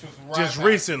 I today. just was right just back.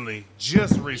 recently,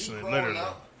 just Me recently, growing literally.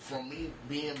 up, from me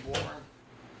being born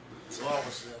till I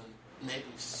was maybe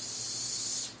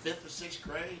 5th or 6th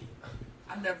grade,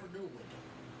 I never knew Wyndham.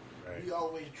 Right. We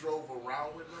always drove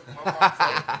around Wyndham.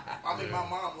 My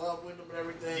mom loved Wyndham and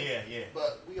everything. Yeah, yeah.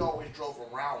 But we always drove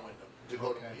around Wyndham to go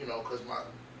Okay. to, because my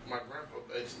grandpa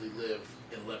basically lived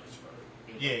in Lewisburg.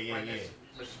 Yeah, right yeah. next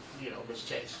to Miss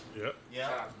Chase. Yep. Yeah.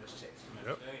 Shout out to Miss Chase.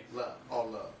 Yep. Love, all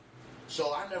love.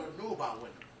 So I never knew about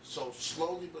Wyndham. So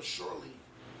slowly but surely,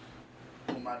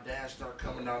 when my dad started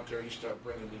coming out there, he started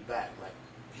bringing me back. Like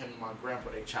him and my grandpa,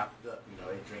 they chopped it up. They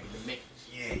drinking the Mickeys.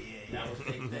 Yeah. That was the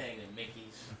big thing, the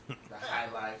Mickeys, the High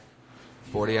Life.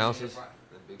 40 You know, ounces? everybody-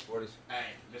 The big 40s. Hey,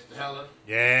 Mr. Heller.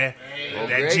 Yeah. Hey, Oh,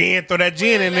 That great. gin, throw that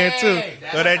gin in there too. Hey,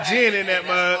 Throw that gin in that That's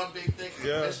mug. one big thing.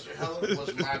 Yeah. Mr. Heller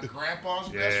was my grandpa's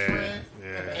best Yeah. friend Yeah.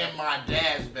 and my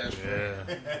dad's best friend.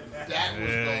 Yeah. That was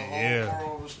the whole Yeah.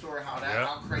 moral of the story. How Yep.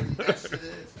 how crazy that shit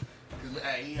is.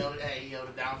 'Cause, he held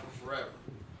it down for forever.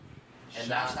 And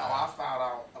that's how I found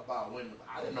out about Wyndham.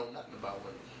 I didn't know nothing about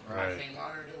Wyndham. When I Right. came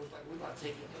out here, they was like, "We about to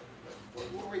take it.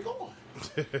 Where are we going?"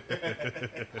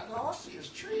 I go, "All I see is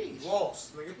trees."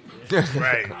 Lost, nigga.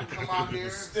 Right. I come out here.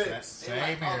 Sticks. They like,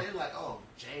 Same here. they're like, "Oh,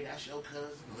 Jay, that's your cousin.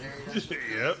 Larry, that's your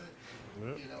cousin."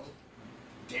 Yep. Yep.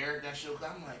 Derek, that's your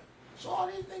cousin. I'm like, so all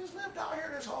these niggas lived out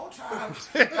here this whole time.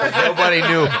 Nobody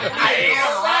knew.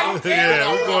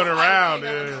 Yeah, we're going around.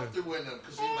 Never Yeah. come through with them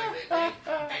because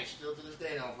hey, still to this day,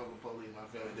 they don't fuck with police.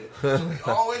 My family did. So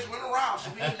we always went around.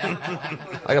 So we ain't never come through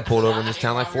with them. I got pulled over in this I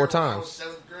town like came 4 out here when I times. was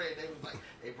 7th grade. They was like,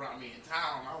 they brought me in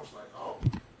town. I was like, oh,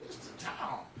 this is the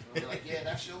town. They're like, yeah,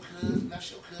 that's your cousin,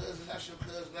 that's your cousin, that's your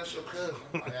cousin, that's your cousin.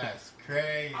 I'm like, That's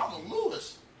crazy. I'm a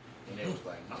Lewis. And they was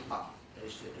like, nah. They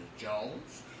said, there's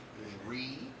Jones, there's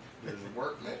Reed, there's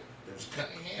Workman, there's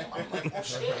Cunningham. I'm like, well,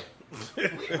 shit.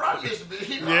 We run this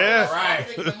bitch. Yeah. So I'm Right.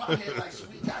 thinking in my head, like, so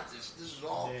we got this. This is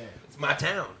all Yeah. It's my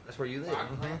town. That's where you live. my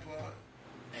grandpa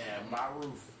and my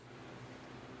roof.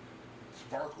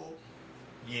 Sparkle,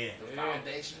 Yeah. the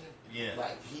foundation. Yeah.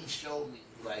 Like, he showed me,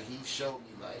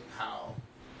 how,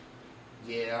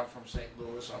 yeah, I'm from St.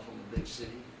 Louis, I'm from a big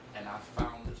city, and I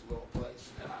found this little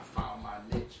place, and I found my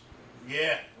niche.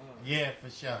 Yeah. Yeah, for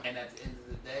sure. And at the end of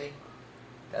the day,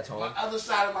 That's my home. other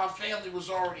side of my family was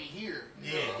already here.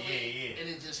 You know Yeah, what I mean? yeah. And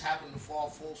it just happened to fall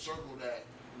full circle that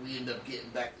we end up getting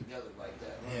back together like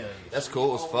that. Yeah. That's So cool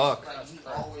he as always, fuck. Like, he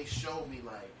always showed me,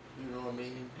 like, You know what I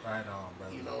mean? Right on,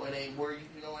 brother. You know, it ain't where you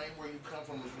come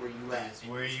from. Is where you at. It's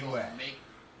where you gonna at. Make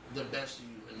the best of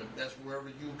you, and the best wherever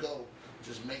you go.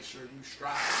 Just make sure you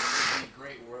strive to be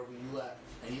great wherever you at.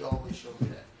 And he always showed me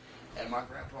that. And my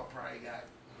grandpa probably got,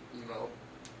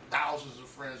 thousands of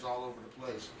friends all over the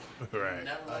place. Right.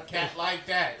 Never A left cat like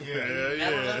that.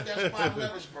 Never left that spot in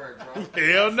Lewisburg, bro.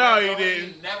 Hell no, he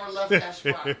didn't. He never left that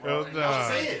spot, bro. Hell And no. that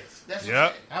was it. That's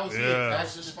Yep. it. That was Yeah. it.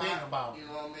 That's That's the the thing spot. about You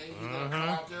know what I mean? He gonna come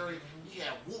out there. He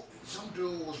had some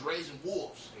dude was raising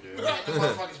wolves. Yeah. Like the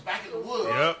motherfuckers back in the woods.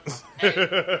 Yep.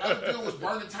 Hey, other dude was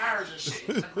burning tires and shit.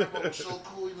 My grandpa was so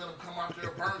cool. He let him come out there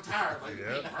and burn tires. Like,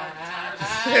 Yep. he burn tires.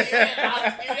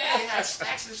 They had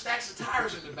stacks and stacks of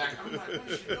tires in the back. I'm like, what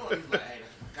is she doing? He's like, hey,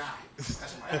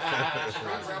 that's my guy. That's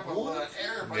my grandpa loved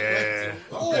everybody. Yeah.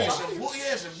 Bro, my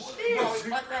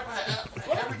grandpa had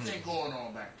everything going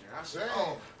on back there. I said,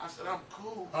 I'm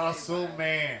cool. hustle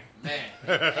man. Man,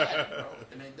 they had it, bro.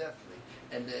 And they definitely.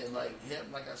 And then, like him,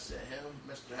 like I said, him,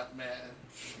 Mr.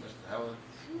 Mr. Helen.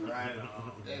 Right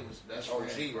on. They was best OG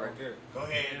friends. right there.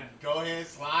 Go ahead,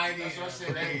 slide in. That's what I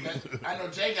said. I know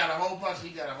Jay got a whole bunch.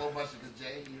 He got a whole bunch of the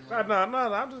Jay. No,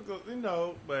 I'm just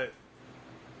gonna, but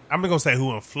I'm gonna say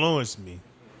who influenced me.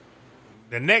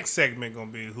 The next segment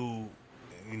gonna be who,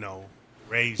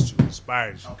 raised you,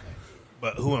 inspired you. Okay.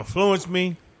 But who influenced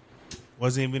me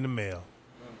wasn't even the male.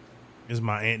 It's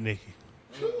my Aunt Nikki.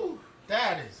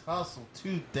 That is hustle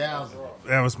 2000.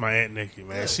 That was my Aunt Nikki,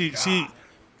 man. She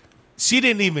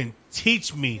didn't even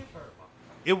teach me.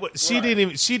 She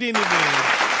didn't teach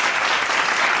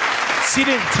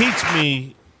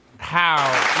me how,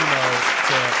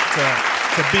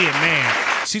 to be a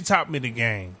man. She taught me the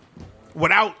game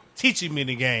without teaching me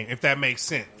the game, if that makes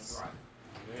sense.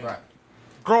 Right.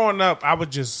 Growing up, I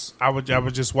would just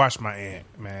watch my aunt,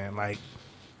 man. Like,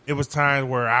 it was times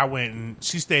where I went and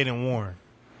she stayed in Warren.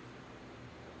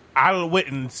 I went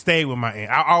and stayed with my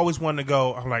aunt. I always wanted to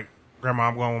go. I'm like, Grandma,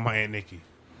 I'm going with my Aunt Nikki.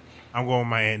 I'm going with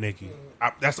my Aunt Nikki.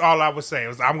 That's all I would say.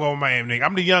 I'm going with my Aunt Nikki.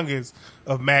 I'm the youngest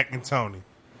of Mac and Tony.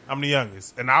 I'm the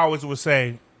youngest. And I always would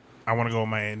say, I want to go with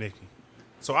my Aunt Nikki.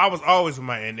 So I was always with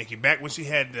my Aunt Nikki. Back when she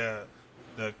had the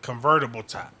convertible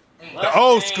top. The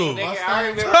old school.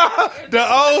 The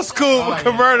old school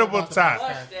convertible top.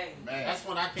 That's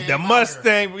what I came The out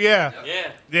Mustang, yeah.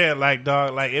 Yeah. Yeah, like,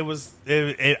 dog, like,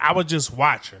 I would just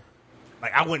watch her.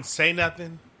 Like, I wouldn't say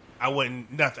nothing. I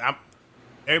wouldn't, nothing.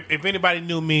 If anybody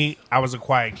knew me, I was a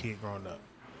quiet kid growing up.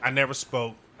 I never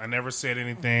spoke. I never said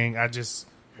anything. I just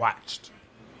watched.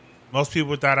 Most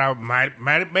people thought I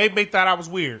maybe thought I was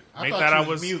weird. Maybe thought I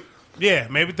was mute. Yeah,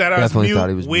 maybe thought I was Definitely mute, thought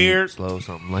he was weird. mute, slow,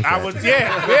 something like that. I was, I'm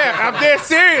dead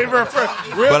serious. Real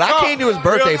But talk. I came to his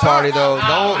birthday Real party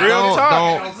talk. though. Real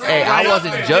talk. Don't. Hey, I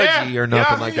wasn't judgy or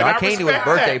nothing like that. and I came to his respect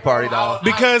birthday that. party dog.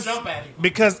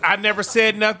 Because I never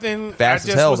said nothing. Fast I as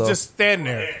just hell, was though. just standing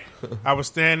there. I was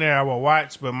standing there. I would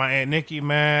watch. But my Aunt Nikki,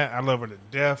 man, I love her to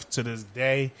death to this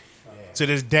day. To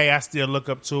this day, I still look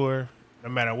up to her. No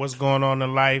matter what's going on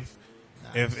in life.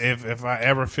 If I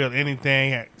ever feel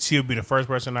anything, she would be the first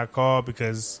person I call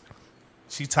because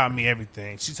she taught me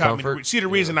everything. She taught Comfort. me. She the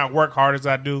reason I work hard as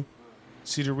I do.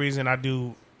 She the reason I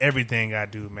do everything I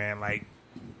do, man. Like,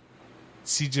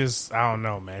 she just, I don't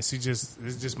know, man. It's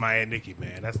just my Aunt Nikki,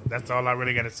 man. That's all I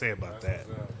really got to say about that.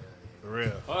 For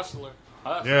real. Hustler.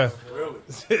 Yeah.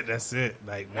 That's it.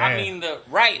 Like, man. I mean the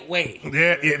right way.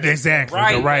 Yeah, exactly.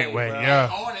 Right the right way, way. bro. Yeah.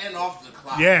 On and off the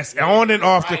clock. Yes, on and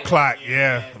off the Right. clock.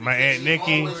 Yeah. My Aunt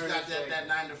Nikki. Always got that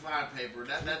 9 to 5 paper.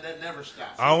 That never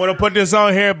stops. I don't want to put this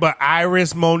on here, but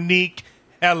Iris Monique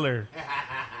Heller.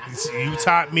 You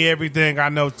taught me everything I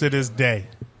know to this day.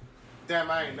 Damn,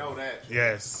 I didn't know that.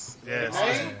 Yes. Yes.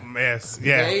 Name? Yes.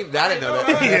 Yeah. Dave, I didn't know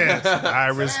that. Yes.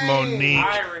 Iris Monique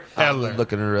Irish. Heller. I'm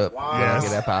looking her up. Wow. I gotta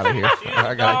get up out of here.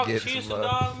 I gotta get She used some to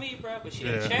love. dog me, bro, but she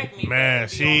didn't Yeah. check me. Man, bro,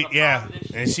 to be on the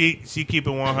positive and shit. she keep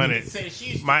it 100. Said she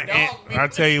used to My dog aunt, me. I'll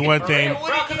tell you one thing. Bro,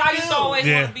 because I used to always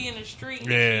Yeah. want to be in the street.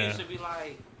 And Yeah. she used to be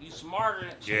like, you smarter than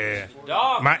she Yeah. used to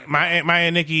dog me. My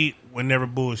Aunt Nikki would never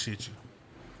bullshit you.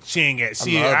 She ain't got.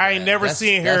 I ain't never That's,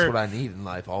 seen That's her. what I need in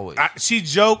life always. She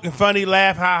joke and funny,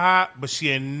 laugh, ha ha, but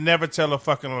she'll never tell a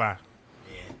fucking lie.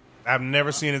 I've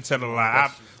never seen her tell a lie.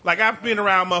 I've been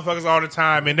around motherfuckers all the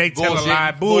time and they tell a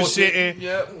lie, bullshitting.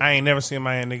 Yep. I ain't never seen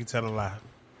my Aunt Nikki tell a lie,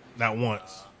 not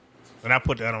once. And I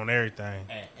put that on everything.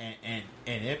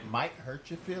 And it might hurt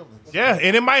your feelings. Yeah,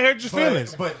 and it might hurt your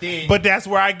feelings, but that's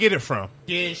where I get it from.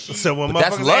 Then she So when But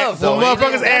that's motherfuckers love, ask, though, when ain't it?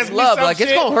 motherfuckers That's ask me love. some Like, it's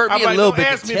shit, gonna hurt I'm me a like, little don't bit to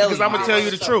ask me tell because you. I'm gonna tell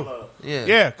you the truth. Yeah.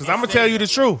 Yeah, because I'm gonna tell you the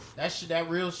truth. that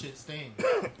real shit stings.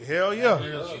 Hell yeah.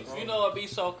 Real shit You know what'd be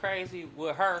so crazy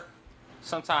with her?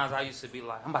 sometimes I used to be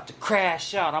like, I'm about to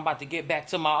crash out. I'm about to get back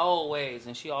to my old ways.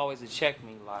 And she always would check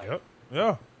me like, Yep.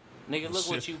 Yeah. nigga, look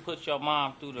what you put your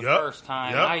mom through the Yep. first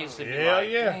time. Yep. I used to be Yeah, like,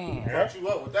 yeah. damn. Brought you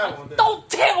up with that one. Don't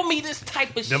tell me this type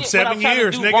of Them shit. 7 when I'm trying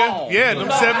years, to do nigga. wrong. Yeah,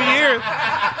 them 7 years.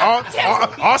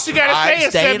 All she gotta I'd say is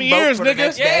stay 7 in boat years, for the nigga.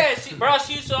 next day. Yeah,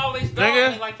 she used to always dog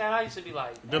Nigga. me like that. I used to be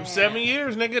like, Them damn. 7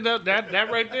 years, nigga.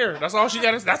 That right there. That's all she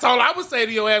got. That's all I would say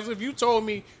to your ass if you told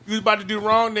me you was about to do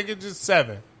wrong, nigga. Just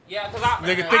 7. Yeah, because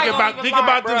Nigga, think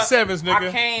about them 7s, nigga.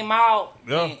 I came out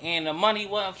Yeah. and the money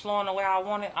wasn't flowing the way I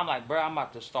wanted. I'm like, bro, I'm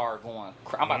about to start going.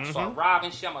 I'm about to start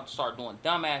robbing shit. I'm about to start doing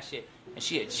dumbass shit. And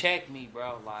she had checked me,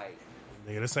 bro. Like,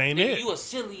 Nigga, this ain't nigga, it. you a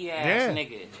silly ass Yeah.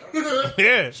 nigga.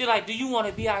 Yeah. She like, do you want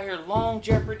to be out here long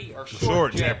Jeopardy or short,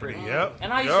 Short Jeopardy? Jeopardy, yep.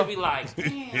 And I used to be like, damn,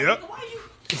 Yep. nigga, why you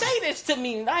say this to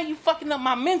me? Now you fucking up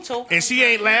my mental. And she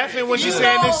ain't laughing when she You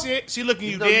saying know- this shit. She looking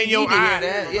you know dead in you your need to hear eye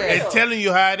that, yeah. and telling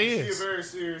you how it She's is. very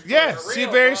serious. Yes, she's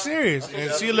real, very bro. serious.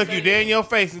 And she look you dead in your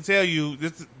face and tell you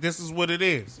this is what it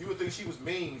is. You would think she was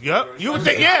mean. Yep. You would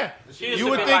think, yeah. She used You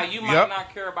to would be think, like, you might yep.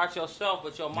 not care about yourself,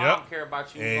 but your mom Yep. care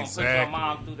about you. You gonna put your Exactly.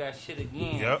 mom through that shit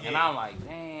again. Yep. And I'm like, damn,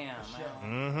 man.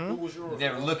 Mm-hmm. Who was yours? You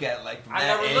never look at it like from I that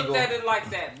never angle. looked at it like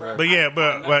that, bro. But yeah,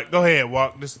 but go ahead,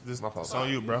 walk. This My fault. it's on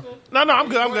you, bro. No, I'm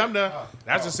good. I'm done.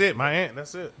 That's just it, my aunt.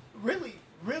 That's it. Really,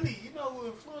 you know who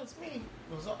influenced me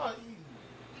was all you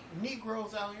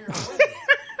Negroes out here.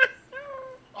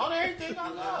 On everything I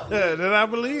love. Yeah, then I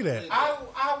believe that.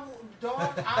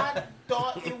 I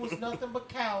thought it was nothing but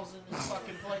cows in this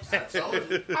fucking place.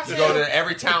 I You go to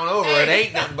every town over, it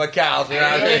ain't nothing but cows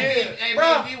around here. Hey,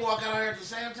 Bro. me and D walk out here at the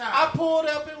same time. I pulled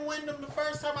up in Wyndham the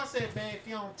first time. I said, man, if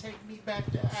you don't take me back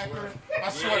to Akron, I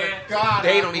swear to God,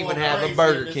 They I'm don't even going have a crazy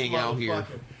Burger in this King out here.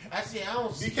 motherfucker. I said, I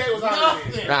don't see DK was out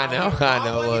here. nothing. I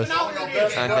know it was. I wasn't even out here I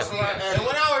then. know. I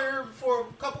went out here for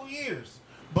a couple years,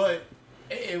 but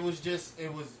it was just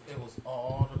it was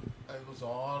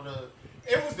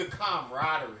the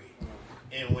camaraderie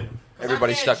in Wyndham. 'Cause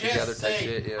Everybody I can't stuck just together type say-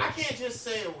 shit, yeah. I can't just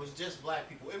say it was just black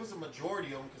people. It was a majority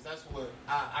of them because that's what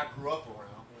I grew up around.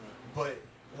 But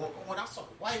when I saw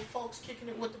the white folks kicking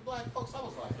it with the black folks, I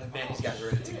was like, Man, oh, these guys are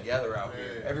in it shit. together out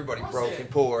here. Yeah. Everybody I broke said- and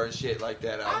poor and shit like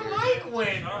that out I here. like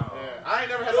Wyndham. Yeah. I ain't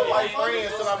never had no white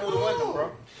friends till I moved to Wyndham,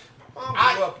 bro.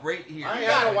 I grew up right here. I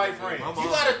ain't had no white friends. My You mom-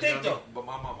 gotta think, though. But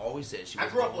my mom always said she I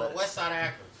was grew up gonna on let the west side of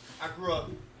Akron. I grew up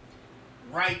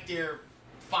right there,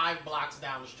 5 blocks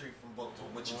down the street from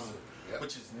Booktown, which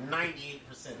is 98%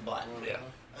 black. Yeah.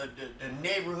 The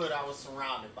neighborhood I was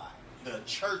surrounded by, the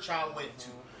church I went to,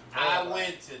 I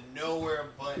went to nowhere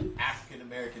but African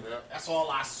American. That's all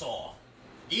I saw.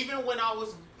 Even when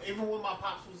my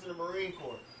pops was in the Marine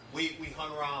Corps, we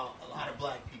hung around a lot of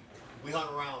black people. We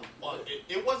hung around. Well,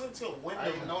 it wasn't until Wyndham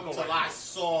didn't know no until white I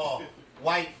saw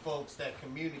white folks that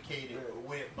communicated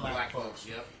with black folks.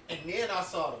 Yep. And then I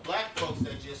saw the black folks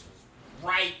that just was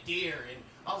right there, and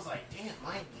I was like, damn,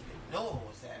 I didn't even know it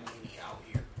was that many out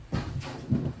here.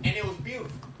 And it was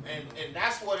beautiful, and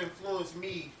that's what influenced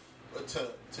me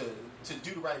to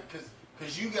do the right,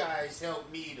 because you guys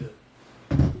helped me to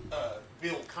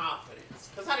build confidence.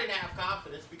 Because I didn't have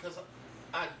confidence because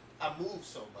I moved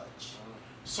so much,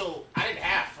 so I didn't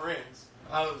have friends.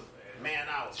 I was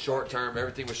short term.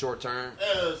 Everything was short term.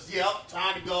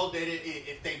 Time to go.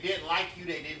 If they didn't like you,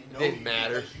 they didn't know Didn't you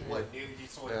matter. because you wasn't there,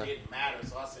 so it didn't matter.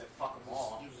 So I said, fuck them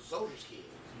all. You was a soldier's kid.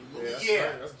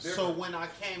 Yeah. That's different. So when I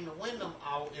came to Wyndham,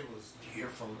 it was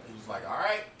beautiful. It was like, all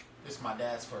right, this is my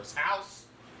dad's first house.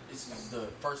 This is the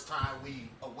first time we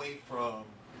away from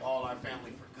all our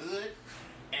family for good,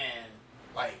 and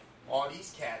like all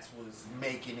these cats was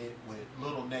making it with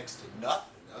little next to nothing.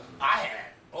 I had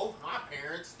both my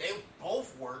parents; they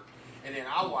both worked, and then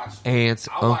I watched Aunts,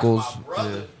 I watched uncles, my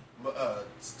brother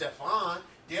Stefan.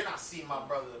 Then I see my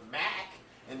brother Mac,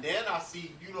 and then I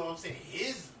see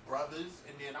his brothers,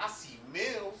 and then I see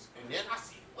Mills, and then I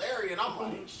see Larry, and I'm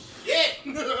like, shit,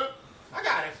 I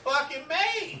got it fucking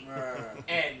made.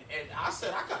 And I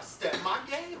said I gotta step my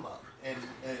game up, and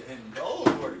those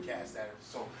were the cats that.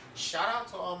 So shout out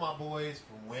to all my boys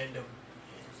from Wyndham,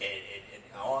 and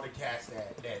all the cats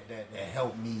that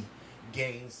helped me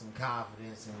gain some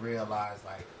confidence and realize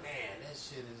like, man,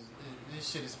 this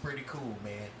shit is pretty cool,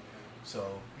 man. So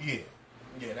yeah,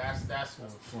 that's what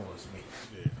influenced me.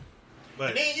 Yeah.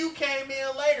 But And then you came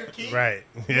in later, Keith. right,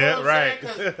 You know yeah, what right.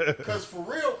 I'm saying? Because for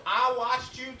real, I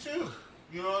watched you too.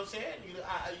 You know what I'm saying?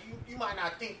 You might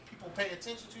not think people pay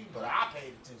attention to you, but I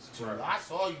paid attention to you. I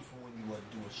saw you from when you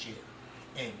wasn't doing shit,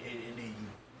 and then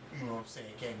you know what I'm saying,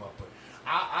 came up. But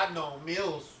I know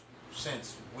Mills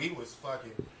since we was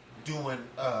fucking doing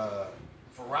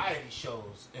variety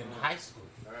shows in high school.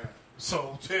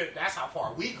 So that's how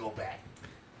far we go back.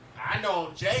 I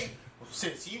know Jay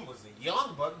since he was a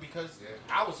young buck because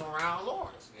I was around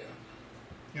Lawrence. Yeah.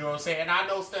 You know what I'm saying? And I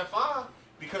know Stefan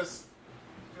because,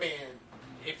 man,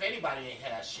 if anybody ain't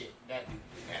had shit, that dude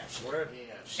didn't have shit. Word.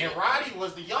 Yeah, shit. And Roddy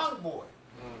was the young boy.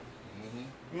 Mm-hmm.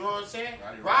 You know what I'm saying?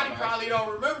 Roddy probably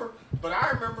don't remember, but I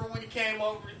remember when he came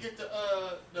over to get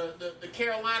the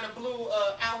Carolina Blue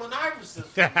Allen Iverson.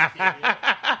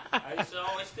 I used to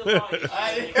always steal all his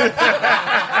shit.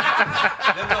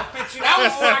 That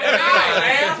was my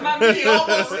guy, man. He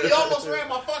almost ran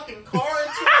my fucking car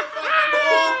into the fucking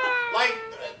wall. Like,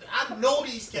 I know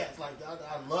these cats. Like,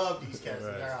 I love these cats.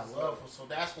 Right. I love them. So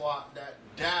that's why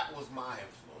that was my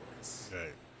influence.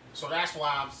 Right. So that's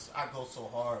why I go so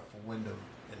hard for Wyndham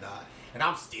and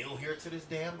I'm still here to this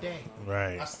damn day.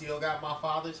 Right. I still got my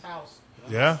father's house.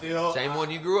 Yeah. Same one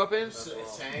you grew up in?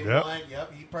 Same Yep. one.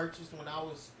 Yep. He purchased when I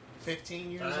was 15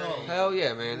 years old. Hell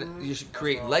yeah, man. You should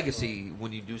create legacy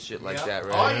when you do shit like Yep. that, Oh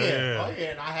right? yeah. Oh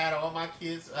yeah. And I had all my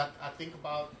kids. I think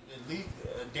about at least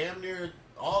damn near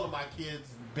all of my kids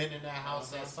been in that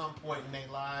house at some point in their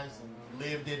lives and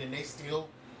lived it, and they still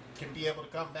can be able to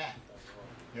come back.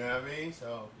 You know what I mean?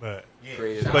 So, But yeah.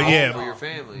 Create a But home yeah, for your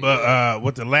family. But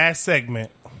with the last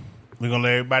segment, we're gonna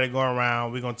let everybody go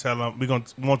around. We're gonna tell them. We're gonna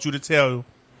want you to tell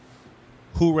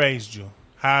who raised you.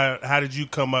 How did you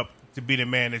come up to be the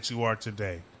man that you are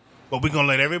today? But we're gonna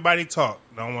let everybody talk.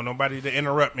 Don't want nobody to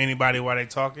interrupt anybody while they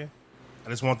talking. I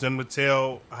just want them to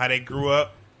tell how they grew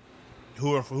up,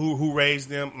 who raised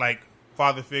them, like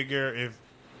father figure. If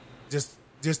just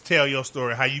tell your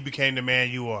story, how you became the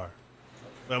man you are.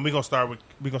 And we're gonna start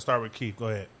with Keith. Go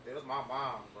ahead. It was my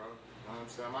mom, bro. You know what I'm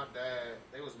saying? My dad,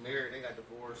 they was married, they got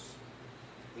divorced.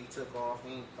 He took off.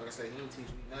 Like I said, he didn't teach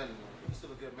me nothing. He's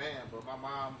still a good man, but my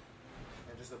mom,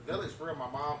 and just a village for real, my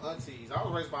mom, aunties. I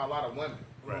was raised by a lot of women.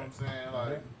 You know what I'm saying?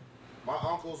 Like, my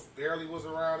uncles barely was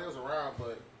around. They was around,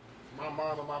 but my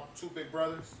mom and my two big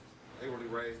brothers, they really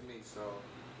raised me. So,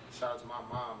 shout out to my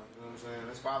mom. You know what I'm saying?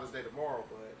 It's Father's Day tomorrow,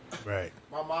 but Right.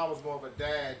 my mom was more of a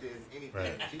dad than anything.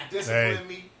 Right. She disciplined Hey.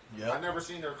 me. Yep. I never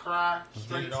seen her cry.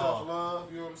 Straight it tough all. love.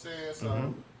 You know what I'm saying? So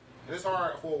and it's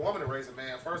hard for a woman to raise a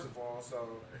man, first of all. So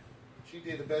she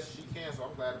did the best she can. So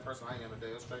I'm glad the person I am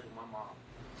today is straight with my mom.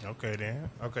 Okay then.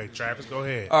 Okay, Travis, go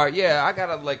ahead. All right, yeah, I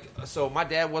gotta so my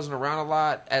dad wasn't around a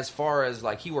lot as far as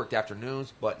he worked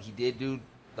afternoons, but he did do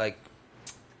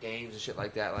games and shit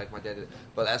like that, like my dad did.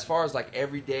 But as far as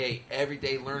everyday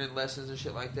learning lessons and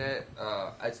shit like that,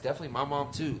 it's definitely my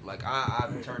mom too. Like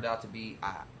I've turned out to be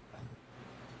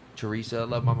Teresa, I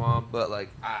love my mom, but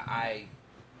I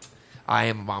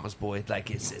am a mama's boy.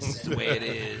 It's the way it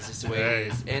is. It's the way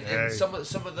it is. And some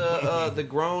of the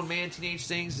grown man teenage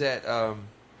things that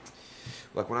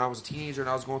when I was a teenager and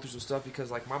I was going through some stuff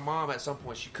because my mom at some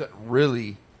point she couldn't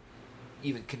really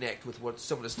even connect with what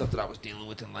some of the stuff that I was dealing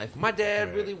with in life. My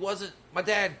dad really wasn't. My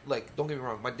dad, don't get me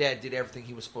wrong. My dad did everything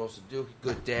he was supposed to do.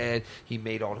 Good dad. He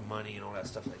made all the money and all that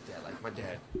stuff like that. My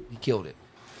dad, he killed it.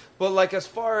 But as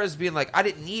far as being I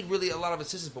didn't need really a lot of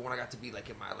assistance. But when I got to be in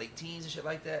my late teens and shit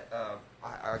like that,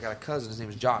 I got a cousin. His name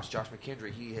is Josh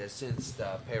McKendry. He has since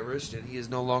perished and he is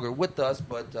no longer with us.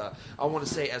 But I want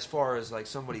to say as far as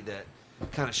somebody that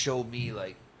kind of showed me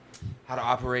how to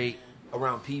operate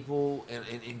around people and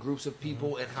in groups of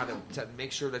people and how to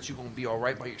make sure that you're going to be all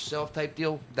right by yourself type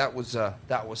deal. That was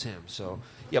him. So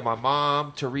yeah, my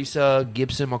mom, Teresa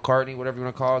Gibson McCartney, whatever you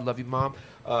want to call her, love you, mom,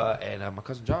 and my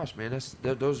cousin Josh. Man,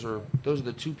 those are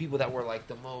the two people that were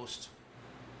the most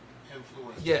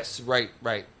Influence. Yes, right.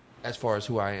 As far as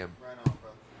who I am. Right on,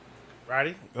 brother.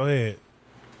 Roddy, go ahead.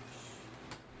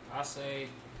 I say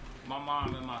my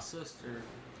mom and my sister,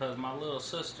 because my little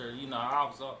sister, I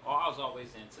was always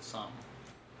into something.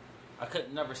 I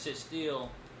couldn't never sit still,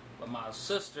 but my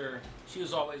sister, she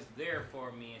was always there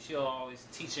for me, and she was always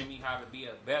teaching me how to be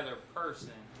a better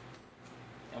person.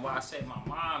 And why I say my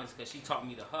mom is because she taught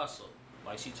me to hustle.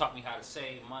 She taught me how to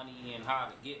save money and how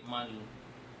to get money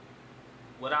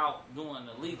without doing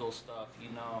the legal stuff,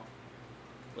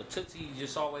 But Tootsie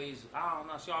just always, I don't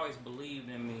know, she always believed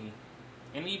in me.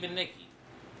 And even Nikki.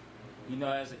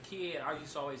 As a kid, I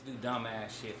used to always do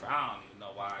dumbass shit. I don't even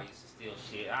know why I used to steal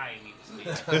shit. I ain't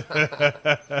even steal.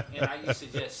 And I used to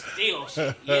just steal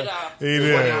shit. He did.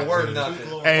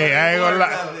 Hey, I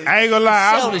ain't gonna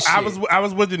lie. I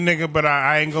was with the nigga, but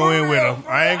I ain't going with him.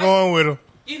 I ain't going with him.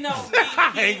 Me,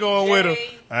 I ain't going with him.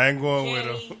 I ain't going with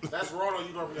him. That's wrong.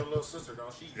 You know from your little sister, though.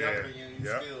 She's younger than you. You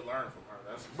still learn from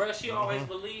her. Bro, she always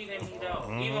believed in me, though.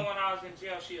 Even when I was in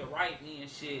jail, she'd write me and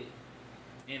shit.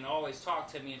 And always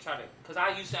talk to me and try to... Because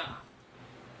I used to...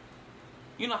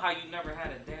 You know how you never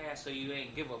had a dad, so you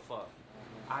ain't give a fuck.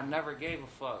 I never gave a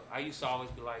fuck. I used to always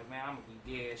be like, man, I'm gonna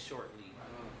be dead shortly.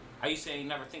 I used to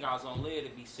never think I was gonna live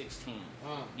to be 16.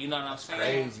 You know what I'm saying?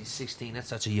 Crazy, 16. That's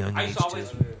such a young I age. used to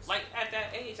always, too. like at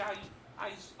that age,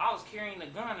 I was carrying a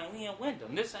gun and we in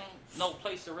Wyndham. This ain't no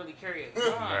place to really carry a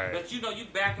gun. Right. But you know, you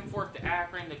back and forth to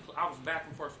Akron. I was back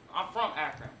and forth. I'm from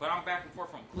Akron, but I'm back and forth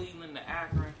from Cleveland to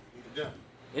Akron. Yeah.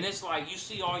 And it's like you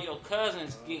see all your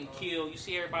cousins getting killed. You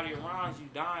see everybody around you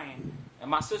dying.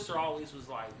 And my sister always was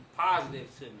like positive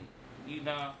to me, you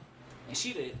know. And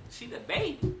she the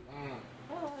baby.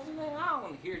 Oh, man, I don't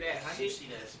want to hear that How shit. you see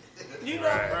that shit? You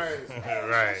know,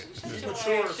 Right. She's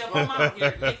mature as shut fuck. my mouth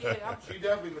here, nigga. She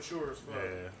definitely mature as fuck.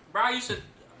 Yeah. Bro,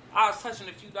 I was touching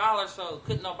a few dollars, so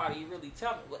couldn't nobody really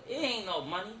tell me. But it ain't no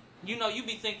money. You know, you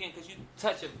be thinking because you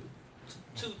touch a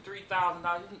 $2,000-$3,000,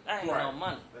 that ain't no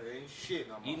money. That ain't shit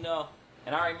no more. You know,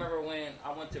 and I remember when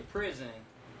I went to prison,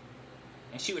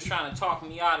 and she was trying to talk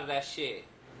me out of that shit.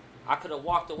 I could have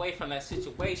walked away from that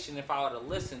situation if I would have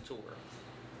listened to her.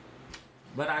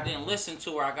 But I didn't listen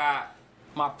to her.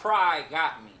 My pride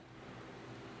got me.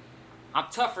 I'm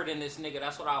tougher than this nigga.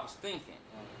 That's what I was thinking.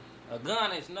 A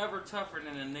gun is never tougher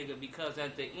than a nigga because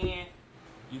at the end,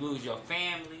 you lose your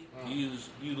family, you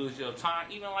lose your time.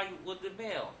 Even like with the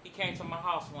Bell, he came to my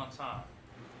house one time.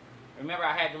 Remember,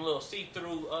 I had them little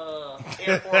see-through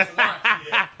Air Force One.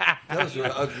 Those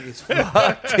were ugly as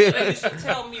fuck, dude. They used to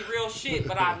tell me real shit,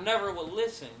 but I never would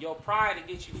listen. Your pride to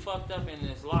get you fucked up in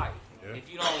this life. Yeah.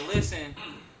 If you don't listen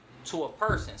to a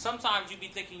person. Sometimes you be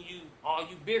thinking you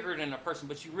bigger than a person,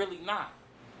 but you really not.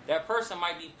 That person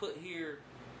might be put here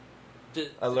to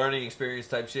A learning experience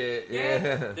type shit.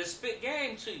 Yeah. to spit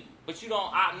game to you. But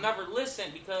I never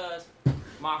listened because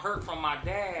my hurt from my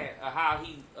dad or how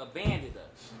he abandoned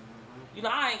us. You know,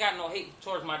 I ain't got no hate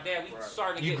towards my dad. We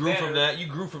started to get better. You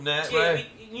grew from that, yeah, right?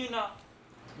 you know.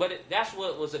 But that's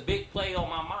what was a big play on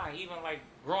my mind, even like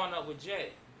growing up with Jay.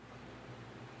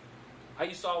 I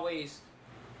used to always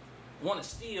want to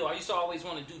steal. I used to always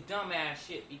want to do dumbass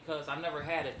shit because I never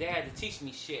had a dad to teach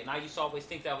me shit. And I used to always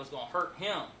think that was going to hurt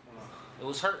him. It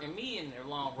was hurting me in the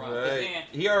long run. Right. Then,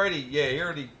 He already,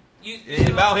 you ain't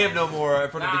know about what him no more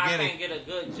from the I beginning. can't get a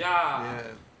good job. Yeah.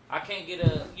 I can't get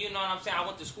you know what I'm saying? I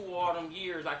went to school all them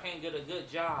years. I can't get a good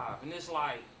job. And it's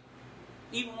like,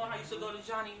 even when I used to go to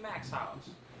Johnny Mac's house,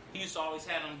 he used to always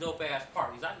have them dope ass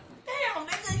parties. Damn,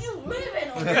 nigga, you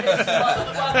living on this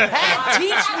motherfucker.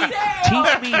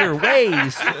 Teach me your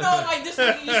ways. You know, like this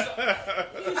nigga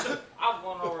used to I was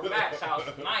going over to Mac's house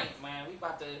tonight, man. We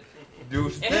about to Do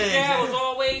some and his things. dad was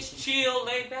always chill,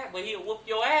 laid back, but he'll whoop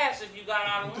your ass if you got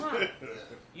out of line.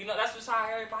 You know, that's just how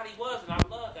everybody was, and I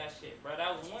love that shit, bro.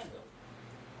 That was Wyndham.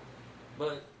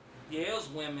 But, yeah, it was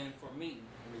women for me.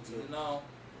 You know?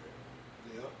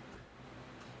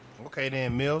 Yeah. Okay,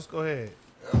 then, Mills, go ahead.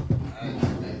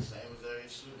 Man, same as every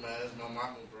suit, man. That's my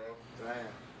mama, bro. Damn.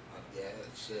 My dad,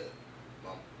 shit.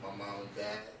 My mom and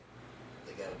dad,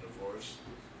 they got a divorce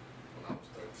when I was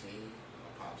 13.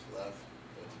 My pops left,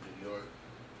 went to New York.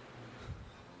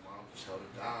 My mom just held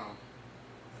it down.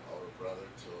 An older brother,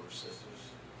 2 older sisters.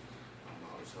 My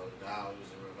mom just held it down. He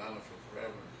was in Ravenna for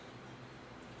forever.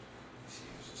 She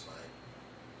was just like,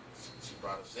 she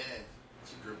brought us in.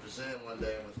 She grouped us in one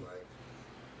day and was like,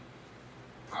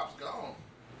 Pop's gone.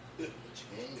 He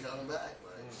ain't coming back.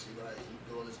 Like, she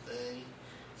doing his thing.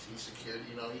 She secured,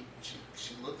 you know,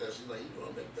 she looked at us, she's like, he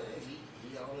doing big things.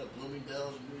 He out at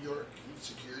Bloomingdale's in New York. He's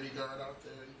security guard out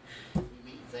there. He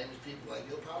meeting famous people like,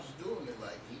 yo, Pop's doing it.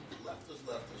 Like, he left us.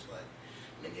 Like,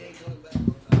 nigga ain't coming back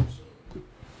no time soon.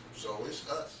 So it's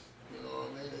us. You know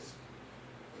what I mean? It's,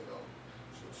 you know,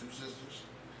 so 2 sisters.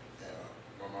 And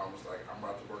my mom was like, I'm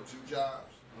about to work 2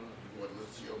 jobs. You want to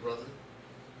listen to your brother?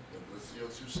 You want to listen to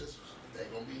your 2 sisters? They're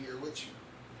going to be here with you.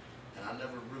 And I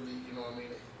never really, you know what I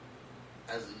mean?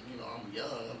 As a, you know, I'm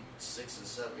young, I'm 6 and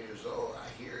 7 years old. I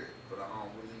hear it, but I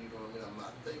don't really, you know what I mean? I'm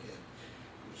not thinking.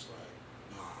 I'm just like,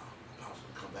 nah, Pop's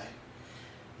gonna come back.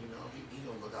 You know, he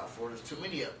gonna look out for it. There's too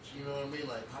many of us. You know what I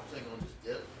mean? Like, Pops ain't gonna just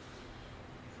dip.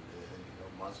 And then, you know,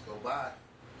 months go by.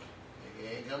 Nigga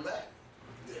ain't come back.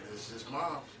 Then it's his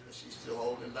mom. She's still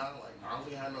holding him down. Like, Mom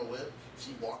ain't had no whip.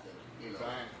 She walking, you know,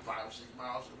 5 or 6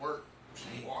 miles to work.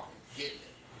 She walking, getting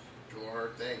it, doing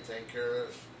her thing, taking care of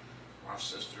us. My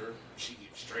sister, she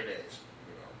gets straight A's.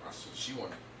 You know, my sister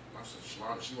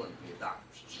Shalana, she wanted to be a doctor,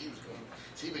 so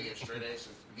she been getting straight A's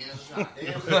since the beginning of time.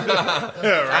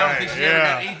 I don't think she ever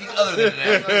got anything other than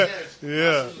that.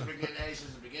 Yeah. My sister's been getting A's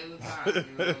since the beginning of time. You know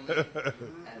what I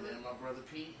mean? And then my brother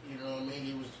Pete, you know what I mean?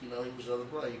 He was the other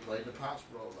brother. He played the Pops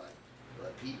role.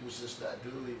 Like Pete was just that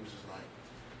dude. He was just like,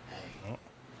 hey,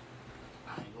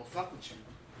 I ain't gonna fuck with you.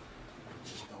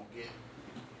 Just don't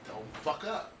fuck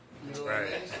up. You know what I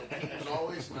mean? So Pete was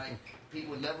always like, Pete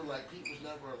was never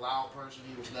a loud person.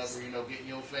 He was never, get in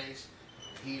your face.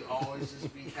 He'd always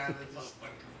just be kind of just,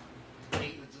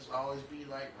 Pete would just always be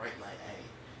like, hey,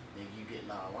 nigga, you getting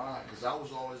out of line. Because I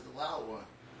was always the loud one.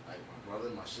 Like, my brother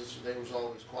and my sister, they was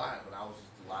always quiet, but I was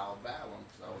just the loud, bad one.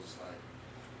 Because I was just like,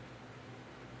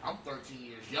 I'm 13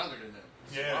 years younger than them.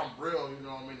 So I'm real, you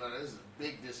know what I mean? Like, there's a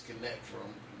big disconnect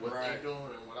from what they're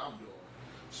doing and what I'm doing.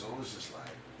 So it was just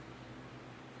like,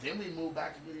 then we moved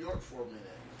back to New York for a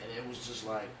minute. And it was just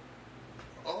like,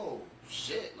 oh,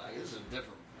 shit. Like, this is a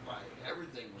different, like,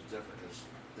 everything was different because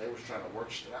they was trying to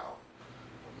work shit out.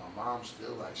 But my mom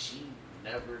still, like, she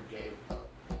never gave up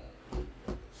on it. And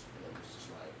it was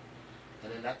just like,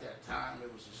 and then at that time,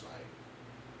 it was just like,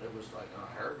 it was like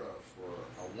unheard of for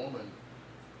a woman to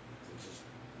just,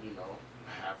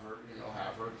 have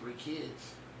her 3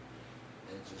 kids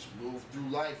and just move through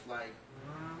life like,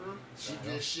 she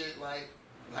did shit like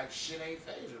shit ain't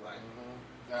phased her. Like,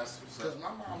 because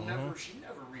my mom she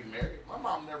never remarried. My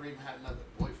mom never even had another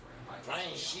boyfriend.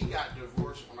 Like, she got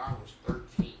divorced when I was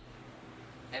 13,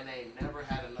 and they never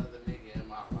had another nigga in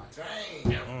my life.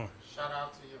 Dang. Shout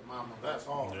out to your mama. That's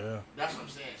all. Yeah. That's what I'm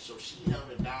saying. So she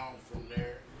held it down from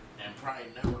there, and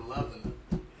probably never loved him.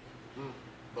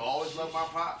 But always loved my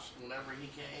pops. Whenever he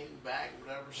came back,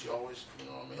 whatever, she always, you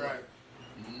know what I mean? Right. Like,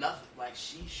 nothing. Like,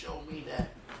 she showed me that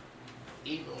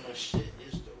even when shit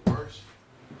is the worst,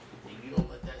 and you don't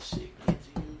let that shit get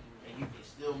to you, and you can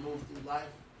still move through life,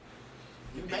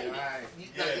 you made it. Right. You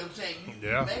know what I'm saying? You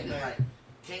Yeah. made it. Like,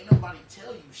 can't nobody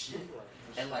tell you shit.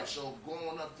 And, like, so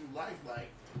growing up through life, like,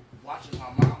 watching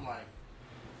my mom, like,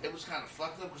 it was kind of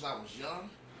fucked up because I was young.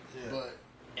 Yeah. But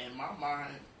in my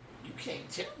mind, you can't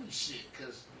tell me shit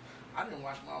because I didn't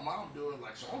watch my mom do it.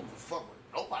 Like, so I don't give a fuck what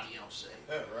nobody else say.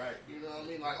 Yeah, right. You know what I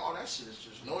mean? Like, all that shit is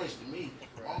just noise to me.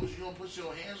 As long as you don't put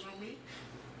your hands on me,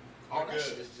 all that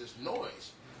shit is just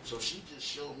noise. So she just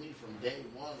showed me from day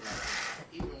one,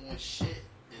 like, even when shit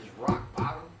is rock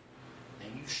bottom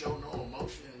and you show no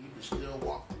emotion and you can still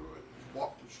walk through it,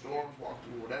 walk through storms, walk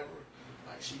through whatever,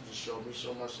 like, she just showed me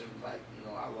so much. And, like,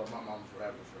 I love my mom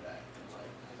forever for that. And,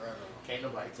 like, can't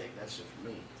nobody take that shit from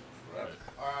me forever.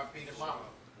 R.I.P. to mama.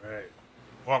 Right.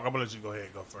 Walk, I'm going to let you go ahead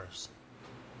and go first.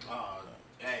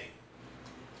 Hey,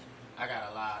 I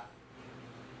got a lot.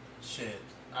 Shit,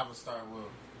 I would start with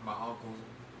my uncle.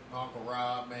 My Uncle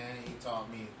Rob, man, he taught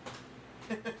me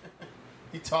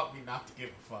not to give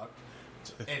a fuck.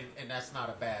 And that's not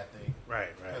a bad thing.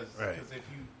 Right. Because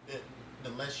the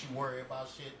less you worry about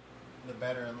shit, the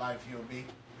better in life you'll be.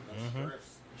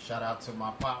 Shout out to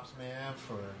my pops, man,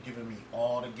 for giving me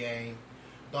all the game.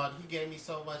 Dog, he gave me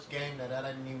so much game that I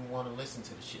didn't even want to listen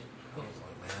to the shit. I was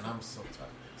like, man, I'm so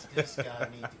tired. This guy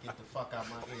needs to get the fuck out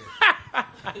my ear.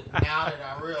 Now that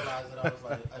I realize it, I was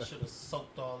like, I should have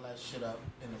soaked all that shit up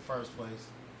in the first place.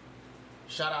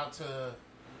 Shout out to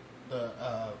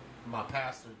my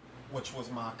pastor, which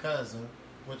was my cousin,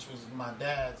 which was my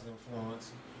dad's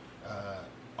influence,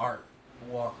 Arthur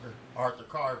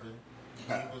Carvin.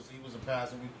 He was a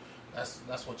pastor.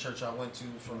 That's what church I went to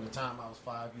from the time I was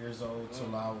 5 years old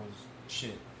till I was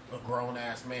a grown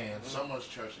ass man. So much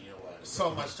church in your life.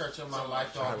 So much church in my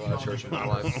life, dog. A lot of church in my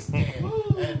life.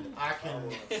 And I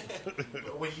can,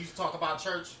 when you talk about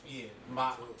church,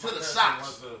 my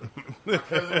cousin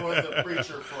was a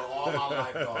preacher for all my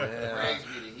life, dog. Praise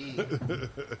be to he.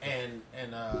 And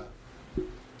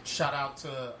shout out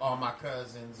to all my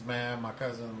cousins, man. My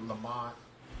cousin Lamont,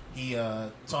 he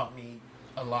taught me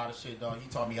a lot of shit, dog. He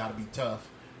taught me how to be tough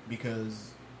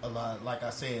because a lot, like I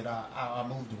said, I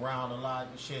moved around a lot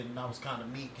and shit, and I was kind of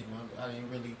meek, and I didn't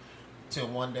really. Till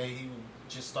one day he would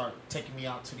just start taking me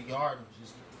out to the yard and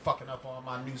just fucking up all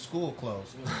my new school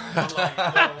clothes. I'm like,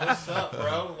 yo, what's up,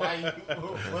 bro?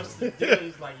 What's the deal?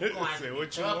 He's like, you gonna have to be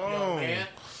tough, young man.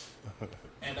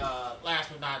 And last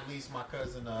but not least, my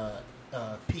cousin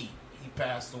Pete. He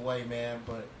passed away, man.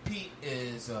 But Pete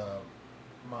is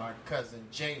my cousin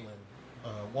Jalen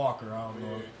Walker. I don't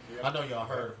know. I know y'all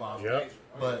heard about him.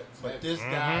 But this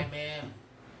guy, man,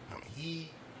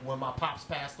 when my pops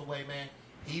passed away, man,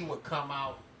 he would come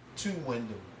out to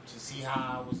Wyndham to see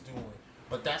how I was doing.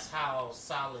 But that's how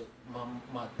solid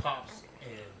my pops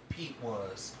and Pete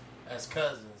was as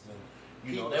cousins.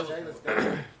 And, that was Jalen's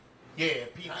dad. Yeah,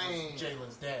 Pete was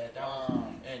Jalen's dad.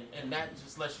 And that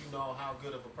just lets you know how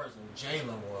good of a person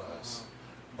Jalen was.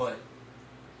 But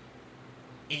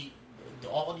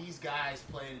all these guys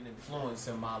played an influence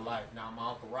in my life. Now, my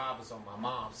Uncle Rob is on my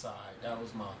mom's side. That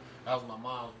was my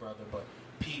mom's brother. But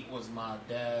Pete was my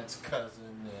dad's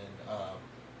cousin,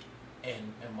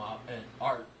 and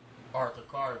Arthur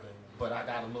Carvin but I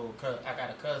got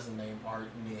a cousin named Art,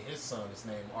 and then his son is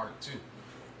named Art too.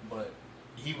 But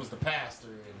he was the pastor,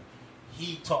 and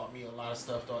he taught me a lot of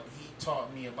stuff. He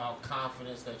taught me about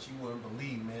confidence that you wouldn't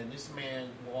believe, man. This man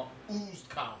oozed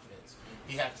confidence.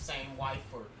 He had the same wife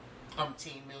for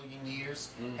 10 million years,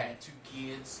 had 2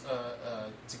 kids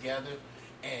together,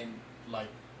 and like,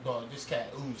 dog, this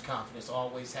cat oozed confidence.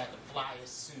 Always had the flyest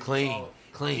suit. Clean.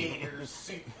 Gator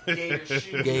suit, gator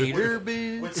shoes. Gator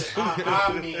boots.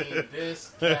 I mean,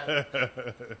 this cat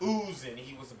oozing.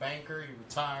 He was a banker. He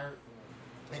retired.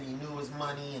 And he knew his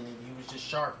money, and he was just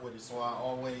sharp with it. So I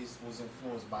always was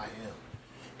influenced by him.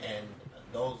 And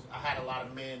I had a lot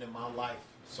of men in my life.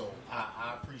 So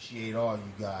I appreciate all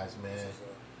you guys, man.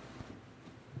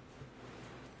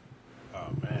 Oh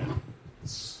man.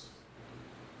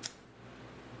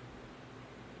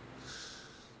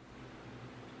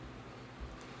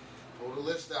 Pull the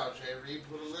list out, Jay Reed.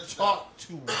 Pull the list out. Talk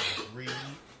to me, Reed.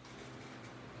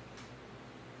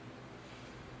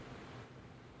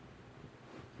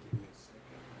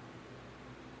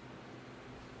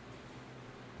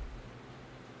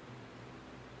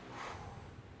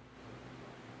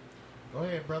 Go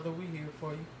ahead, brother. We here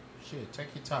for you. Shit, take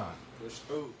your time. Push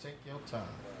through. Take your time.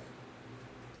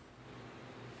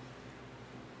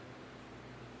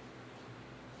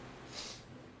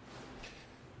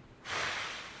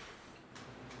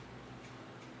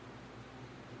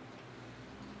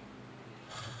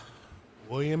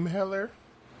 William Heller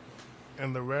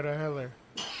and Loretta Heller.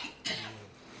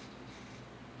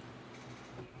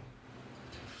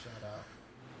 Shout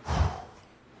out.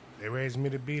 They raised me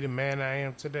to be the man I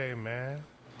am today, man.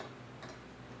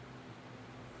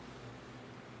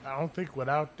 I don't think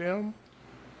without them,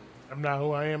 I'm not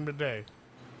who I am today.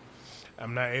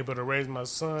 I'm not able to raise my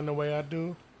son the way I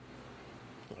do.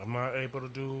 I'm not able to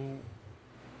do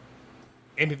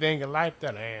anything in life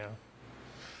that I am.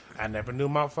 I never knew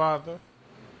my father.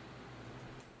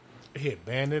 He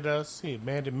abandoned us. He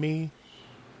abandoned me.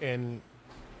 And,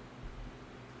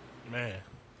 man,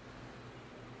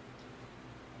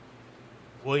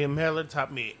 William Heller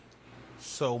taught me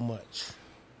so much.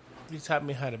 He taught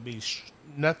me how to be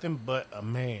nothing but a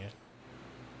man.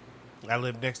 I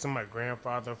lived next to my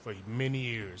grandfather for many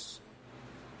years.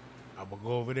 I would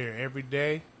go over there every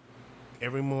day,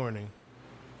 every morning,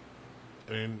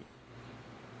 and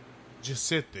just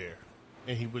sit there.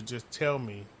 And he would just tell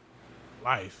me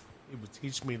life. He would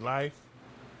teach me life.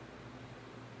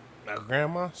 My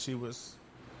grandma, she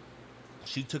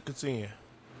took us in.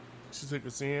 She took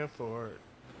us in for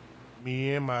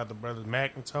me and my other brothers,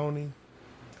 Mac and Tony.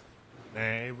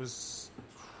 Man, it was...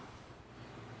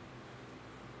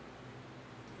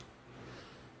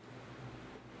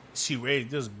 She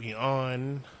raised us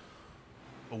beyond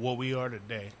what we are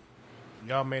today.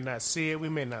 Y'all may not see it, we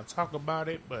may not talk about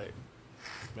it, but,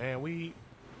 man,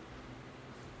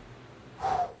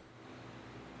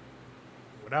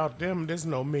 without them, there's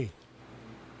no me.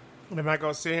 I'm not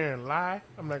going to sit here and lie.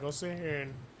 I'm not going to sit here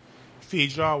and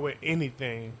feed y'all with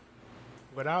anything.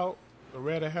 Without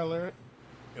Loretta Heller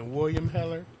and William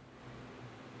Heller,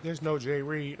 there's no Jay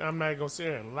Reed. I'm not going to sit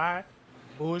here and lie,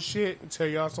 bullshit, and tell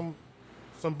y'all some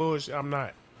bullshit. I'm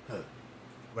not.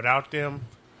 Without them,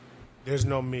 there's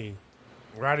no me.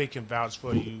 Roddy can vouch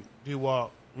for you.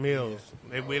 D-Walk, Mills,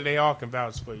 they all can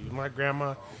vouch for you. My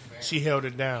grandma, she held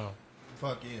it down.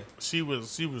 Fuck yeah. She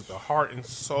was the heart and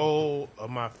soul of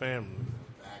my family.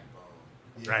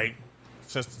 Backbone. Yeah. Right?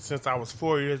 Since I was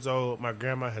 4 years old, my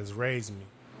grandma has raised me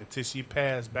until she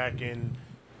passed back in,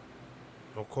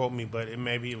 don't quote me, but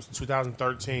it was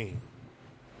 2013.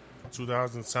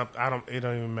 2000 something. It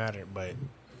don't even matter, but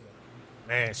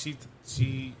man,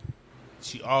 she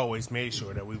always made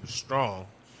sure that we were strong.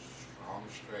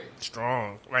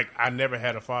 Strong. Like, I never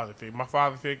had a father figure. My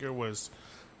father figure was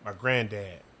my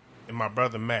granddad and my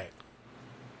brother Mac.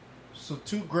 So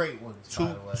 2 great ones,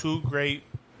 by the way. 2 great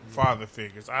father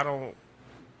figures.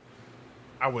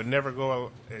 I would never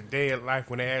go a day of life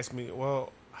when they asked me,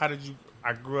 well, how did you...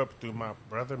 I grew up through my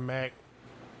brother Mac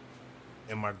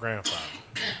and my grandfather,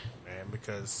 man,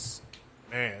 because,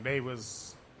 man, they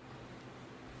was...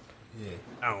 Yeah.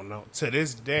 I don't know. To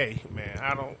this day,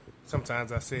 man,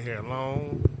 sometimes I sit here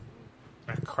alone,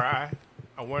 I cry,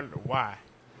 I wonder why.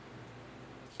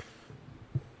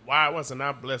 Why wasn't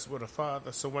I blessed with a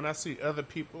father? So when I see other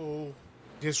people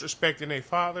disrespecting their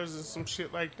fathers and some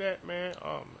shit like that, man,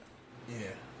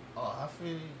 yeah. Oh, I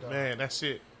feel you, though. Man, that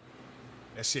shit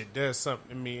does something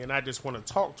to me, and I just want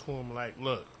to talk to him like,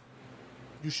 look,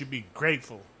 you should be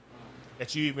grateful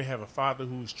that you even have a father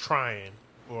who's trying,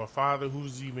 or a father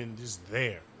who's even just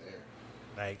there.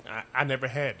 Like, I never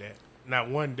had that. Not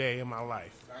one day in my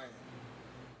life.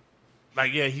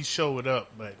 like, yeah, he showed up,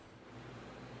 but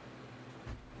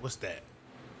what's that?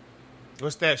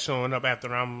 What's that showing up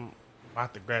after I'm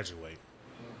about to graduate?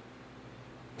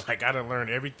 Like, I done learned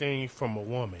everything from a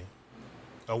woman.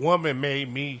 A woman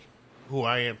made me who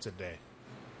I am today.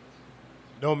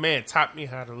 No man taught me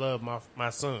how to love my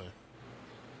son.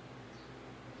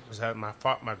 It was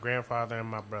my grandfather and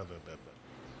my brother.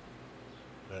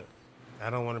 But I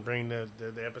don't want to bring the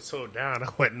episode down or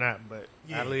whatnot. But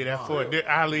I leave that for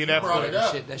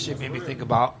That shit made me think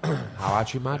about how I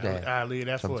treat my dad. I leave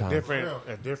that for Sometimes.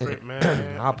 a different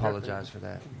man. I apologize for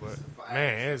that. But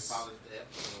man, it's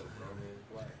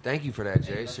Thank you for that,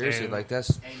 Jay. Seriously, And- like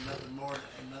that's Ain't nothing more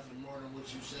than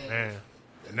what you said. man,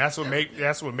 and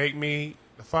that's what make me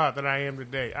the father that I am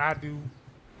today. I do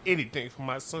anything for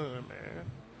my son, man.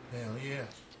 Hell yeah.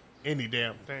 Any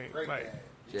damn thing, Great like dad.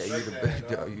 Jay, you Great the dad, best.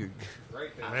 dog. You,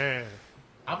 Great dad. man.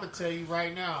 I'm gonna tell you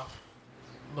right now,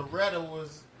 Loretta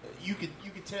was. You could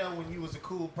tell when you was a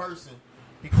cool person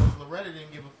because Loretta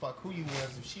didn't give a fuck who you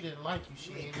was. If she didn't like you,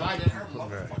 she didn't like you. her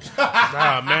motherfucker.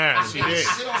 Nah, man, she I did.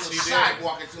 sit on the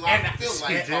sidewalk until I And feel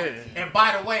like she did. And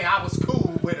by the way, I was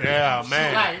cool with her. Yeah, she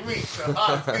man. liked me, so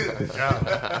I was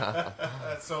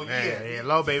good. So Man, yeah, yeah,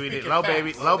 low baby did. Speaking Low facts.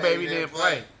 baby, low baby didn't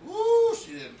play. Woo,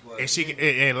 she didn't play.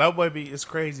 And and low baby is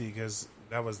crazy because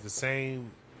that was the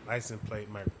same license plate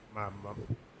my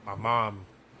mom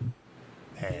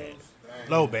had.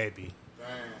 Low baby.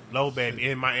 Low baby,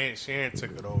 and my aunt Sharon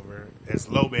took it over. It's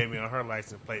low baby on her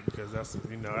license plate because that's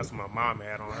what my mom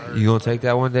had on her. you gonna take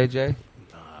that one day, Jay?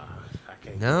 I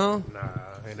can't. No?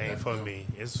 Nah, it ain't for me.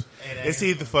 It's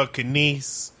either for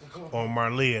Kenise or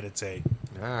Marlia to take.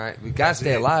 All right, we gotta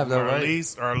stay alive though, right?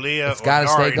 Marlise or Leah. It's gotta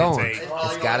stay Dari going. To take.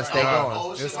 It's gotta stay going.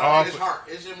 Oh, it's It's in my all nigga's for- heart.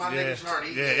 It's in my nigga's heart.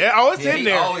 Yeah. Oh, it's in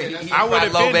there. I would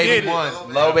have low been baby did it.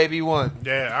 one. Low baby one.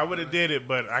 Yeah, I would have did it,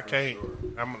 but I can't.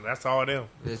 That's all them.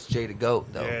 It's Jay the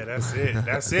GOAT though. Yeah, that's it.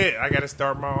 That's it. I got to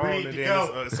start my own, Ready and to then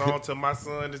go. it's on to my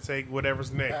son to take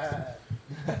whatever's next.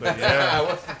 But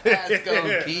yeah, Let's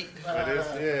go, Keith.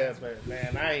 but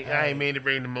man, I ain't mean to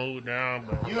bring the mood down,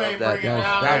 but you ain't That, bringing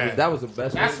down. that was the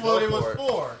best. That's way to what go it was for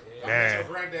for. man, Your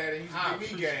granddaddy, he used to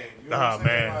give me game. You Oh, know what I'm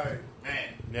saying? man. Like, Man,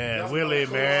 yeah, That's Willie,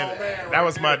 my man, cool old man that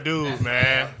was right my there. dude,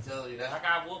 man. I tell you I that.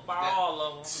 got whooped by all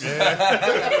of them.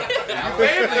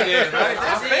 family then, right?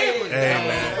 That's family. Hey,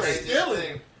 man. Hey,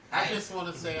 Stealing. I just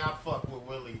want to say I fuck with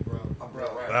Willie, bro. bro.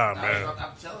 Oh man,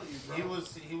 I'm telling you, bro.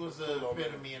 He was a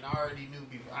epitome, and I already knew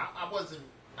before.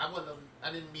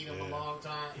 I didn't meet him a long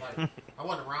time. Like I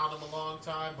wasn't around him a long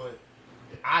time, but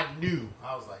I knew.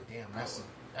 I was like, damn, that's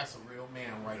a real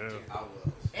man right Yeah. there. I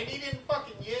was. And he didn't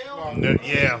fucking yell. No,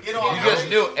 yeah. Get off. You just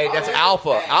knew. Hey, that's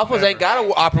alpha. Alphas ain't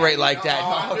gotta operate like that.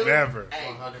 I knew- Never.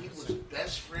 Hey, he was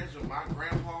best friends with my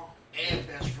grandpa and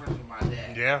best friends with my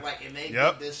dad. Yeah. Like, and they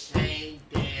Yep. did the same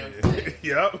damn thing.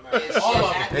 Yep. And shit All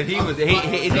of it. happened. And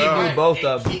he knew both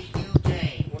of them. Kick you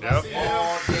game. when I Yep. see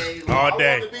All him, day All long. I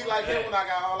day. want to be like him when I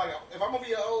got all like. If I'm gonna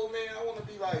be an old man, I want to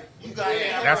be like You got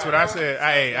it. That's what I said.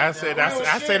 I say that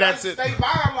to. I say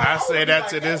that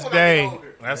to this day. day.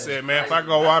 I said, man, if I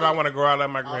go out, I want to go out like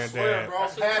my I swear, granddad. bro.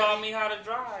 That's who taught me how to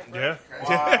drive, bro. Yeah.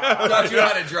 I taught you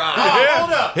how to drive.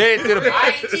 Hold up. Head to the. I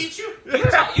ain't teach you. You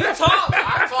taught me.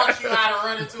 I taught you how to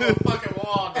run into a fucking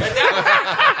wall.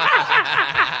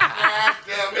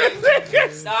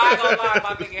 No, I ain't gonna lie,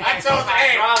 my nigga had some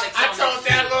hydraulics on told that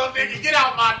that shit. little nigga, get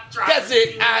out my drive. That's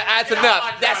it. That's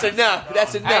enough. That's enough.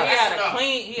 That's Hey, enough.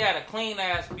 he had a clean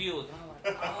ass Buick.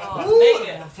 I'm like, oh,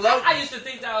 nigga. I used to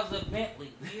think that was a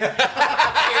Bentley. Yeah.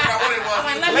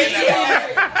 I'm like,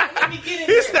 let me get in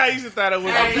This there. guy used to thought it was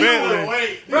a Hey, Bentley.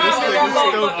 wait. Bro, This I nigga's was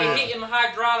fucking stupid. hitting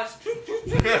hydraulics.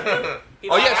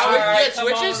 Oh, yeah, all right,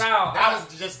 switches? come on out. That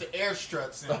was just the air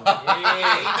strut symbol. He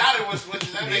thought it was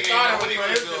switching. That nigga ain't know what he was It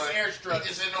was just doing. air strut. He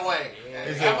just in the way.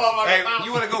 Hey,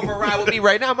 you want to go for a ride with me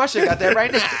right now? My shit got that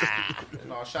right now.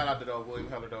 No, shout out to though William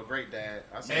Heller though, great dad.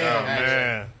 I see Oh that.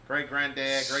 man, Great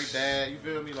granddad, great dad. You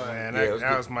feel me? Like, man, Yeah, it was that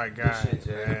good. was my guy. shit,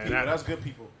 Jay. Man, that's good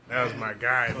people. that was my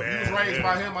guy, So if man. you was raised Yeah.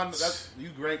 by him, that's you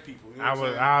great people. You know what I'm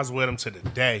saying? I was with him to the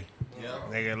day, Yep.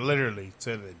 nigga. Literally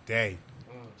to the day.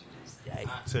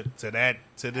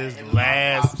 To this And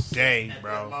last pops day, at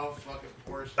bro. that motherfucking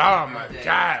Porsche Oh my every day.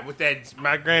 god! With that,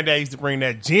 my granddad used to bring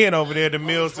that gin over there to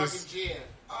Mills. Motherfucking gin.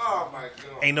 Oh my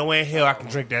god. Ain't no way in hell I can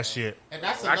drink that shit. And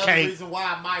that's I another can't. reason why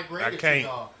I migrated I can't. to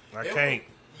y'all. I It can't.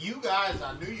 was- You guys,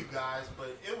 I knew you guys,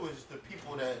 but it was the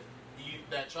people that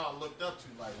y'all looked up to,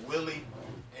 like Willie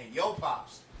and Yo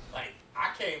Pops. Like I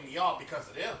came to y'all because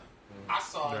of them. I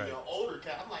saw your older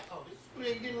cat. I'm like, oh, this is who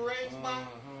they getting raised by?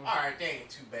 All right, they ain't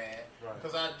too bad.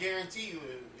 Because I guarantee you,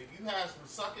 if you had some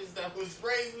suckers that was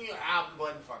raising you, I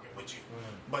wasn't fucking with you.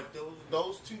 But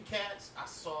those two cats, I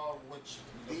saw which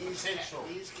these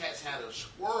cats had a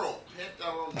squirrel pent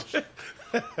on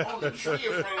the tree in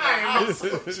front of the house.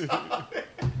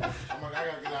 I'm like, I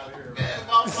gotta get out of here.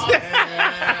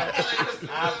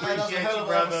 I appreciate you,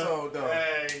 brother.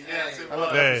 Hey, yes, it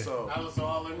was. Hey. That was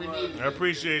all we needed. I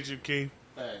appreciate you, Keith.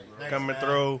 Hey, Coming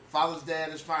through. Father's Day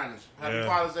at his finest. Happy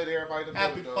Father's Day to everybody.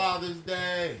 Happy Father's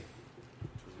Day.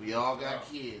 We all got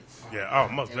kids. Yeah, oh,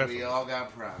 most And definitely. we all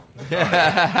got proud.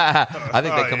 I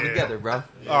think they come yeah. together, bro.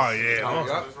 Oh, yeah.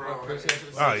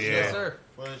 Oh, yeah. Yes, sir.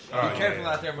 Oh, Be careful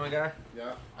out there, my guy.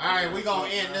 Yeah. All right, we're going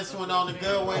to end this one on the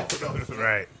good way.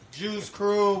 Right. Juice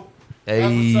Crew.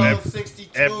 Hey. Episode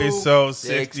 62. Episode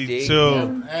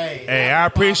 62. Hey, I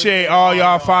appreciate all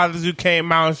y'all fathers who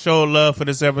came out and showed love for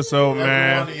this episode,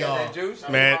 man. Every one of y'all. Juice?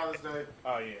 Man. Father's Day,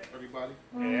 Oh, yeah. everybody.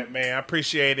 Yeah, man, I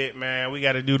appreciate it, man. We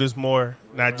got to do this more,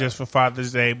 not just for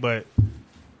Father's Day, but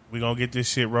we going to get this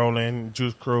shit rolling.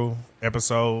 Juice Crew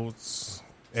episodes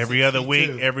every other week,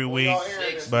 every week.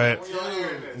 But I'm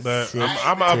going to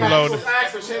upload it.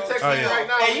 Hey,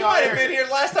 you might have been here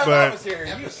last time I was here.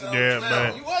 You was not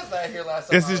here last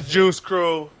time. This is Juice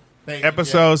Crew.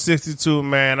 Episode 62,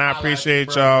 man. I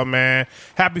appreciate y'all, man.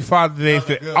 Happy Father's Day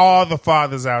to all the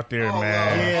fathers out there,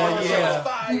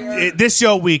 man. This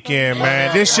your weekend,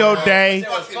 man. This your day.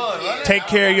 Take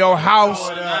care of your house.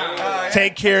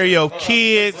 Take care of your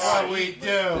kids.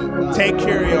 Take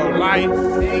care of your life.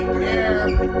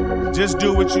 Just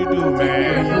do what you do,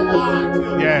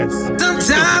 man. Yes.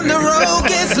 Sometimes the road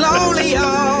gets lonely,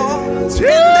 y'all. And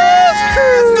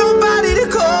there's nobody to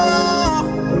call.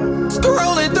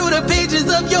 Scrolling through the pages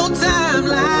of your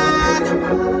timeline.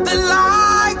 The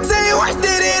likes ain't worth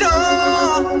it at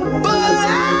all. But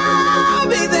I'll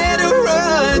be there to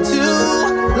run to.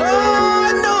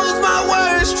 Lord knows my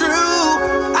word's true.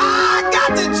 I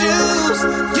got the juice.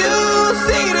 You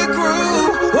see the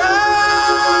groove. Whoa.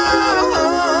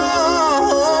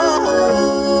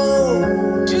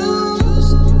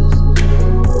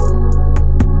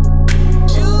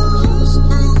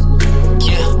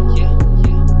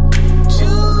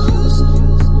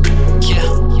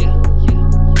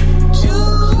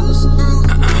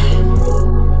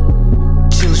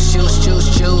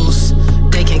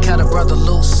 Brother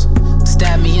loose,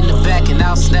 stab me in the back and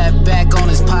I'll snap back on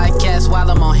his podcast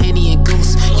while I'm on Henny and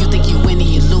Goose. You think you win and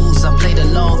you lose, I played a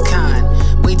long kind.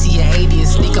 Wait till you're 80 and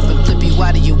sneak up and flip you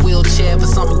out of your wheelchair for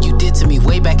something you did to me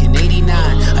way back in 89.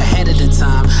 Ahead of the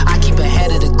time, I keep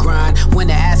ahead of the grind. When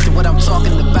they're asking what I'm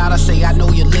talking about, I say I know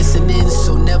you're listening,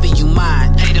 so never you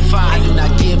mind. I do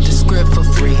not give the script for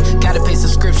free. Gotta pay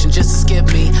subscription just to skip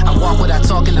me. I walk without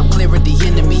talking, I'm clearing the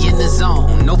enemy in the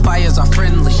zone. No fires are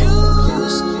friendly.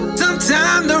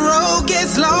 Sometimes the road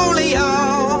gets lonely,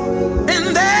 y'all.